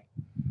supply.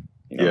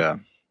 You know? Yeah.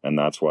 And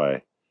that's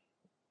why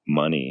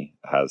money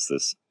has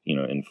this, you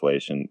know,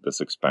 inflation, this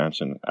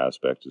expansion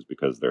aspect is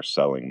because they're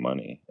selling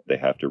money. They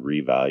have to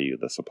revalue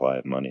the supply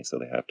of money. So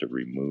they have to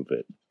remove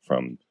it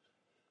from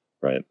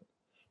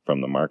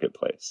the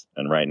marketplace.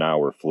 And right now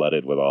we're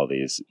flooded with all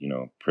these, you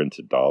know,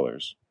 printed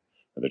dollars.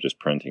 They're just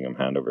printing them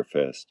hand over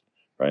fist,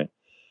 right?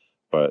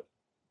 But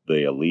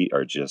the elite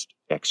are just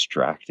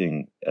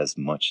extracting as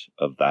much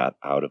of that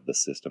out of the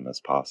system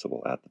as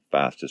possible at the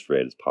fastest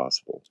rate as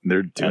possible.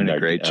 They're doing a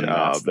great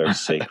job. That's their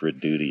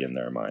sacred duty in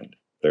their mind.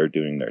 They're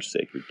doing their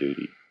sacred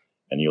duty.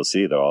 And you'll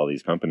see that all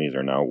these companies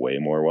are now way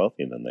more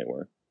wealthy than they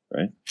were,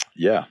 right?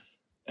 Yeah.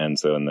 And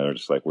they're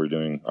just like, we're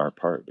doing our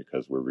part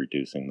because we're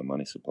reducing the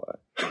money supply.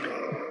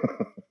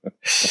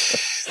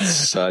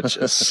 Such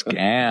a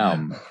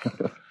scam.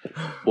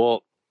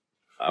 Well,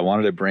 I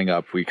wanted to bring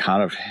up,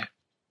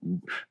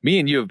 me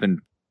and you have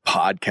been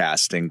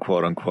podcasting,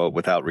 quote unquote,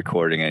 without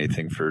recording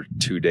anything for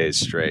 2 days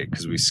straight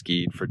because we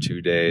skied for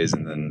 2 days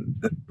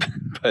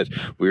but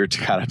we were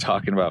kind of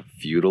talking about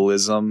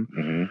feudalism.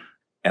 Mm-hmm.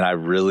 And I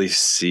really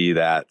see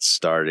that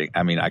starting.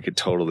 I mean, I could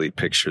totally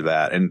picture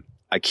that. And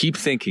I keep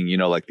thinking, you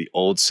know, like the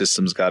old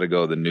system's got to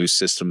go, the new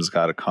system's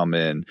got to come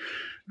in,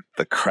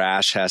 the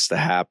crash has to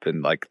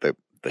happen, like the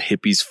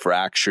hippies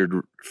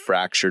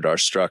fractured our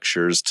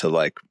structures to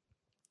like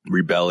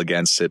rebel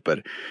against it.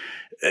 But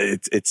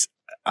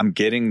I'm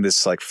getting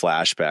this like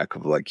flashback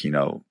of like, you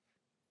know,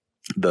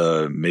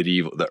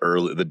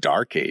 the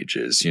dark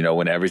ages, you know,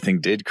 when everything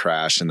did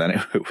crash and then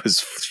it was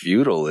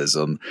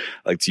feudalism.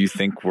 Like, do you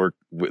think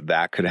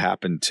that could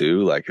happen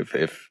too? Like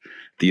if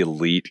the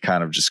elite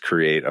kind of just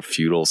create a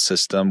feudal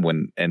system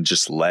and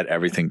just let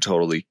everything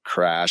totally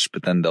crash,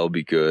 but then they'll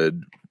be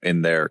good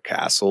in their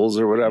castles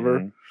or whatever.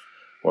 Mm-hmm.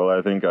 Well,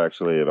 I think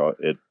actually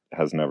it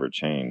has never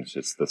changed.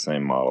 It's the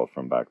same model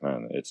from back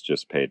then. It's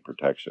just paid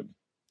protection.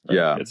 Right?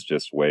 Yeah. It's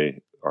just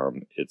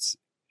it's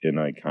in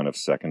a kind of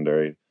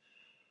secondary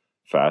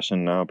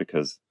fashion now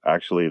because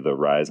actually the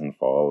rise and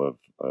fall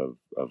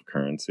of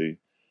currency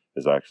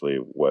is actually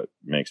what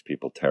makes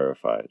people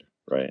terrified.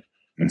 Right.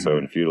 And so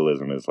in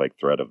feudalism is like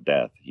threat of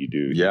death.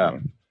 You know,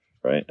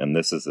 right. And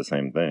this is the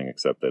same thing,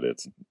 except that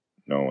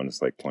no one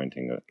is like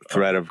pointing a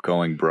threat of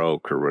going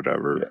broke or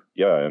whatever.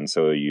 Yeah. And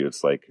so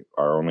it's like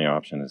our only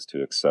option is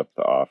to accept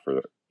the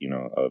offer, you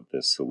know, of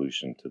this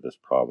solution to this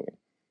problem,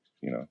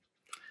 you know?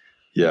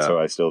 Yeah. And so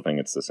I still think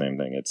it's the same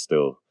thing. It's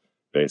still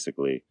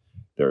basically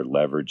they're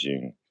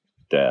leveraging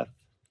death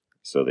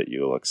so that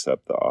you'll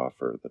accept the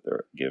offer that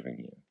they're giving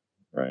you.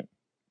 Right.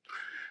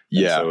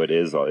 Yeah.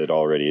 And so it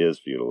already is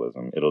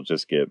feudalism. It'll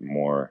just get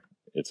more.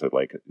 It's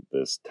like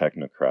this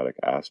technocratic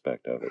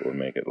aspect of it will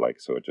make it like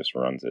so it just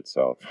runs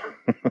itself.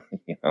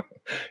 You know,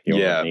 you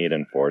won't need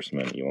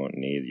enforcement. You won't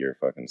need your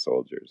fucking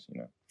soldiers.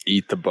 You know,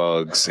 eat the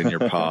bugs in your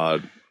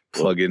pod,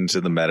 plug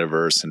into the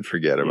metaverse, and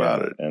forget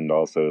about it. And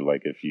also,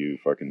 like if you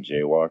fucking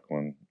jaywalk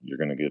one, you're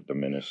gonna get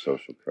diminished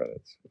social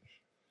credits.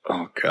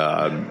 Oh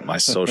God, my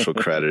social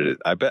credit.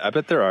 I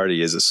bet there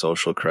already is a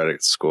social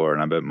credit score,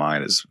 and I bet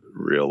mine is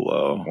real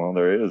low. Well,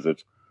 there is.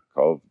 It's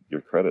called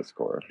your credit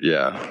score.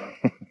 Yeah.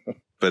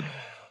 But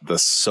the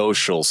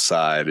social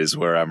side is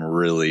where I'm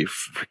really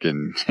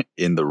freaking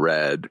in the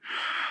red.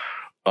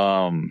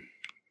 But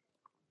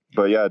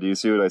yeah, do you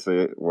see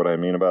what I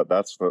mean about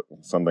that's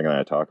something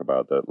I talk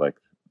about, that like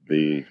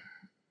the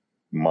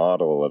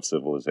model of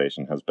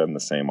civilization has been the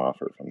same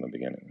offer from the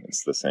beginning.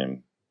 It's the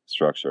same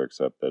structure,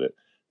 except that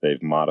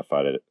they've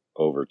modified it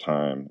over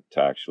time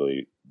to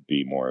actually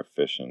be more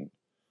efficient.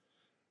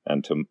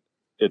 And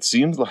it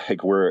seems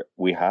like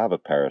we have a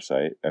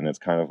parasite, and it's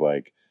kind of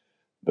like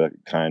the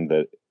kind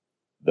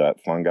that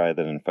fungi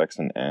that infects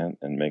an ant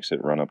and makes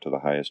it run up to the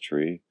highest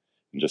tree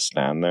and just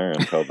stand there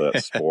until the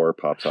spore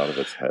pops out of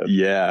its head.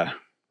 Yeah.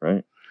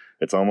 Right?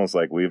 It's almost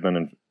like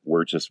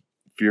we're just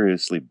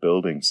furiously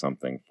building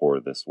something for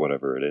this,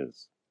 whatever it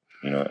is,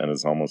 you know, and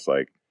it's almost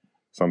like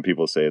some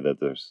people say that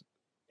there's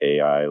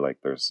AI, like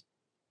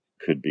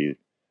could be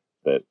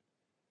that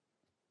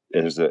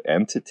there's an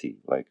entity,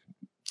 like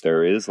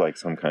there is like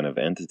some kind of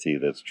entity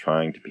that's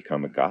trying to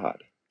become a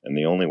god. And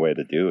the only way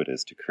to do it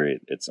is to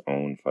create its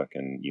own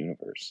fucking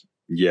universe.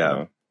 Yeah. You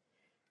know?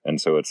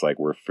 And so it's like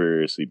we're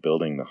furiously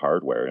building the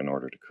hardware in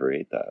order to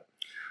create that.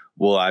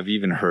 Well, I've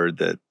even heard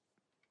that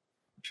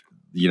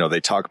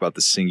they talk about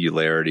the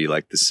singularity,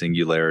 like the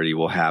singularity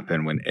will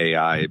happen when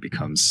AI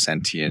becomes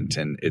sentient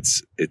and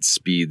it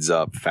speeds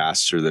up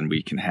faster than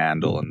we can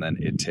handle. And then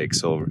it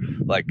takes over.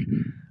 Like,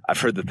 I've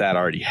heard that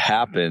already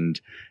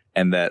happened,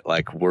 and that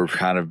like we're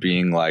kind of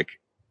being like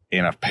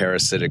in a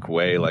parasitic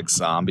way, like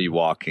zombie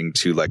walking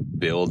to like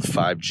build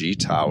 5G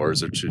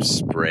towers or to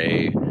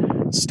spray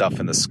stuff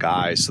in the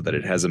sky so that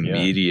it has a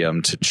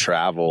medium to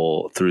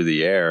travel through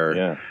the air.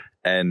 Yeah.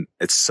 And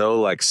it's so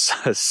like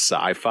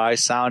sci-fi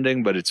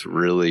sounding, but it's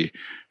really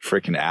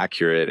freaking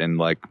accurate. And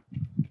like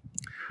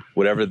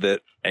whatever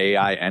that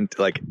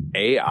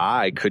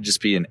AI could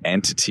just be an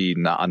entity,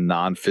 not a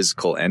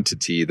non-physical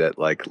entity that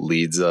like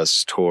leads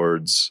us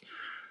towards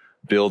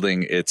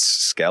building its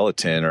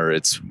skeleton or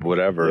its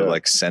whatever,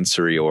 like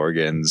sensory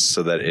organs,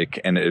 so that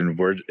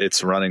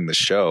it's running the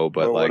show.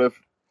 But what if,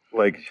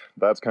 like,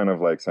 that's kind of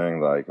like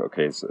saying like,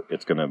 okay, so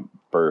it's going to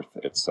birth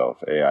itself.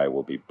 AI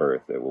will be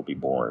birthed. It will be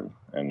born.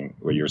 And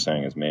what you're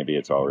saying is maybe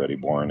it's already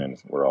born and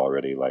we're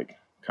already like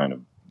kind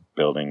of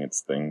building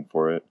its thing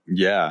for it.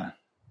 Yeah.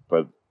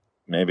 But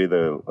maybe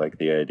the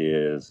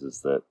idea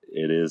is that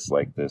it is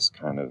like this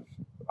kind of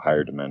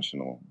higher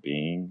dimensional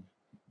being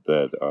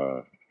that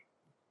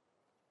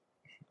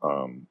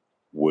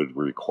would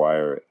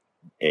require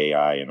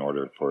AI in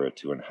order for it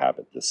to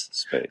inhabit this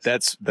space.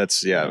 That's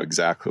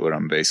exactly what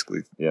I'm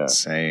basically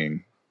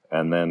saying.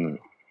 And then,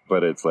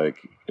 but it's like,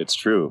 it's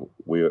true.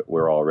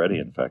 We're already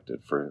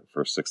infected for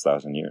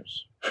 6,000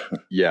 years.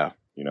 Yeah.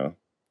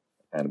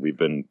 And we've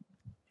been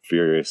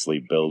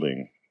furiously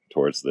building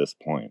towards this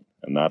point.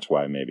 And that's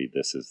why maybe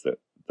this is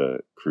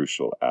the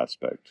crucial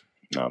aspect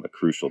now, the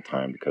crucial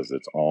time, because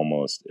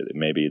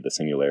maybe the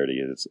singularity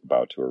is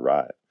about to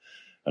arrive.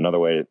 Another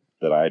way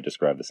that I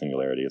describe the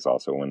singularity is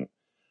also when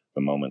the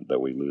moment that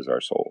we lose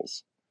our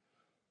souls,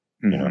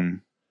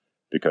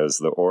 because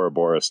the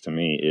Ouroboros to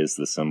me is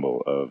the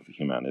symbol of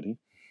humanity,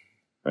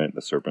 right?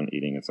 The serpent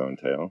eating its own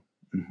tail.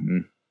 Mm-hmm.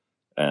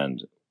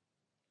 And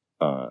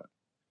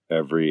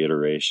every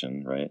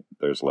iteration, right,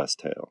 there's less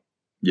tail.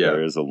 Yeah.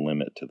 There is a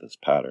limit to this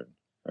pattern,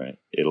 right?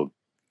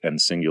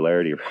 And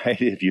singularity,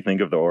 right? If you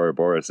think of the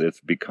Ouroboros,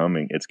 it's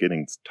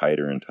getting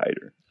tighter and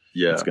tighter.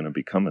 Yeah. It's going to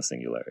become a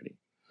singularity,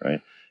 right?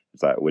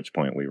 It's at which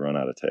point we run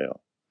out of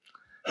tail.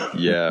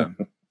 Yeah.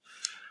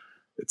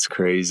 It's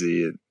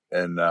crazy.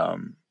 And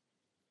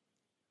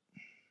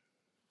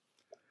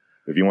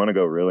if you want to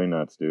go really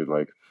nuts, dude,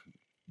 like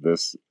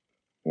this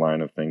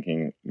line of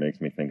thinking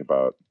makes me think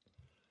about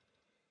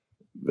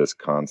this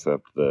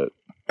concept that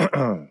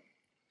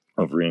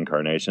of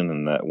reincarnation,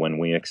 and that when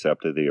we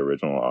accepted the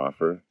original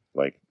offer,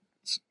 like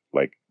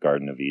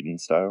Garden of Eden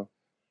style,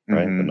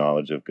 right? Mm-hmm. The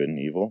knowledge of good and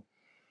evil,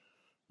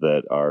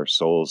 that our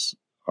souls,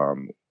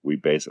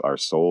 our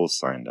souls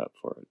signed up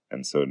for it.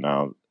 And so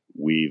now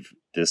we've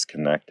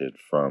disconnected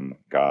from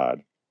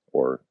God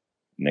or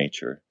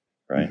nature,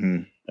 right?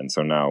 Mm-hmm. And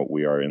so now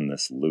we are in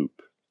this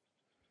loop,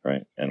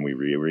 right? And we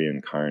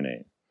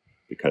reincarnate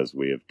because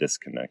we have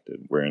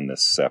disconnected. We're in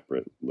this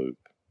separate loop,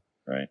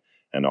 right?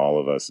 And all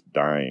of us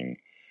dying,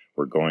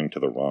 we're going to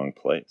the wrong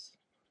place,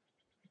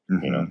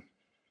 Mm-hmm.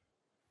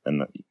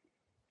 And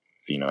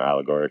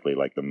allegorically,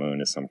 like the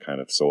moon is some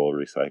kind of soul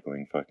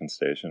recycling fucking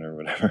station or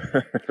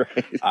whatever.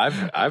 Right?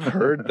 I've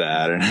heard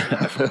that,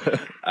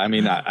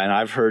 and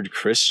I've heard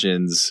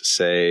Christians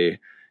say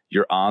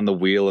you're on the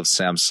wheel of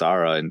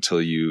samsara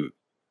until you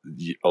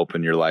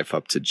open your life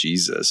up to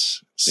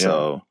Jesus.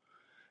 So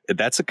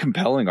that's a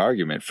compelling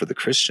argument for the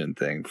Christian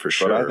thing, for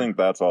sure. But I think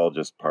that's all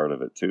just part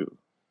of it too.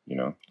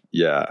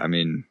 Yeah, I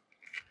mean,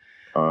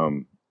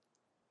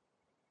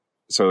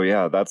 so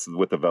yeah, that's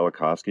with the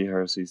Velikovsky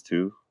heresies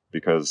too.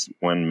 Because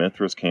when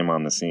Mithras came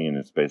on the scene,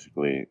 it's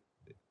basically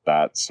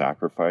that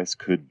sacrifice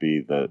could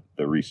be the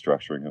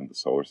restructuring of the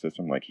solar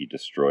system. Like he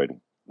destroyed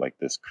like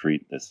this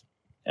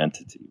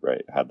entity,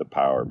 right? Had the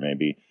power.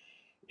 Maybe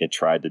it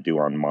tried to do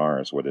on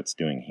Mars what it's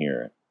doing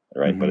here,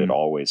 right? Mm-hmm. But it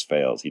always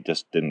fails. He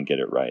just didn't get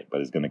it right, but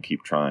he's going to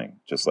keep trying,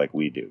 just like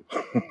we do.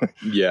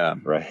 Yeah.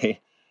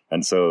 Right?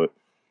 And so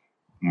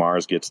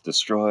Mars gets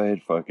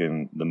destroyed,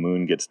 fucking the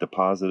moon gets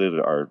deposited,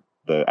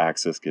 the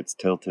axis gets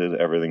tilted,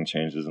 everything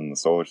changes in the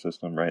solar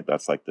system, right?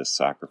 That's like this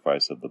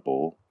sacrifice of the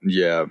bull.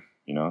 Yeah.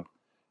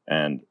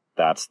 And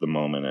that's the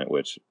moment at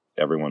which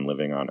everyone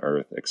living on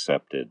Earth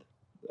accepted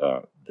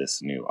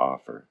this new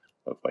offer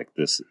of like,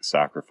 this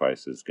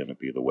sacrifice is going to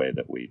be the way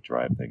that we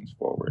drive things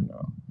forward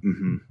now.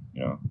 Mm-hmm.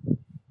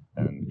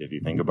 And if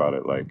you think about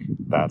it, like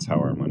that's how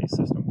our money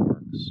system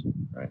works,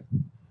 right?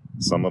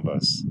 Some of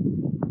us,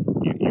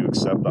 you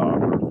accept the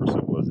offer for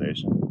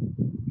civilization.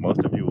 Most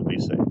of you will be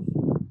safe.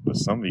 But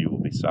some of you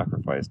will be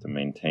sacrificed to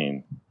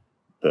maintain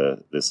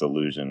this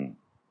illusion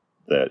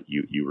that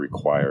you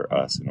require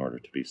us in order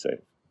to be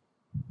safe,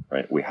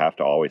 right? We have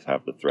to always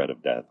have the threat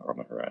of death on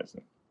the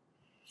horizon.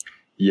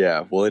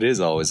 Yeah, well, it is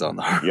always on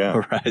the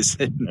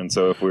horizon. And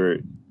so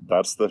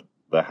that's the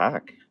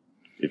hack.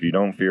 If you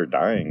don't fear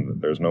dying,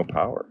 there's no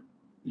power.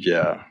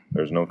 Yeah.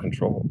 There's no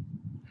control.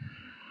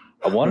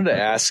 I wanted to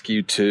ask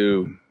you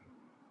too,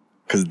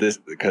 because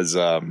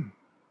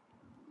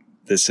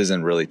this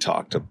isn't really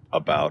talked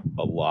about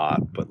a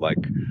lot, but like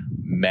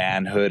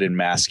manhood and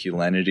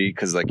masculinity,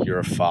 because like you're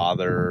a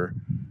father,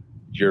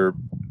 you're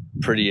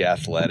pretty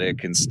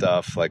athletic and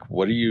stuff. Like,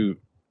 do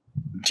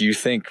you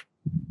think,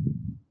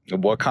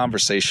 what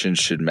conversation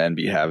should men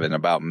be having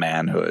about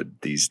manhood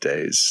these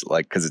days?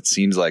 Like, because it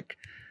seems like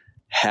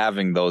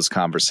having those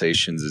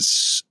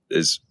conversations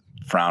is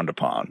frowned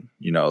upon,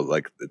 you know,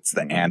 like it's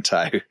the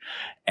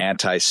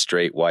anti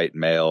straight white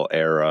male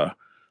era.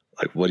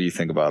 Like, what do you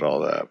think about all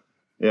that?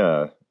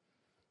 Yeah.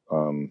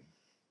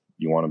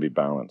 You want to be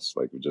balanced.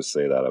 Like, we just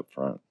say that up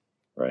front,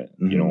 right?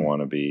 Mm-hmm. You don't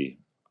want to be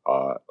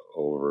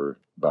over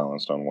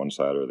balanced on one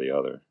side or the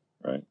other,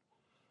 right?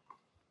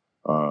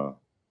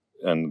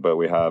 But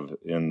we have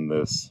in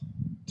this,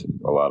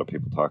 a lot of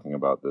people talking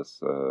about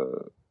this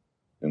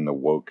in the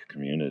woke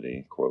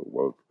community, quote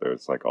woke,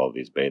 there's like all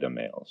these beta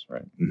males,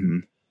 right? Mm-hmm.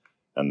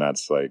 And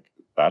that's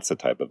a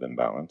type of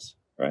imbalance,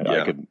 right?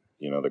 Yeah.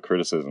 The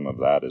criticism of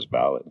that is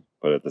valid,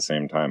 but at the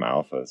same time,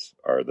 alphas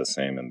are the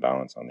same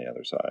imbalance on the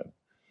other side,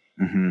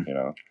 Mm-hmm. you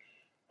know?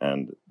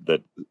 And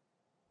that,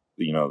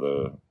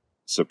 the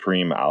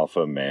supreme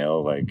alpha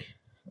male, like,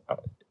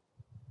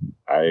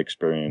 I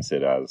experience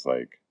it as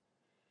like,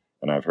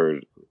 and I've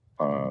heard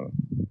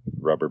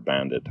Rubber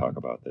Bandit talk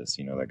about this,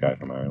 that guy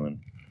from Ireland.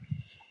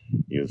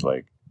 He was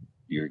like,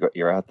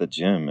 you're at the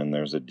gym and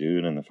there's a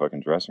dude in the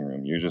fucking dressing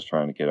room. You're just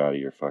trying to get out of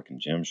your fucking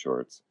gym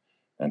shorts,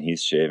 and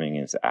he's shaving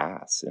his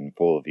ass in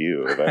full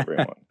view of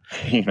everyone,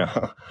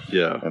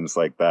 Yeah. And it's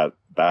like that.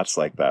 That's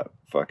like that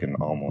fucking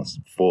almost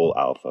full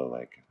alpha,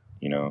 like,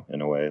 in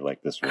a way,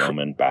 like this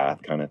Roman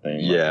bath kind of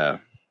thing. Yeah.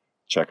 Like,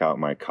 check out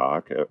my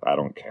cock. I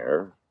don't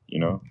care,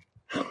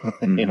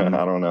 Mm-hmm.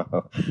 I don't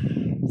know.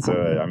 So,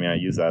 I mean, I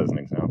use that as an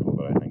example,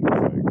 but I think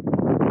it's like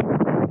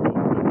the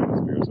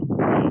hemispheres of the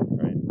brain,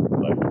 right?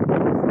 Left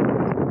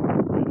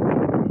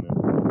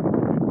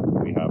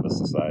and we have a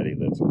society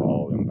that's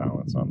all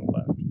imbalanced on the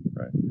left,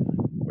 right?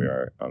 We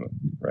are,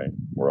 right?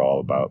 We're all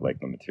about like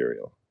the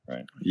material,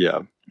 right?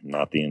 Yeah.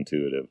 Not the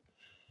intuitive.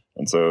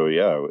 And so,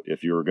 yeah,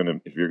 if you're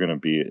gonna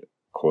be,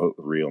 quote,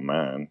 real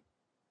man,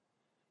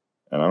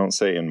 and I don't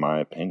say in my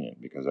opinion,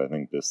 because I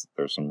think there's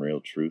some real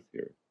truth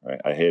here,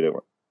 right? I hate it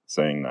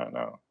saying that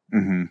now,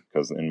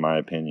 because in my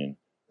opinion,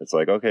 it's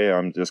like, okay,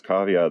 I'm just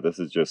caveat. This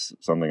is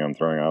just something I'm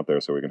throwing out there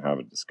so we can have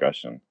a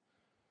discussion,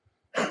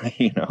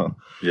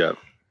 Yeah.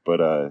 But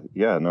a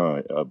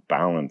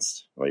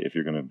balanced, like if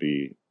you're gonna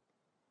be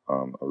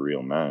a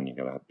real man, you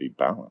gotta be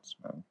balanced,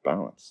 man,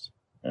 balanced,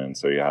 and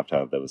so you have to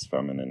have those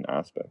feminine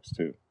aspects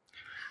too.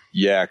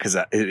 Yeah, because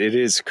it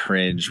is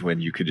cringe when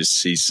you could just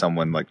see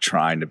someone like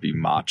trying to be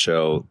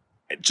macho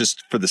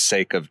just for the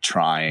sake of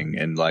trying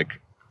and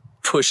like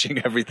pushing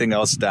everything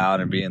else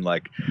down and being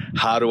like,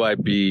 how do I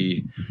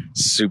be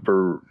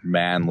super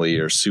manly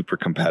or super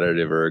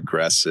competitive or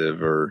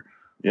aggressive or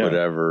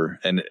whatever?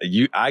 And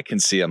I can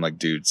see, I'm like,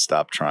 dude,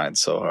 stop trying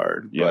so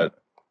hard. Yeah.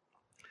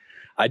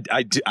 But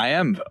I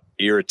am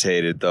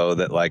irritated though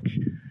that like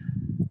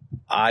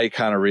I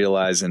kind of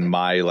realize in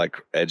my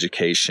like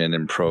education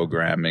and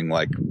programming,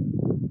 like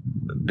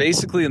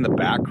basically in the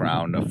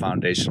background, a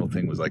foundational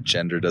thing was like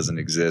gender doesn't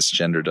exist,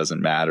 gender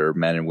doesn't matter,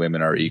 men and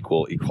women are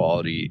equal,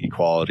 equality,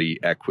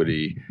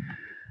 equity.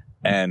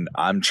 And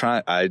I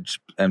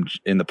am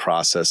in the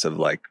process of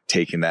like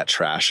taking that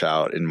trash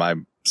out in my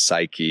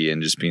psyche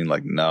and just being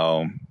like,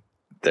 no,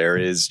 there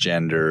is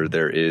gender,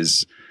 there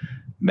is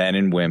men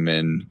and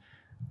women.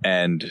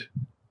 And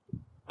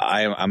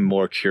I'm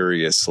more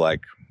curious, like,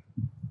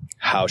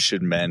 how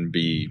should men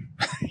be,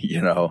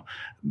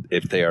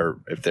 if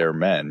they're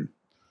men?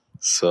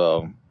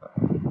 So,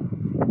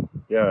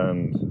 yeah,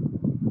 and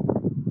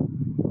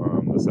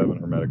the 7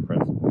 Hermetic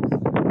principles. The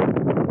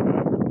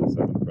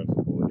 7th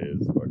principle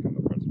is fucking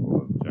the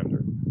principle of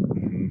gender,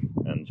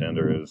 and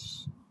gender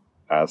is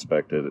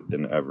aspected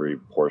in every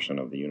portion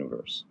of the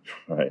universe.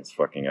 Right, it's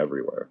fucking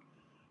everywhere,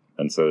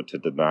 and so to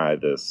deny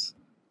this,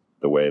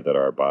 the way that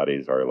our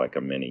bodies are like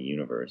a mini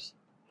universe,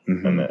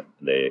 and that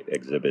they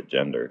exhibit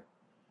gender,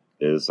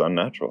 is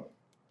unnatural.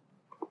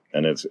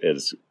 And it's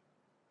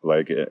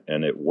like,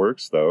 and it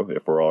works though,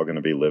 if we're all going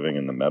to be living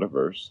in the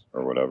metaverse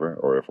or whatever,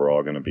 or if we're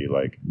all going to be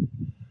like,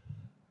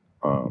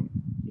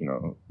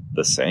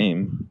 the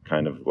same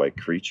kind of like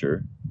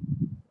creature.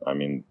 I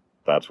mean,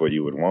 that's what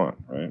you would want,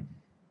 right?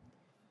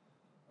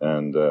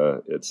 And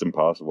it's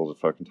impossible to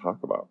fucking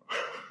talk about.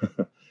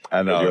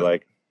 I know. You're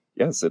like,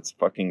 yes, it's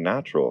fucking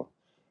natural.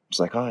 It's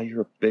like,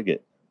 you're a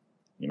bigot,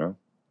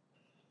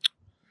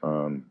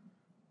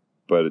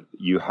 but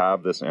you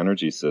have this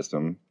energy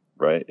system,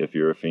 right? If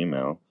you're a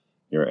female,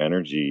 your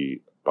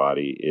energy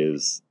body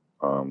is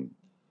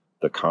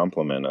the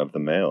complement of the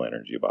male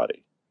energy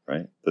body,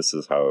 right? This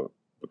is how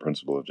the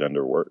principle of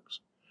gender works.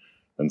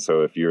 And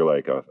so if you're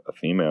like a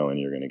female and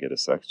you're going to get a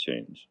sex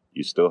change,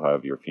 you still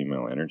have your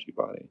female energy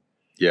body.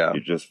 Yeah.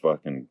 You're just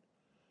fucking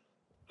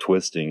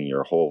twisting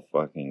your whole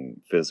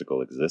fucking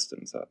physical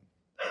existence up.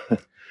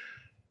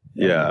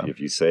 Yeah. If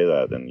you say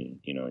that, then,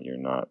 you're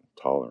not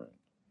tolerant.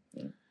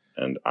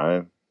 And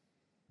I'm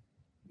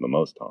the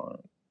most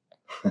tolerant.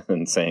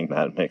 and saying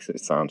that makes it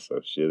sound so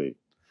shitty.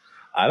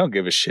 I don't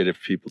give a shit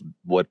if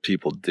what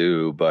people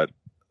do, but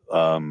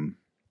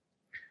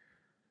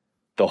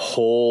the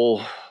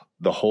whole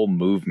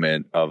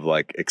movement of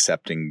like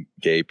accepting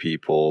gay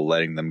people,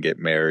 letting them get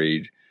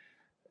married,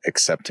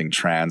 accepting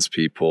trans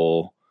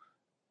people,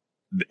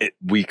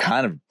 we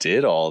kind of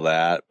did all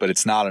that, but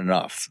it's not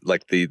enough.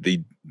 Like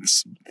the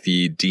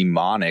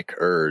demonic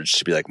urge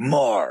to be like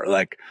more,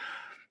 like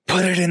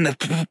put it in the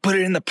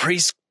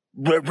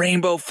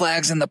rainbow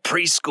flags in the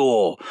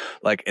preschool,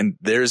 like, and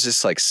there's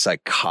this like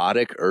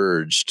psychotic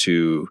urge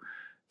to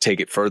take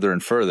it further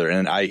and further.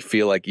 And I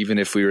feel like even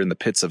if we were in the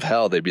pits of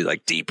hell, they'd be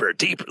like deeper.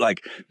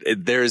 Like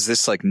there's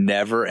this like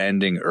never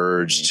ending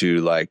urge to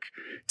like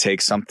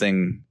take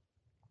something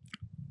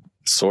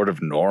sort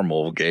of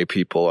normal. Gay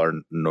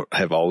people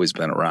have always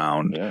been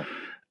around,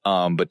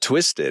 but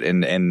twist it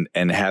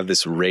and have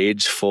this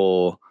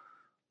rageful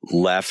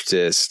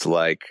leftist,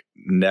 like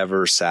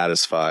never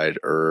satisfied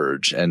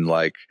urge. And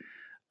like,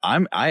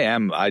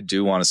 I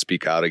do want to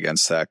speak out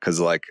against that.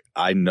 'Cause like,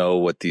 I know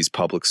what these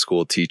public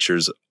school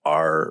teachers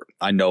are.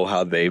 I know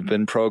how they've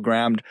been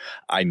programmed.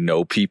 I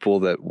know people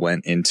that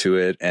went into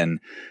it and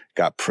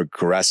got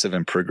progressive.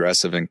 And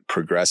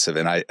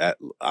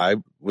I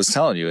was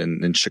telling you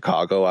in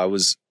Chicago, I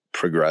was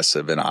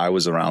progressive and I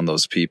was around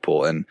those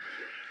people. And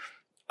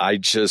I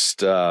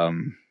just,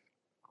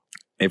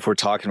 if we're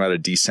talking about a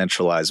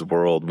decentralized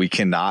world, we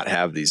cannot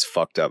have these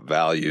fucked up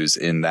values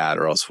in that,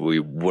 or else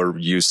we're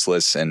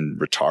useless and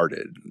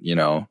retarded, you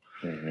know?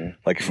 Mm-hmm.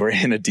 Like if we're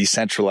in a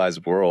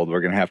decentralized world, we're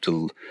going to have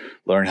to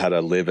learn how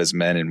to live as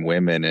men and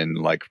women and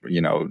like,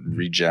 you know,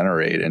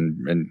 regenerate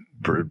and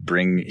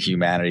bring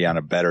humanity on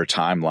a better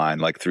timeline,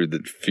 like through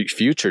the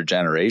future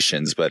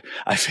generations. But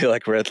I feel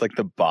like we're at like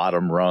the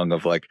bottom rung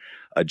of like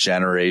a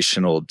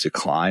generational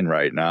decline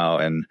right now.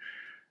 And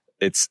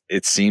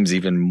it seems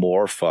even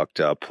more fucked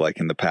up like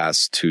in the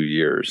past 2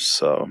 years.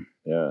 So,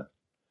 yeah.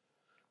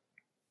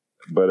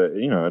 But,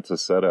 you know, it's a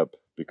setup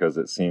because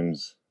it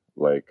seems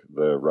like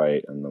the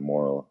right and the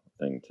moral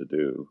thing to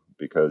do.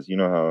 Because you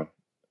know how,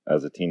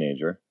 as a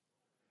teenager,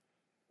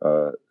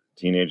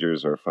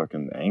 teenagers are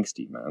fucking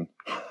angsty, man.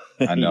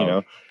 I know. You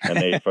know?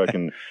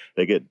 And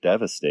they get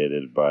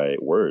devastated by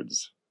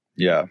words.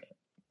 Yeah.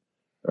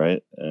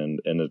 Right?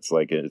 And it's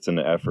like, it's an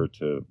effort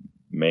to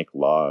make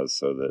laws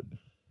so that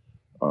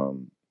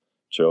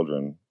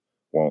children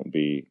won't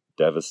be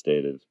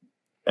devastated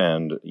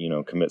and, you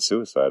know, commit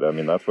suicide. I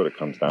mean, that's what it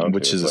comes down to.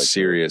 Which is a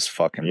serious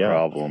fucking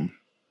problem.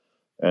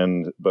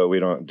 But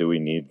do we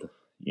need,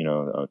 you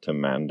know, to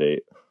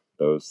mandate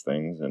those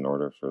things in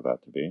order for that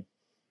to be?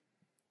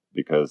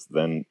 Because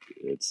then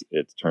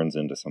it turns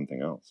into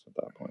something else at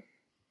that point.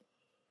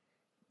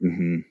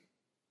 Mm-hmm.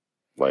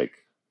 Like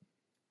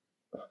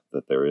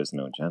that there is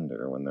no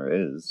gender when there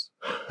is.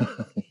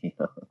 You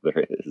know,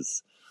 there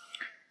is.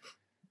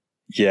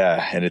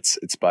 Yeah, and it's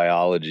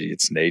biology,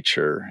 it's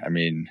nature. I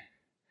mean,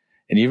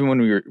 and even when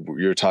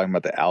we were talking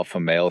about the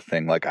alpha male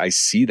thing, like I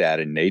see that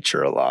in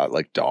nature a lot.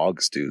 Like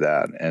dogs do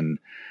that, and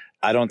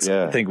I don't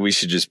think we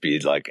should just be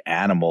like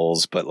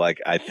animals, but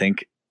like I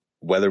think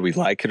whether we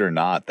like it or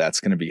not,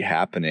 that's going to be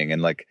happening.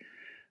 And like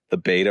the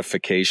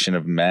betification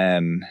of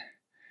men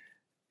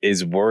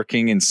is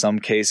working in some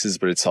cases,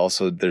 but it's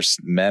also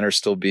men are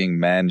still being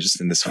men, just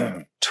in this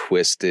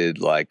twisted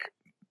like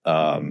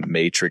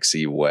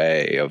matrixy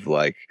way of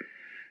like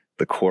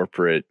the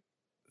corporate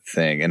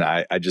thing. And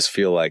I just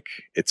feel like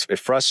it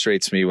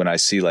frustrates me when I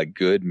see like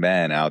good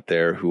men out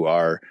there who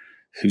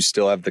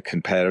still have the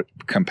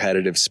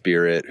competitive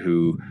spirit,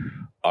 who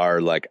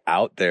are like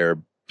out there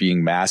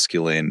being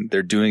masculine.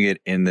 They're doing it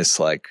in this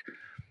like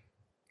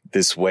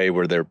this way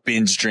where they're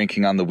binge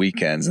drinking on the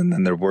weekends, and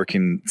then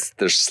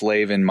they're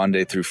slaving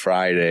Monday through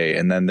Friday,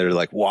 and then they're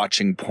like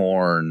watching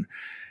porn.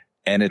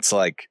 And it's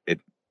like, I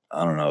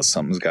don't know,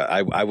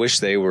 I wish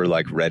they were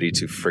like ready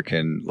to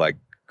freaking like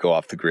go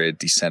off the grid,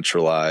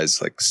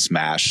 decentralize, like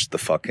smash the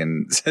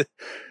fucking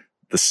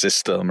the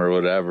system or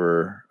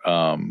whatever.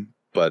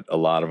 But a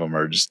lot of them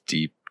are just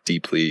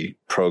deeply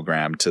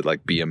programmed to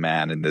like be a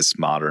man in this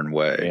modern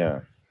way. Yeah.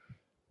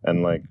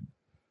 And like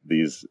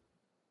these,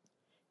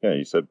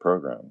 you said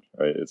programmed,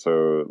 right?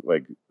 So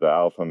like the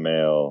alpha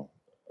male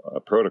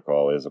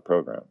protocol is a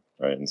program,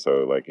 right? And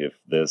so like if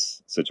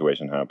this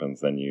situation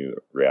happens, then you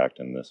react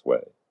in this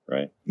way,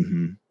 right?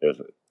 Mm-hmm.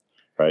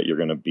 Right? You're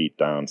going to beat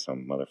down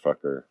some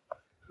motherfucker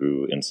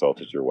who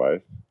insulted your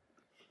wife.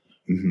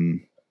 Mm-hmm.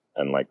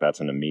 And like,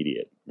 that's an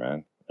immediate,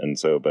 right? And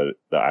so, but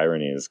the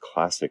irony is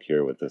classic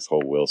here with this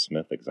whole Will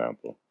Smith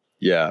example.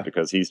 Yeah.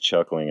 Because he's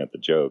chuckling at the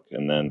joke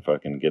and then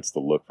fucking gets the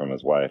look from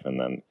his wife. And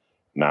then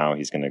now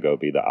he's going to go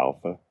be the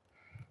alpha.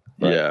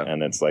 Right? Yeah.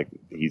 And it's like,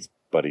 he's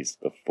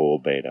the full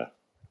beta,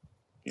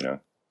 you know?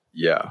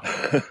 Yeah.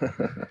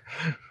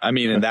 I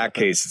mean, in that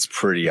case, it's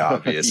pretty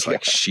obvious.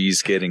 Like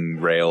she's getting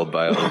railed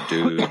by other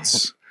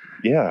dudes.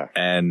 Yeah.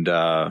 And,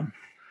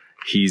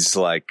 he's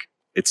like,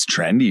 it's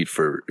trendy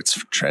for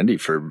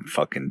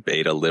fucking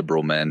beta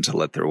liberal men to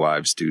let their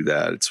wives do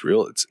that. It's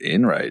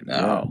in right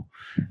now.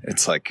 Yeah.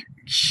 It's like,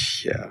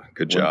 yeah,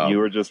 good job. You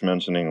were just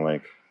mentioning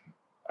like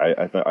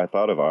I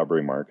thought of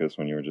Aubrey Marcus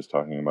when you were just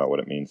talking about what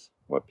it means,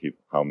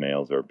 how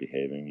males are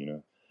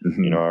behaving.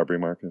 Mm-hmm. You know Aubrey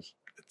Marcus?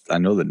 I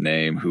know the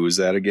name. Who is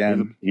that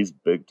again? He's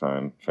big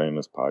time,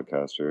 famous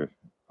podcaster.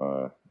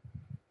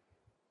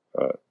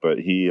 But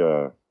he,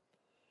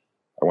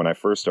 when I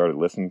first started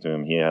listening to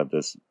him, he had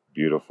this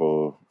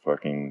beautiful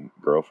fucking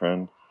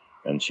girlfriend,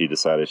 and she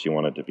decided she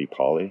wanted to be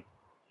poly.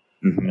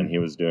 Mm-hmm. And he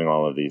was doing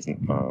all of these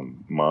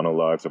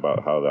monologues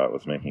about how that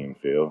was making him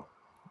feel,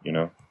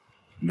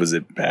 Was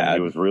it bad? And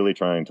he was really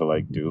trying to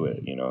like do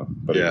it,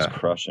 but he was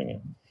crushing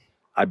it.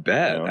 I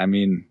bet. I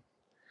mean,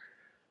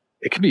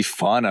 it could be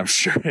fun. I'm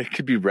sure it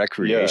could be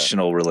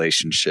recreational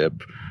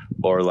relationship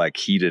or like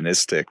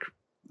hedonistic.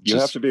 You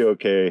have to be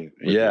okay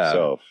with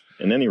yourself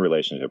in any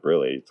relationship,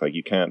 really. It's like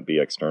you can't be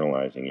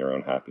externalizing your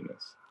own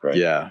happiness, right?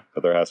 Yeah.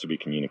 But there has to be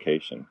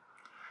communication.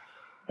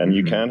 And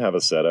you can have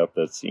a setup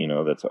that's,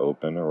 that's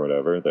open or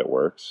whatever that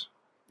works.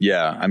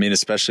 Yeah. I mean,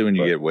 especially when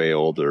you get way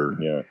older.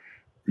 Yeah.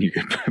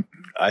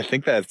 I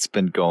think that's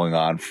been going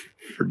on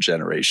for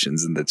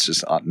generations, and that's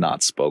just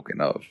not spoken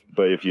of.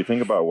 But if you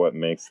think about what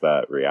makes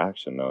that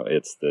reaction, though,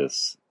 it's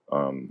this,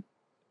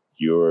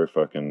 you're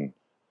fucking,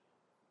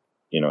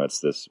 it's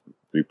this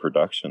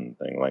reproduction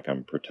thing. Like,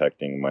 I'm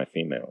protecting my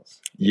females.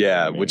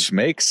 Yeah, which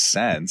makes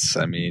sense.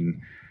 I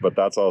mean, but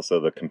that's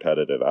also the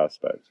competitive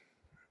aspect.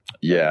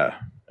 Yeah.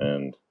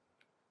 And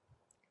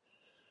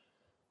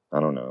I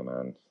don't know,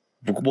 man.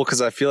 Well,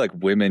 because I feel like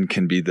women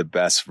can be the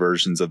best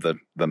versions of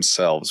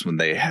themselves when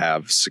they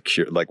have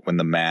like when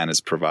the man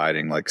is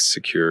providing like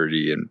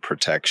security and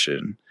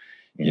protection,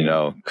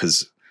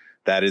 because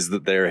that is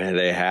that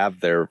they have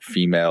their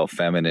female,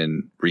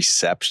 feminine,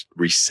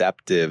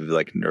 receptive,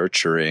 like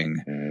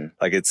nurturing,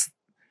 like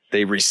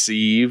they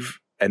receive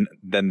and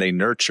then they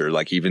nurture,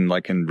 like even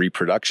like in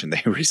reproduction,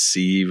 they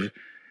receive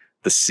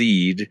the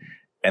seed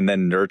and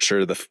then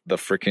nurture the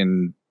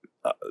freaking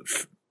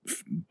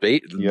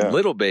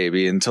little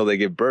baby until they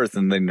give birth,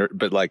 and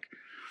but like,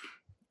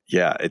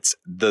 yeah, it's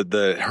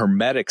the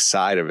hermetic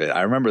side of it.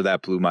 I remember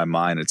that blew my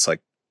mind. It's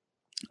like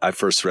I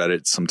first read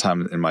it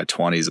sometime in my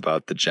 20s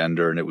about the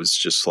gender, and it was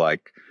just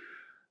like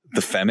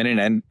the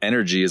feminine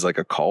energy is like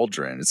a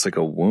cauldron. It's like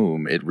a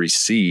womb. It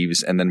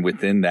receives, and then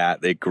within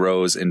that, it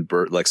grows in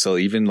birth. Like, so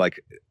even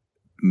like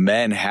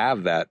men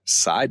have that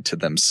side to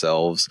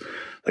themselves.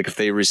 Like if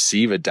they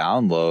receive a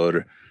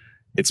download,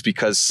 it's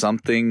because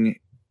something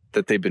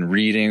that they've been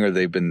reading or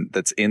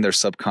that's in their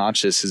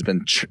subconscious has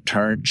been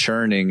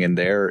churning in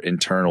their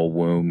internal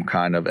womb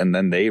kind of, and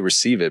then they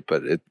receive it.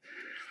 But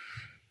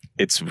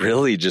it's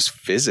really just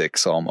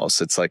physics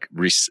almost. It's like,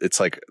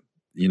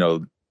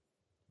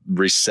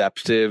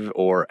 receptive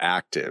or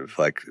active.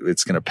 Like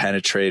it's going to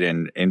penetrate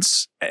and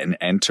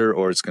enter,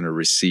 or it's going to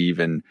receive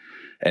and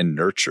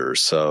nurture.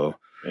 So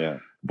yeah.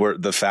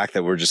 The fact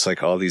that we're just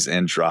like all these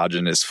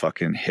androgynous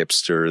fucking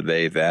hipster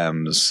they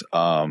thems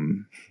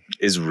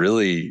is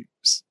really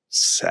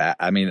sad.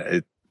 I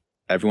mean,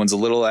 everyone's a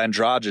little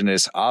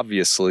androgynous,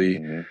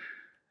 obviously,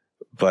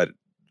 but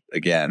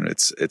again,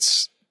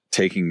 it's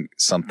taking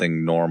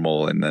something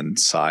normal and then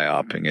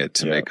psyoping it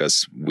to make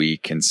us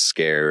weak and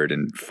scared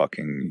and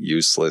fucking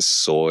useless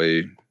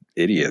soy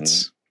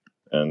idiots.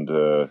 And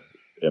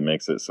it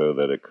makes it so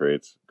that it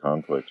creates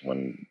conflict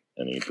when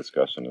any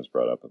discussion is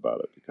brought up about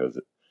it, because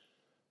it's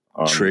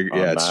triggering. On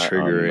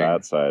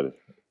that side,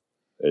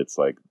 it's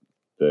like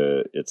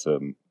it's a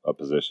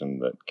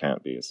position that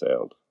can't be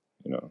assailed.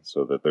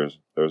 So that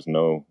there's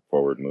no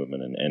forward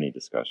movement in any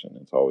discussion.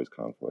 It's always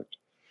conflict.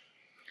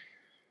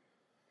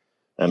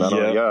 And I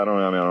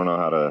don't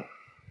know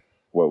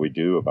what we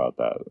do about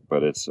that,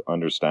 but it's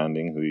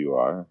understanding who you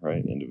are,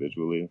 right?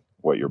 Individually,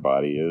 what your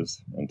body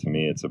is. And to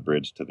me, it's a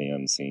bridge to the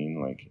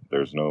unseen. Like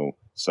there's no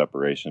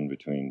separation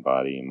between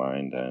body,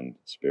 mind, and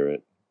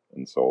spirit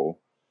and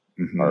soul.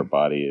 Mm-hmm. Our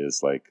body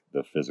is like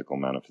the physical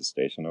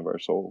manifestation of our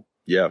soul.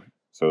 Yeah.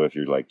 So if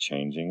you're like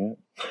changing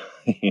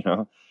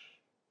it,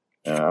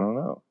 and I don't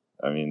know.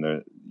 I mean,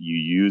 you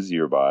use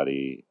your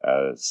body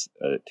as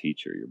a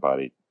teacher. Your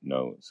body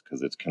knows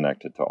because it's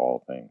connected to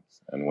all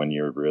things. And when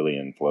you're really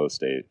in flow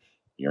state,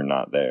 you're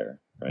not there,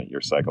 right?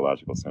 Your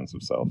psychological sense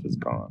of self is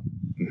gone.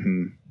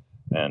 Mm-hmm.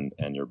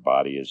 And your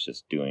body is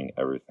just doing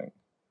everything.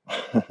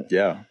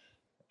 Yeah.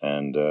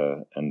 And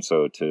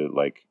so to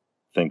like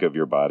think of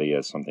your body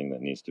as something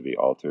that needs to be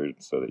altered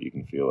so that you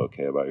can feel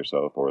okay about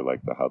yourself, or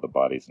like how the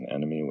body's an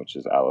enemy, which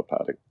is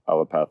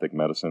allopathic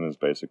medicine is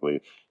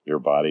basically your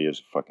body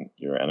is fucking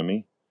your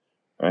enemy,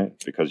 right?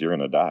 Because you're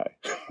going to die.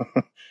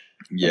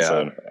 Yeah.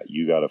 So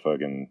you got to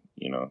fucking,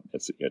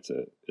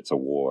 it's a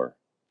war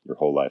your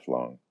whole life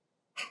long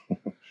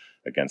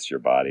against your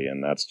body.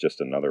 And that's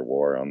just another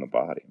war on the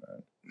body,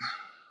 man.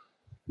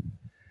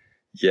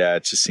 Yeah.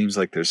 It just seems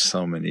like there's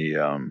so many,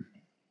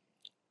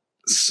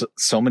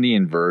 so many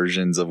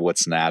inversions of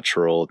what's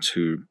natural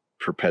to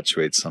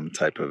perpetuate some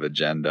type of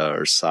agenda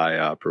or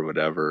psyop or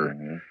whatever.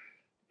 Mm-hmm.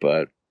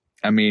 But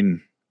I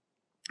mean,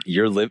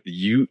 you're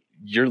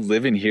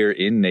living here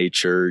in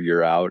nature.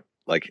 You're out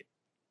like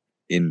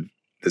in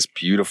this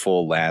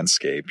beautiful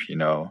landscape,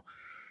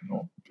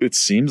 It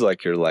seems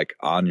like you're like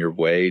on your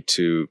way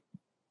to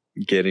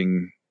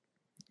getting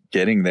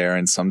there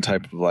in some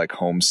type of like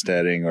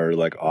homesteading or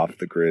like off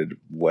the grid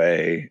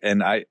way.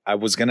 And I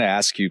was going to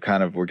ask you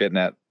kind of, we're getting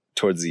at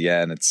towards the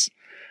end. It's,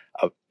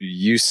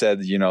 you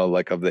said, you know,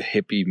 like of the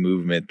hippie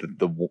movement,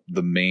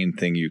 the main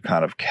thing you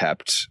kind of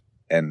kept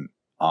and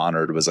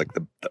honored was like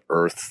the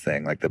earth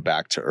thing, like the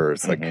back to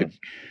earth. Like,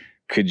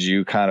 could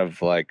you kind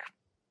of like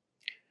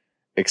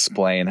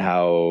explain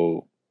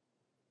how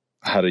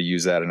to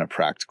use that in a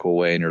practical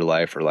way in your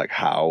life, or like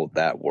how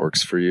that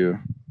works for you?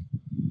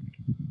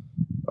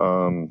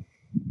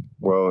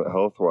 Well,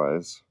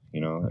 health-wise,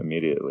 you know,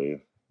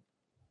 immediately,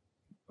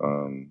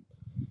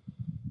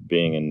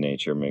 being in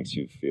nature makes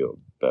you feel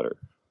better.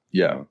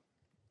 Yeah. You know?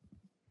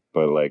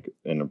 But like,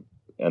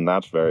 and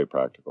that's very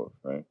practical,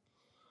 right?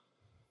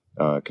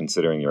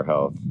 Considering your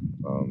health,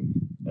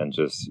 and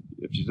just,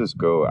 if you just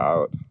go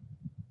out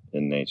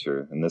in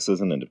nature, and this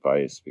isn't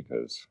advice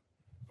because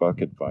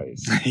fuck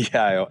advice.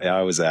 Yeah. I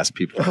always ask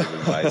people for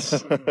advice.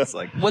 It's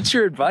like, what's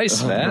your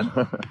advice, man?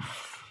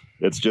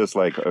 It's just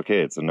like,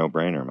 okay, it's a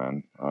no-brainer,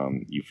 man.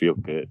 You feel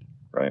good,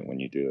 right, when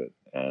you do it,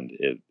 and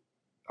it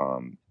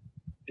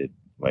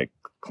like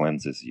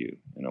cleanses you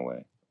in a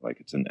way,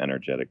 like it's an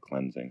energetic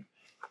cleansing,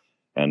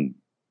 and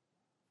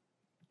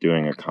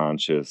doing a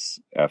conscious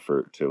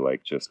effort to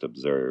like just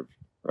observe,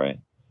 right,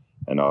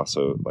 and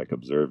also like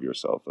observe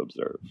yourself,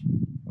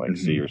 like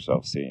see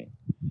yourself seeing,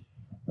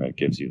 right,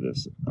 gives you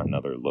this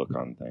another look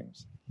on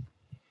things.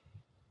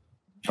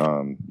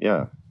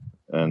 Yeah.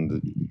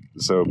 And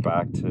so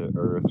back to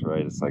earth,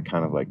 right? It's like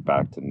kind of like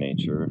back to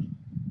nature.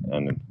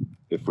 And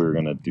if we were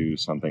going to do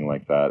something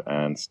like that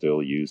and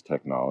still use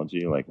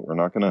technology, like we're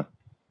not going to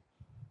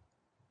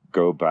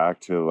go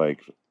back to like,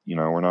 you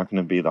know, we're not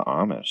going to be the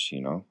Amish,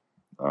 you know?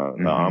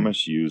 The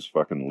Amish use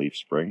fucking leaf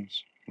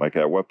springs. Like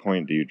at what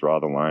point do you draw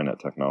the line at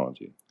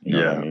technology? You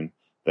know what I mean?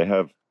 They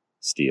have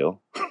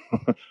steel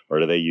or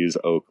do they use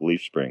oak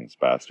leaf springs,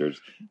 bastards?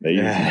 They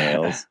use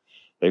nails.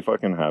 They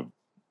fucking have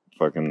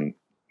fucking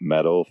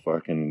metal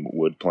fucking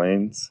wood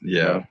planes. Yeah.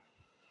 You know?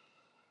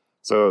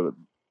 So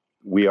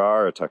we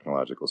are a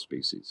technological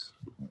species.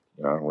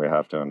 You know, we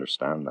have to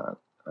understand that.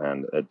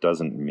 And it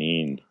doesn't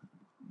mean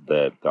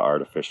that the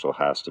artificial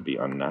has to be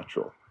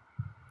unnatural,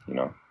 you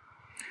know,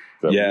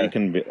 that we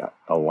can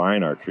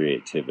align our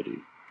creativity,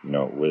 you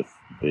know, with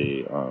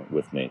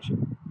nature.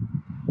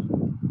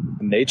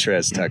 Nature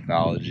has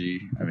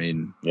technology. I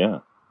mean, yeah,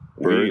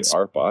 birds,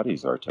 our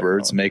bodies are technology.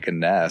 Birds make a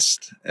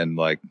nest, and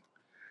like,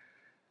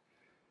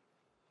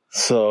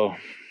 so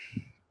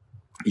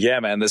yeah,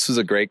 man, this was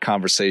a great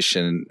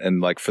conversation. And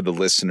like for the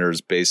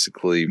listeners,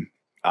 basically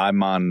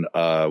I'm on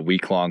a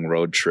week-long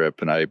road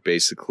trip, and I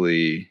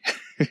basically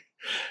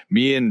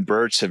me and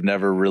Birch have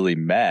never really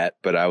met,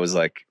 but I was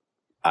like,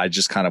 I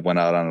just kind of went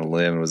out on a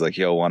limb and was like,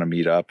 yo, want to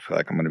meet up?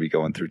 Like, I'm going to be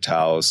going through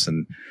Taos.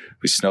 And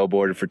we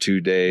snowboarded for 2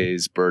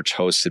 days. Birch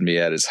hosted me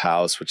at his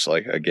house, which,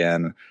 like,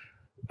 again,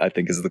 I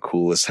think is the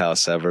coolest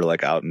house ever,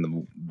 like out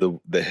in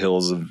the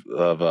hills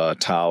of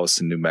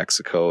Taos in New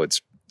Mexico.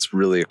 It's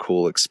really a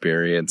cool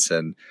experience,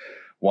 and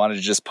wanted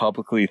to just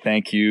publicly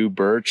thank you,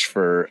 Birch,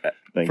 for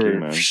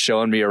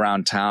showing me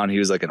around town. He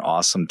was like an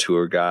awesome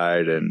tour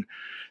guide and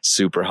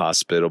super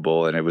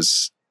hospitable. And it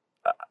was,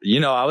 you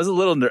know, I was a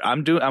little,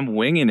 I'm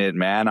winging it,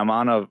 man. I'm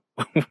on a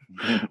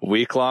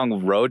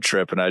week-long road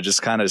trip, and I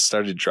just kind of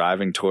started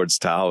driving towards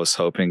Taos,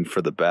 hoping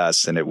for the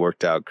best, and it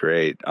worked out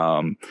great.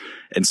 And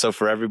so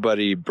for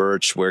everybody,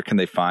 Birch, where can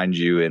they find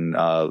you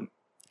and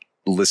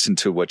listen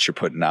to what you're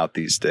putting out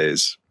these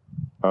days?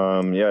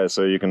 Yeah,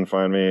 so you can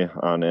find me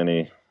on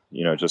any,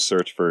 you know, just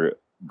search for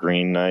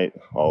Green Night,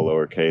 all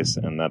lowercase,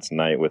 and that's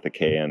night with a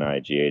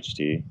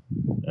KNIGHT.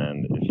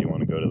 And if you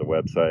want to go to the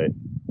website,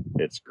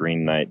 it's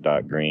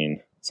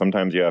greennight.green.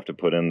 Sometimes you have to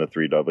put in the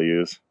 3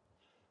 W's,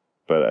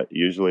 but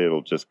usually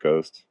it'll just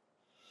ghost.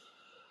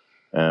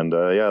 And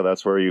yeah,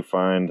 that's where you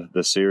find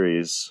the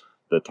series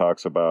that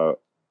talks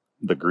about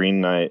the Green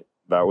Night.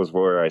 That was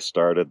where I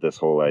started this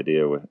whole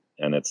idea with,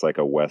 and it's like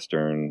a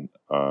Western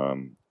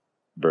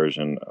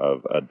version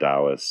of a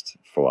Taoist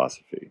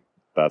philosophy.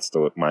 That's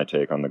my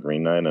take on the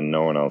Green Night, and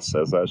no one else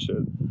says that shit.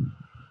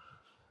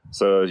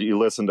 So you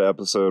listen to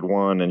episode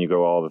 1 and you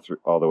go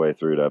all the way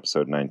through to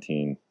episode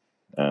 19.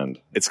 And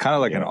it's kind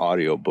of like an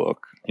audio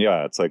book.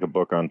 Yeah, it's like a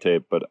book on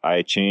tape, but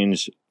I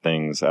change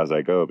things as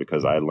I go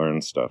because I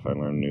learned stuff. I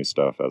learned new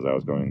stuff as I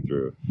was going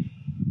through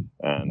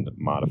and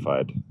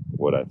modified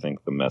what I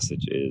think the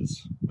message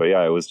is. But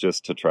yeah, it was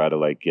just to try to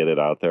like get it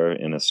out there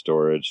in a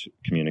storage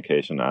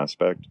communication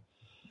aspect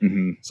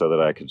so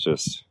that I could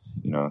just,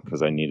 you know,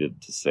 because I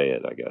needed to say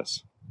it, I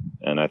guess.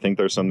 And I think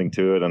there's something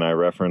to it. And I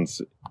reference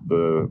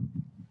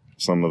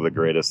some of the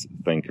greatest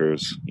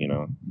thinkers, you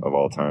know, of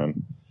all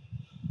time,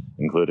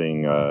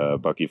 including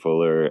Bucky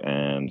Fuller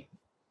and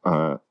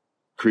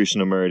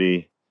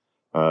Krishnamurti,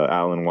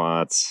 Alan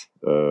Watts,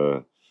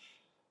 a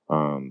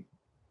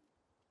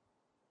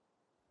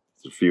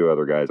few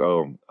other guys.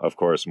 Oh, of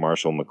course,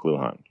 Marshall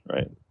McLuhan,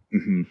 right?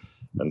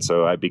 And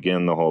so I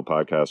begin the whole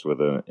podcast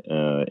with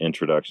an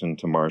introduction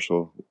to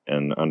Marshall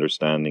and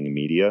understanding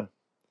media.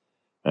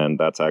 And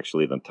that's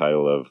actually the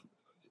title of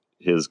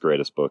his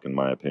greatest book, in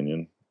my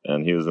opinion.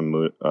 And he was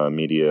a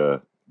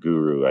media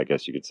guru, I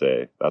guess you could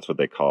say. That's what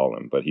they call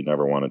him, but he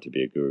never wanted to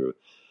be a guru.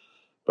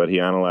 But he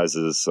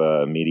analyzes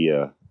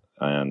media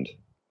and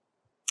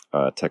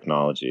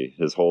technology.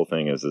 His whole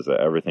thing is that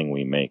everything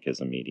we make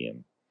is a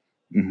medium,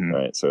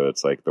 right? So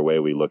it's like the way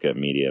we look at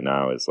media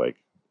now is like,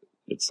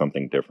 it's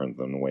something different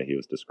than the way he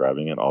was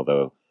describing it,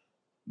 although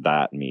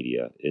that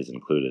media is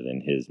included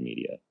in his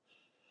media.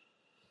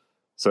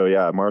 So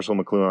yeah, Marshall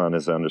McLuhan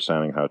is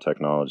understanding how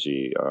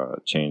technology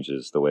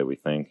changes the way we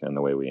think and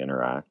the way we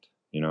interact,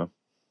 you know?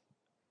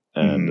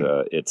 And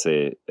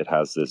it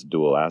has this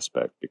dual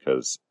aspect,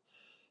 because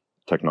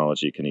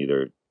technology can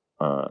either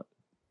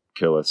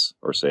kill us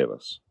or save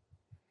us,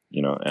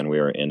 you know, and we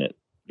are in it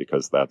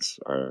because that's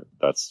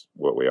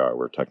what we are.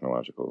 We're a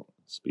technological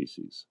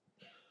species.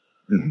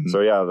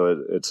 So yeah,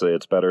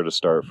 it's better to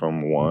start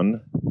from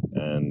one,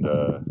 and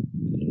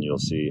you'll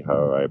see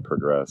how I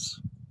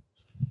progress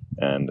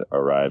and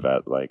arrive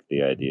at like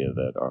the idea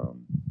that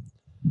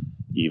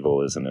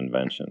evil is an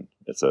invention.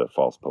 It's a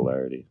false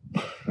polarity.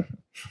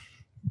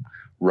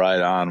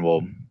 Right on.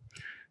 Well,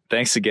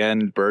 thanks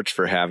again, Birch,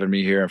 for having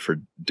me here and for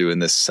doing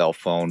this cell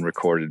phone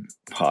recorded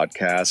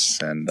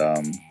podcast. And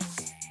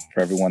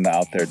for everyone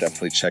out there,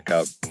 definitely check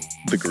out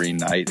The Green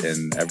Knight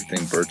and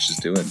everything Birch is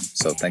doing.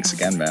 So thanks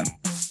again, man.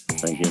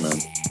 Thank you, man.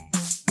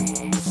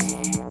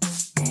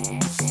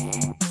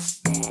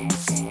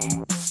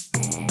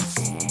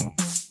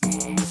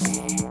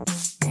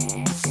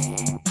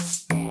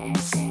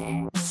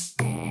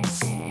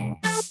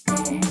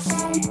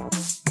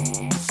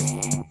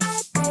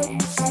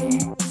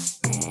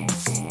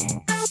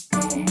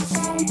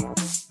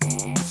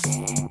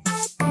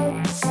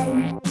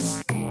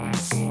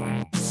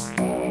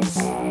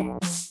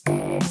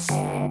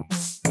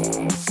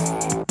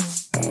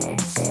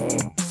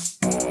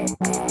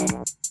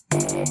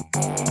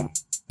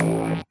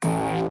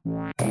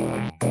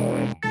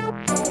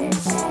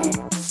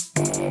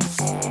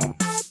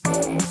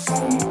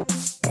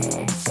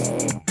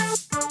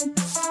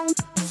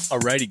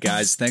 Alrighty,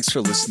 guys. Thanks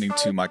for listening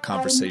to my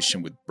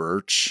conversation with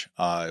Birch.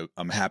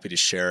 I'm happy to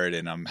share it,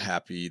 and I'm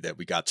happy that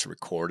we got to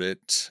record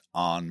it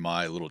on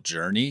my little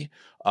journey.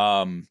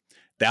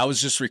 That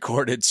was just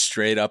recorded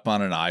straight up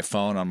on an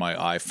iPhone, on my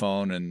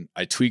iPhone, and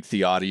I tweaked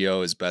the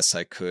audio as best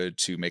I could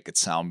to make it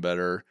sound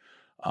better.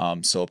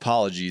 So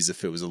apologies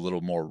if it was a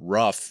little more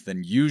rough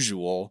than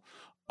usual.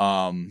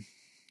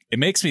 It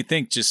makes me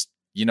think, just,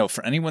 you know,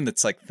 for anyone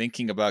that's like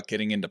thinking about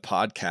getting into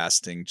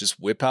podcasting, just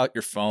whip out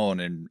your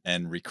phone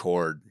and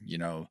record. You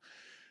know,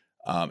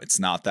 it's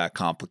not that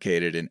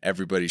complicated, and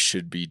everybody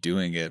should be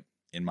doing it,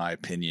 in my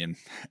opinion.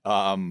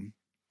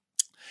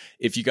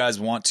 If you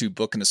guys want to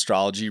book an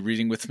astrology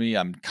reading with me,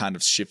 I'm kind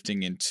of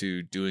shifting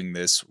into doing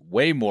this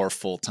way more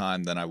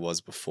full-time than I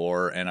was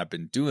before. And I've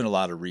been doing a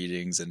lot of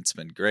readings, and it's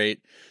been great.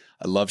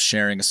 I love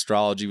sharing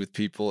astrology with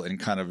people and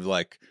kind of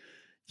like,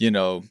 you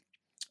know,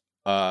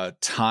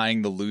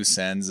 tying the loose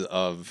ends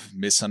of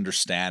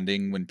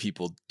misunderstanding when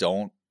people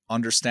don't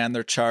understand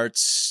their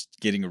charts.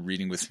 Getting a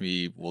reading with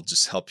me will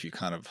just help you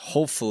kind of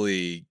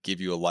hopefully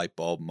give you a light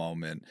bulb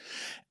moment.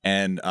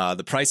 And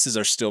the prices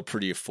are still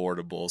pretty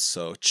affordable.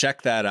 So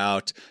check that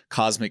out.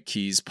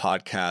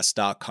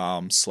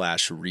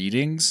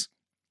 CosmicKeysPodcast.com/readings.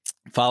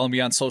 Follow me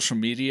on social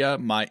media.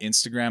 My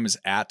Instagram is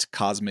at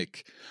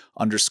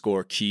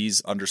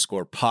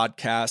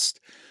Cosmic_Keys_podcast.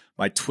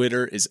 My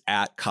Twitter is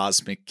at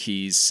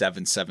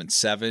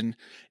CosmicKeys777.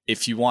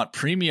 If you want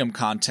premium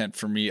content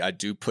from me, I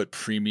do put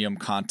premium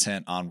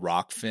content on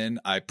Rockfin.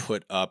 I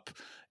put up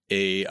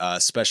a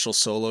special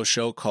solo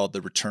show called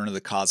The Return of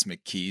the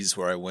Cosmic Keys,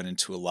 where I went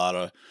into a lot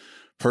of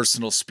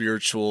personal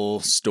spiritual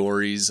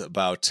stories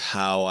about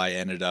how I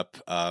ended up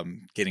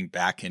getting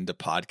back into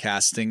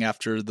podcasting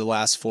after the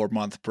last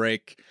 4-month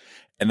break.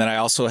 And then I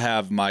also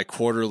have my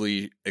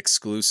quarterly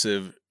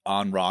exclusive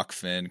on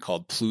Rockfin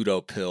called Pluto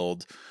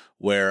Pilled,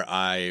 where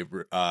I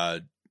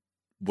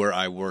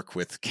work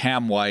with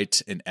Cam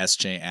White and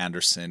S.J.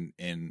 Anderson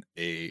in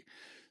a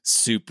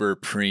super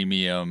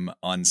premium,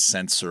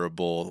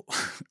 uncensorable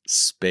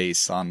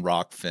space on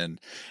Rockfin.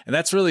 And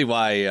that's really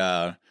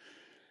why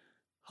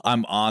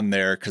I'm on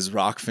there, because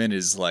Rockfin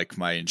is like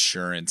my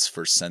insurance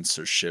for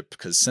censorship,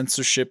 because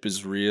censorship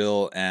is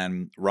real,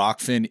 and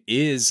Rockfin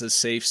is a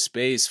safe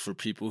space for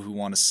people who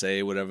want to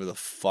say whatever the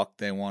fuck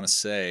they want to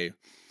say.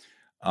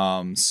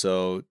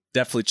 So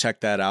definitely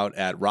check that out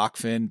at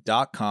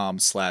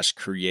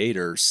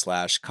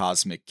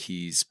rockfin.com/creator/Cosmic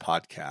Keys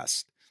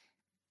podcast.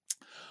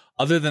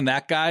 Other than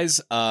that, guys,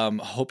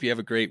 hope you have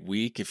a great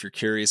week. If you're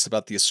curious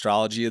about the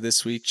astrology of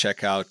this week,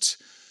 check out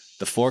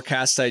the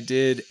forecast I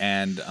did,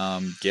 and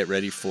get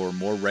ready for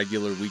more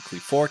regular weekly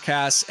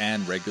forecasts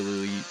and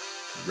regular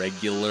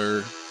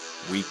weekly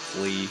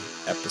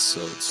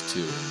episodes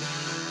too.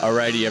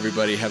 Alrighty,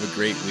 everybody, have a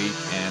great week,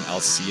 and I'll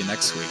see you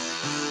next week.